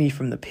lifted me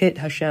from the pit,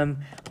 Hashem.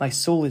 My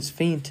soul is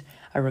faint.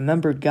 I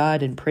remembered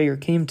God, and prayer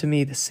came to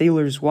me. The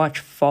sailors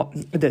watch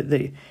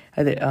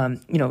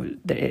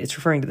it's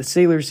referring to the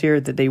sailors here,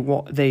 that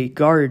they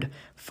guard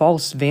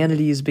false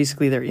vanities.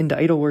 Basically, they're into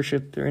idol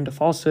worship. They're into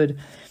falsehood.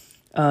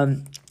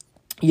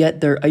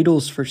 Yet their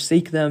idols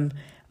forsake them.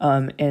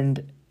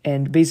 And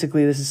And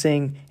basically this is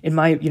saying,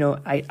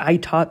 I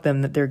taught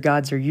them that their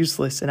gods are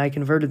useless and I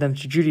converted them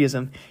to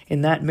Judaism.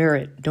 In that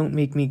merit, don't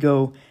make me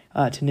go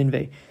to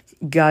Ninvai.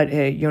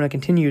 Yonah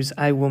continues,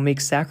 I will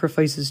make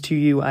sacrifices to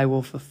you. I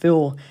will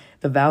fulfill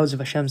the vows of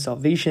Hashem's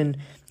salvation.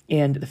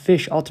 And the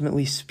fish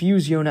ultimately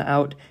spews Yonah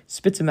out,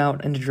 spits him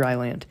out into dry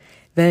land.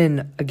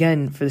 Then,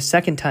 again, for the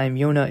second time,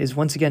 Yonah is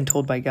once again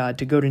told by God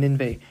to go to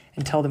Ninvai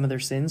and tell them of their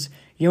sins.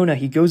 Yonah,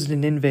 he goes to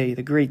Ninvai,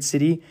 the great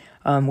city,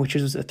 which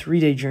is a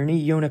 3-day journey.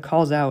 Yonah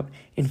calls out,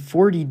 in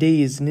 40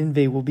 days,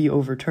 Ninvai will be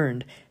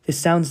overturned. This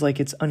sounds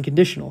like it's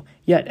unconditional.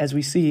 Yet, as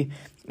we see,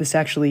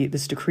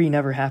 this decree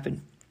never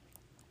happened.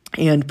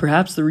 And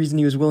perhaps the reason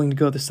he was willing to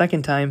go the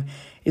second time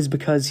is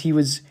because he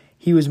wasn't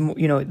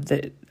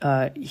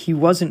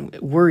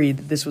worried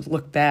that this would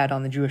look bad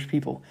on the Jewish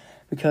people,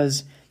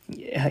 because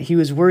he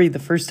was worried the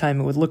first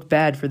time it would look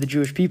bad for the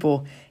Jewish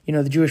people.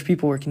 The Jewish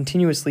people were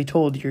continuously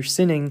told, you're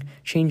sinning,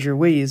 change your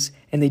ways,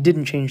 and they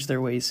didn't change their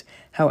ways.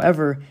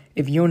 However,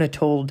 if Yonah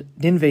told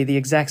Ninvai the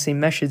exact same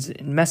message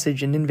and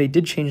Ninvai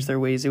did change their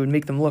ways, it would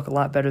make them look a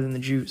lot better than the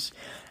Jews.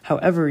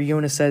 However,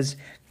 Yonah says,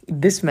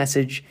 this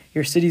message,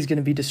 your city's going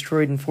to be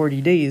destroyed in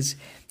 40 days,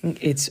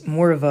 it's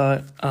more of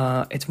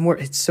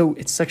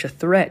it's such a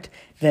threat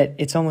that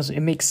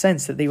it makes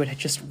sense that they would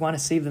just want to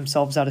save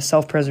themselves out of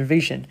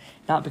self-preservation,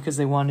 not because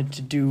they wanted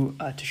to do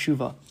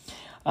teshuvah.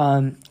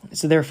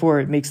 So therefore,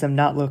 it makes them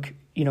not look,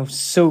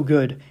 so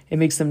good. It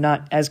makes them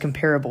not as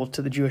comparable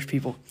to the Jewish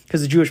people,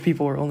 because the Jewish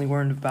people were only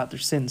worried about their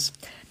sins,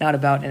 not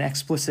about an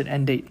explicit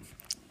end date.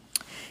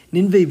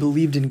 Ninvai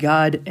believed in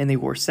God, and they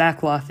wore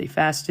sackcloth. They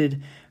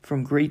fasted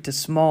from great to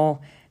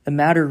small. The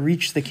matter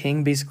reached the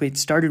king. Basically, it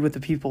started with the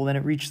people, then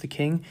it reached the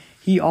king.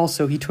 He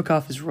took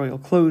off his royal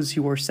clothes. He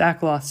wore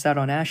sackcloth, sat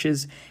on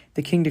ashes.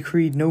 The king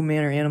decreed no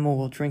man or animal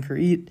will drink or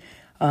eat,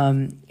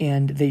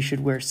 and they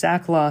should wear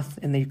sackcloth,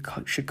 and they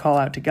should call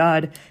out to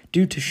God,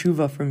 do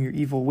teshuvah from your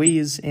evil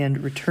ways,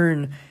 and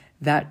return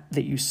that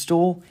you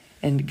stole,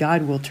 and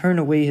God will turn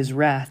away his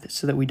wrath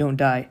so that we don't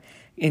die.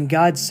 And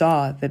God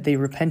saw that they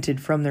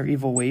repented from their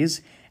evil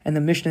ways, and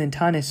the Mishnah in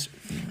Tanis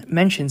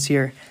mentions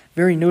here,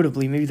 very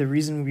notably, maybe the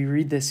reason we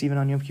read this even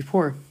on Yom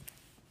Kippur,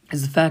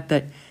 is the fact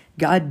that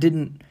God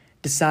didn't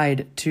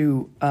decide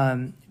to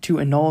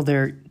annul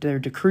their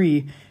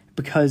decree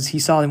because he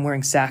saw them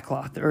wearing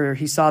sackcloth, or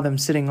he saw them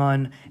sitting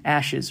on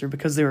ashes, or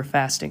because they were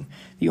fasting.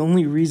 The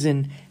only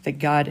reason that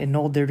God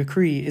annulled their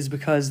decree is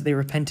because they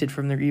repented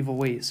from their evil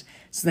ways.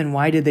 So then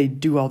why did they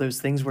do all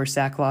those things, wear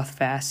sackcloth,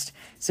 fast,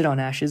 sit on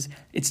ashes?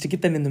 It's to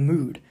get them in the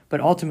mood.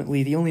 But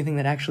ultimately, the only thing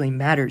that actually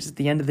matters at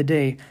the end of the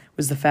day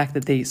was the fact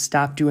that they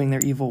stopped doing their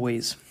evil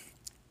ways.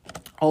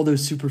 All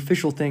those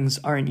superficial things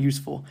aren't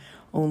useful,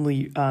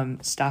 only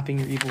stopping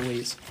your evil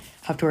ways.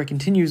 Haftorah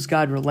continues,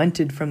 God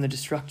relented from the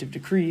destructive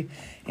decree,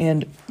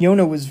 and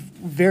Yonah was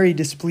very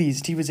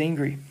displeased. He was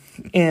angry.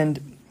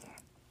 And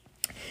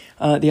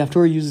the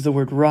Haftorah uses the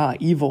word ra,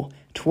 evil,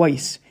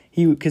 twice,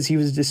 because he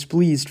was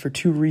displeased for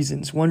 2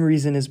 reasons. One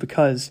reason is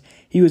because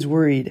he was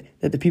worried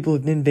that the people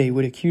of Ninvai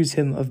would accuse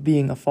him of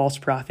being a false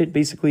prophet.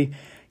 Basically,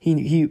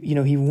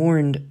 he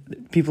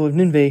warned people of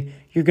Ninvai,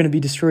 you're going to be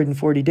destroyed in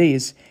 40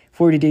 days.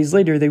 40 days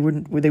later, they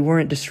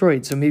weren't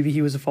destroyed, so maybe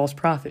he was a false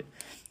prophet.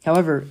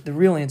 However, the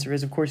real answer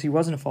is, of course, he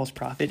wasn't a false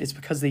prophet. It's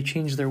because they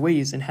changed their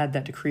ways and had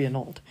that decree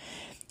annulled.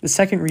 The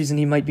second reason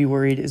he might be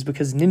worried is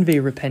because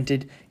Ninvai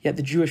repented, yet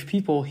the Jewish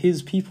people,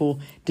 his people,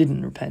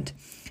 didn't repent.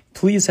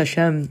 Please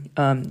Hashem,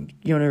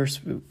 Yonah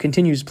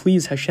continues,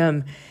 please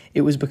Hashem,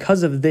 it was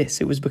because of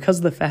this, it was because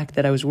of the fact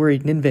that I was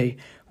worried Ninvai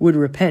would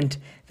repent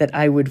that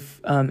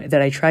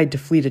I tried to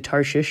flee to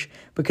Tarshish,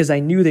 because I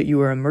knew that you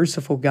are a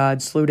merciful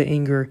God, slow to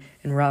anger,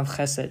 and Rav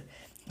Chesed.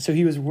 So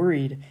he was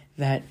worried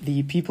that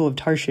the people of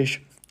Ninvai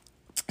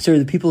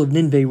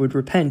would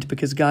repent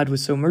because God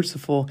was so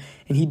merciful,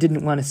 and he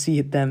didn't want to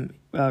see them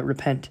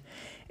repent.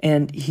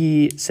 And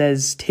he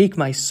says, take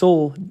my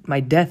soul, my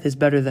death is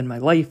better than my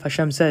life.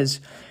 Hashem says,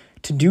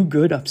 to do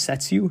good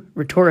upsets you?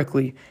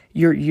 Rhetorically,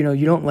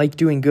 you don't like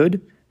doing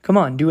good? Come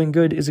on, doing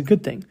good is a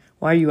good thing.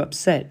 Why are you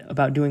upset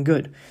about doing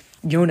good?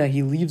 Yonah,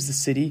 he leaves the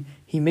city.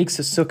 He makes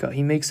a sukkah.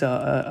 He makes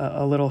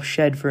a little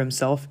shed for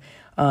himself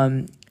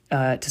to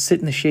sit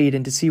in the shade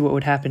and to see what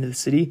would happen to the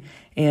city.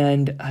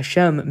 And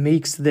Hashem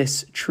makes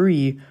this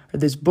tree, or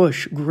this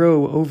bush,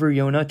 grow over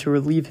Yonah to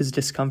relieve his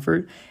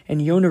discomfort,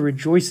 and Yonah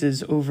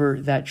rejoices over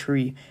that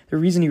tree. The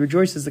reason he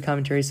rejoices, the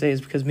commentaries say,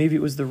 is because maybe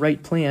it was the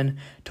right plan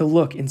to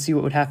look and see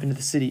what would happen to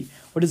the city.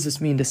 What does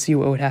this mean, to see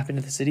what would happen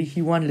to the city?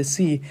 He wanted to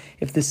see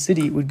if the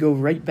city would go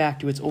right back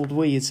to its old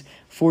ways.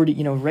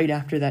 Right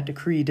after that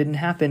decree didn't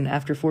happen,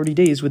 after 40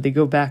 days, would they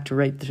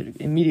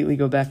immediately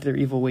go back to their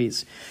evil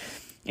ways?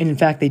 And in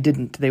fact, they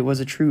didn't. There was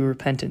a true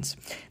repentance.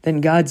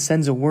 Then God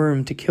sends a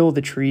worm to kill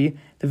the tree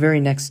the very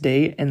next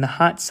day, and the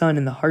hot sun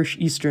and the harsh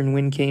eastern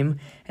wind came,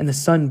 and the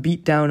sun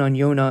beat down on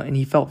Yonah, and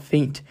he felt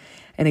faint.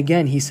 And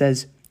again he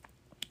says,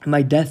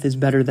 my death is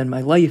better than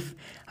my life.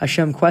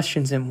 Hashem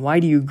questions him,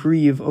 why do you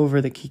grieve over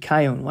the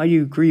kikayon? Why do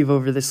you grieve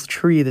over this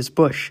tree, this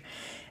bush?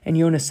 And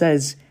Yonah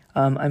says,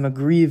 I'm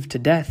aggrieved to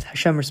death.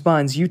 Hashem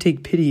responds, you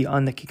take pity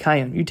on the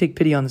kikayim, you take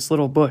pity on this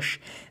little bush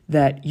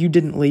that you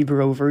didn't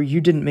labor over,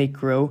 you didn't make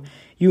grow,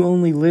 you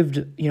only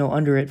lived,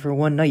 under it for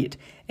one night.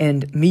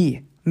 And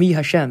me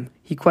Hashem,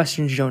 he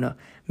questions Jonah,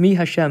 me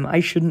Hashem, I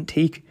shouldn't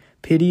take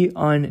pity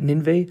on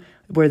Ninvai,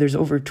 where there's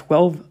over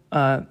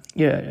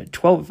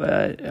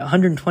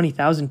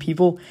 120,000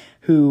 people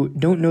who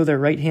don't know their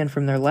right hand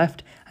from their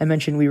left. I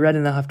mentioned we read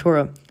in the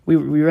Haftorah, we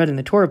read in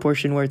the Torah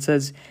portion where it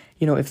says,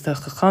 if the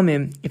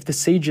chachamim, if the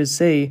sages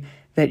say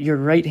that your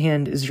right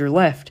hand is your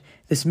left,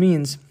 this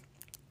means,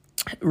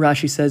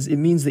 Rashi says, it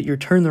means that you're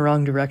turned the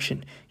wrong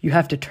direction. You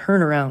have to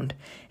turn around.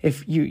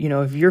 If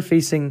if you're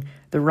facing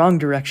the wrong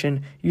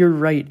direction, your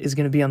right is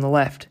going to be on the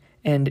left,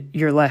 and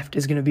your left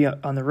is going to be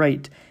on the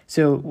right.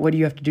 So what do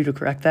you have to do to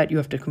correct that? You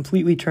have to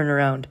completely turn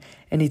around.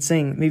 And he's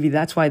saying maybe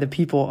that's why the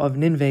people of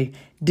Ninvai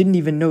didn't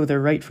even know their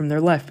right from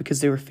their left,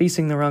 because they were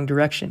facing the wrong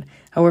direction.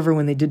 However,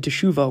 when they did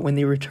teshuvah, when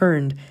they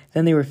returned,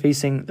 then they were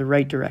facing the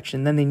right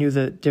direction. Then they knew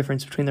the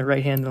difference between the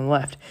right hand and the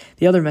left.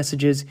 The other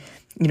message is,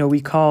 we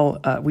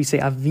say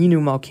Avinu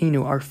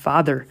Malkeinu, our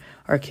Father,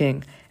 our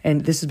King.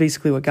 And this is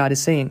basically what God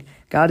is saying.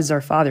 God is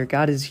our Father.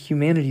 God is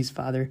humanity's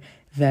Father.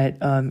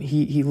 That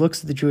he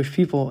looks at the Jewish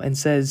people and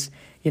says,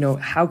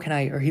 how can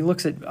I? Or he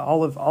looks at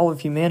all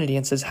of humanity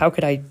and says, how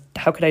could I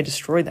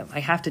destroy them? I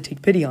have to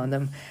take pity on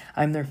them.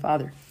 I'm their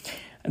Father.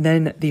 And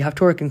then the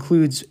Haftorah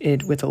concludes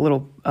it with a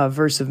little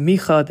verse of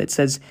Micha that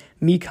says,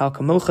 Mi kal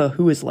kamocha,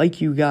 who is like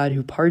you, God,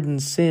 who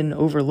pardons sin,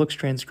 overlooks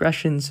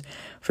transgressions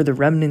for the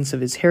remnants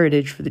of his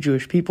heritage, for the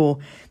Jewish people.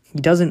 He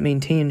doesn't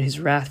maintain his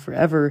wrath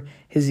forever.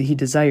 He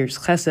desires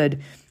chesed.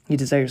 He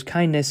desires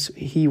kindness.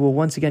 He will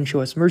once again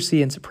show us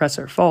mercy and suppress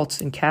our faults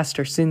and cast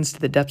our sins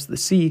to the depths of the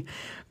sea.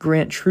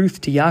 Grant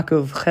truth to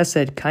Yaakov,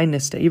 chesed,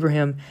 kindness to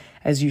Abraham,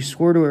 as you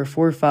swore to our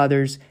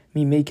forefathers,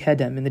 mimei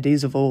kedem, in the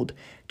days of old.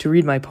 To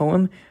read my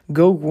poem,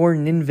 go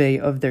warn Ninvai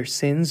of their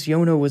sins.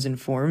 Yonah was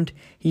informed.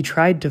 He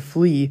tried to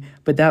flee,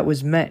 but that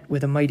was met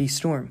with a mighty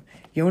storm.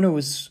 Yonah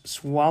was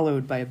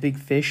swallowed by a big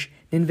fish.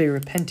 Ninvai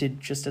repented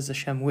just as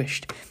Hashem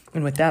wished.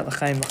 And with that,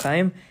 l'chaim,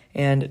 l'chaim,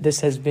 and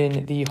this has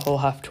been the whole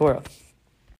Haftorah.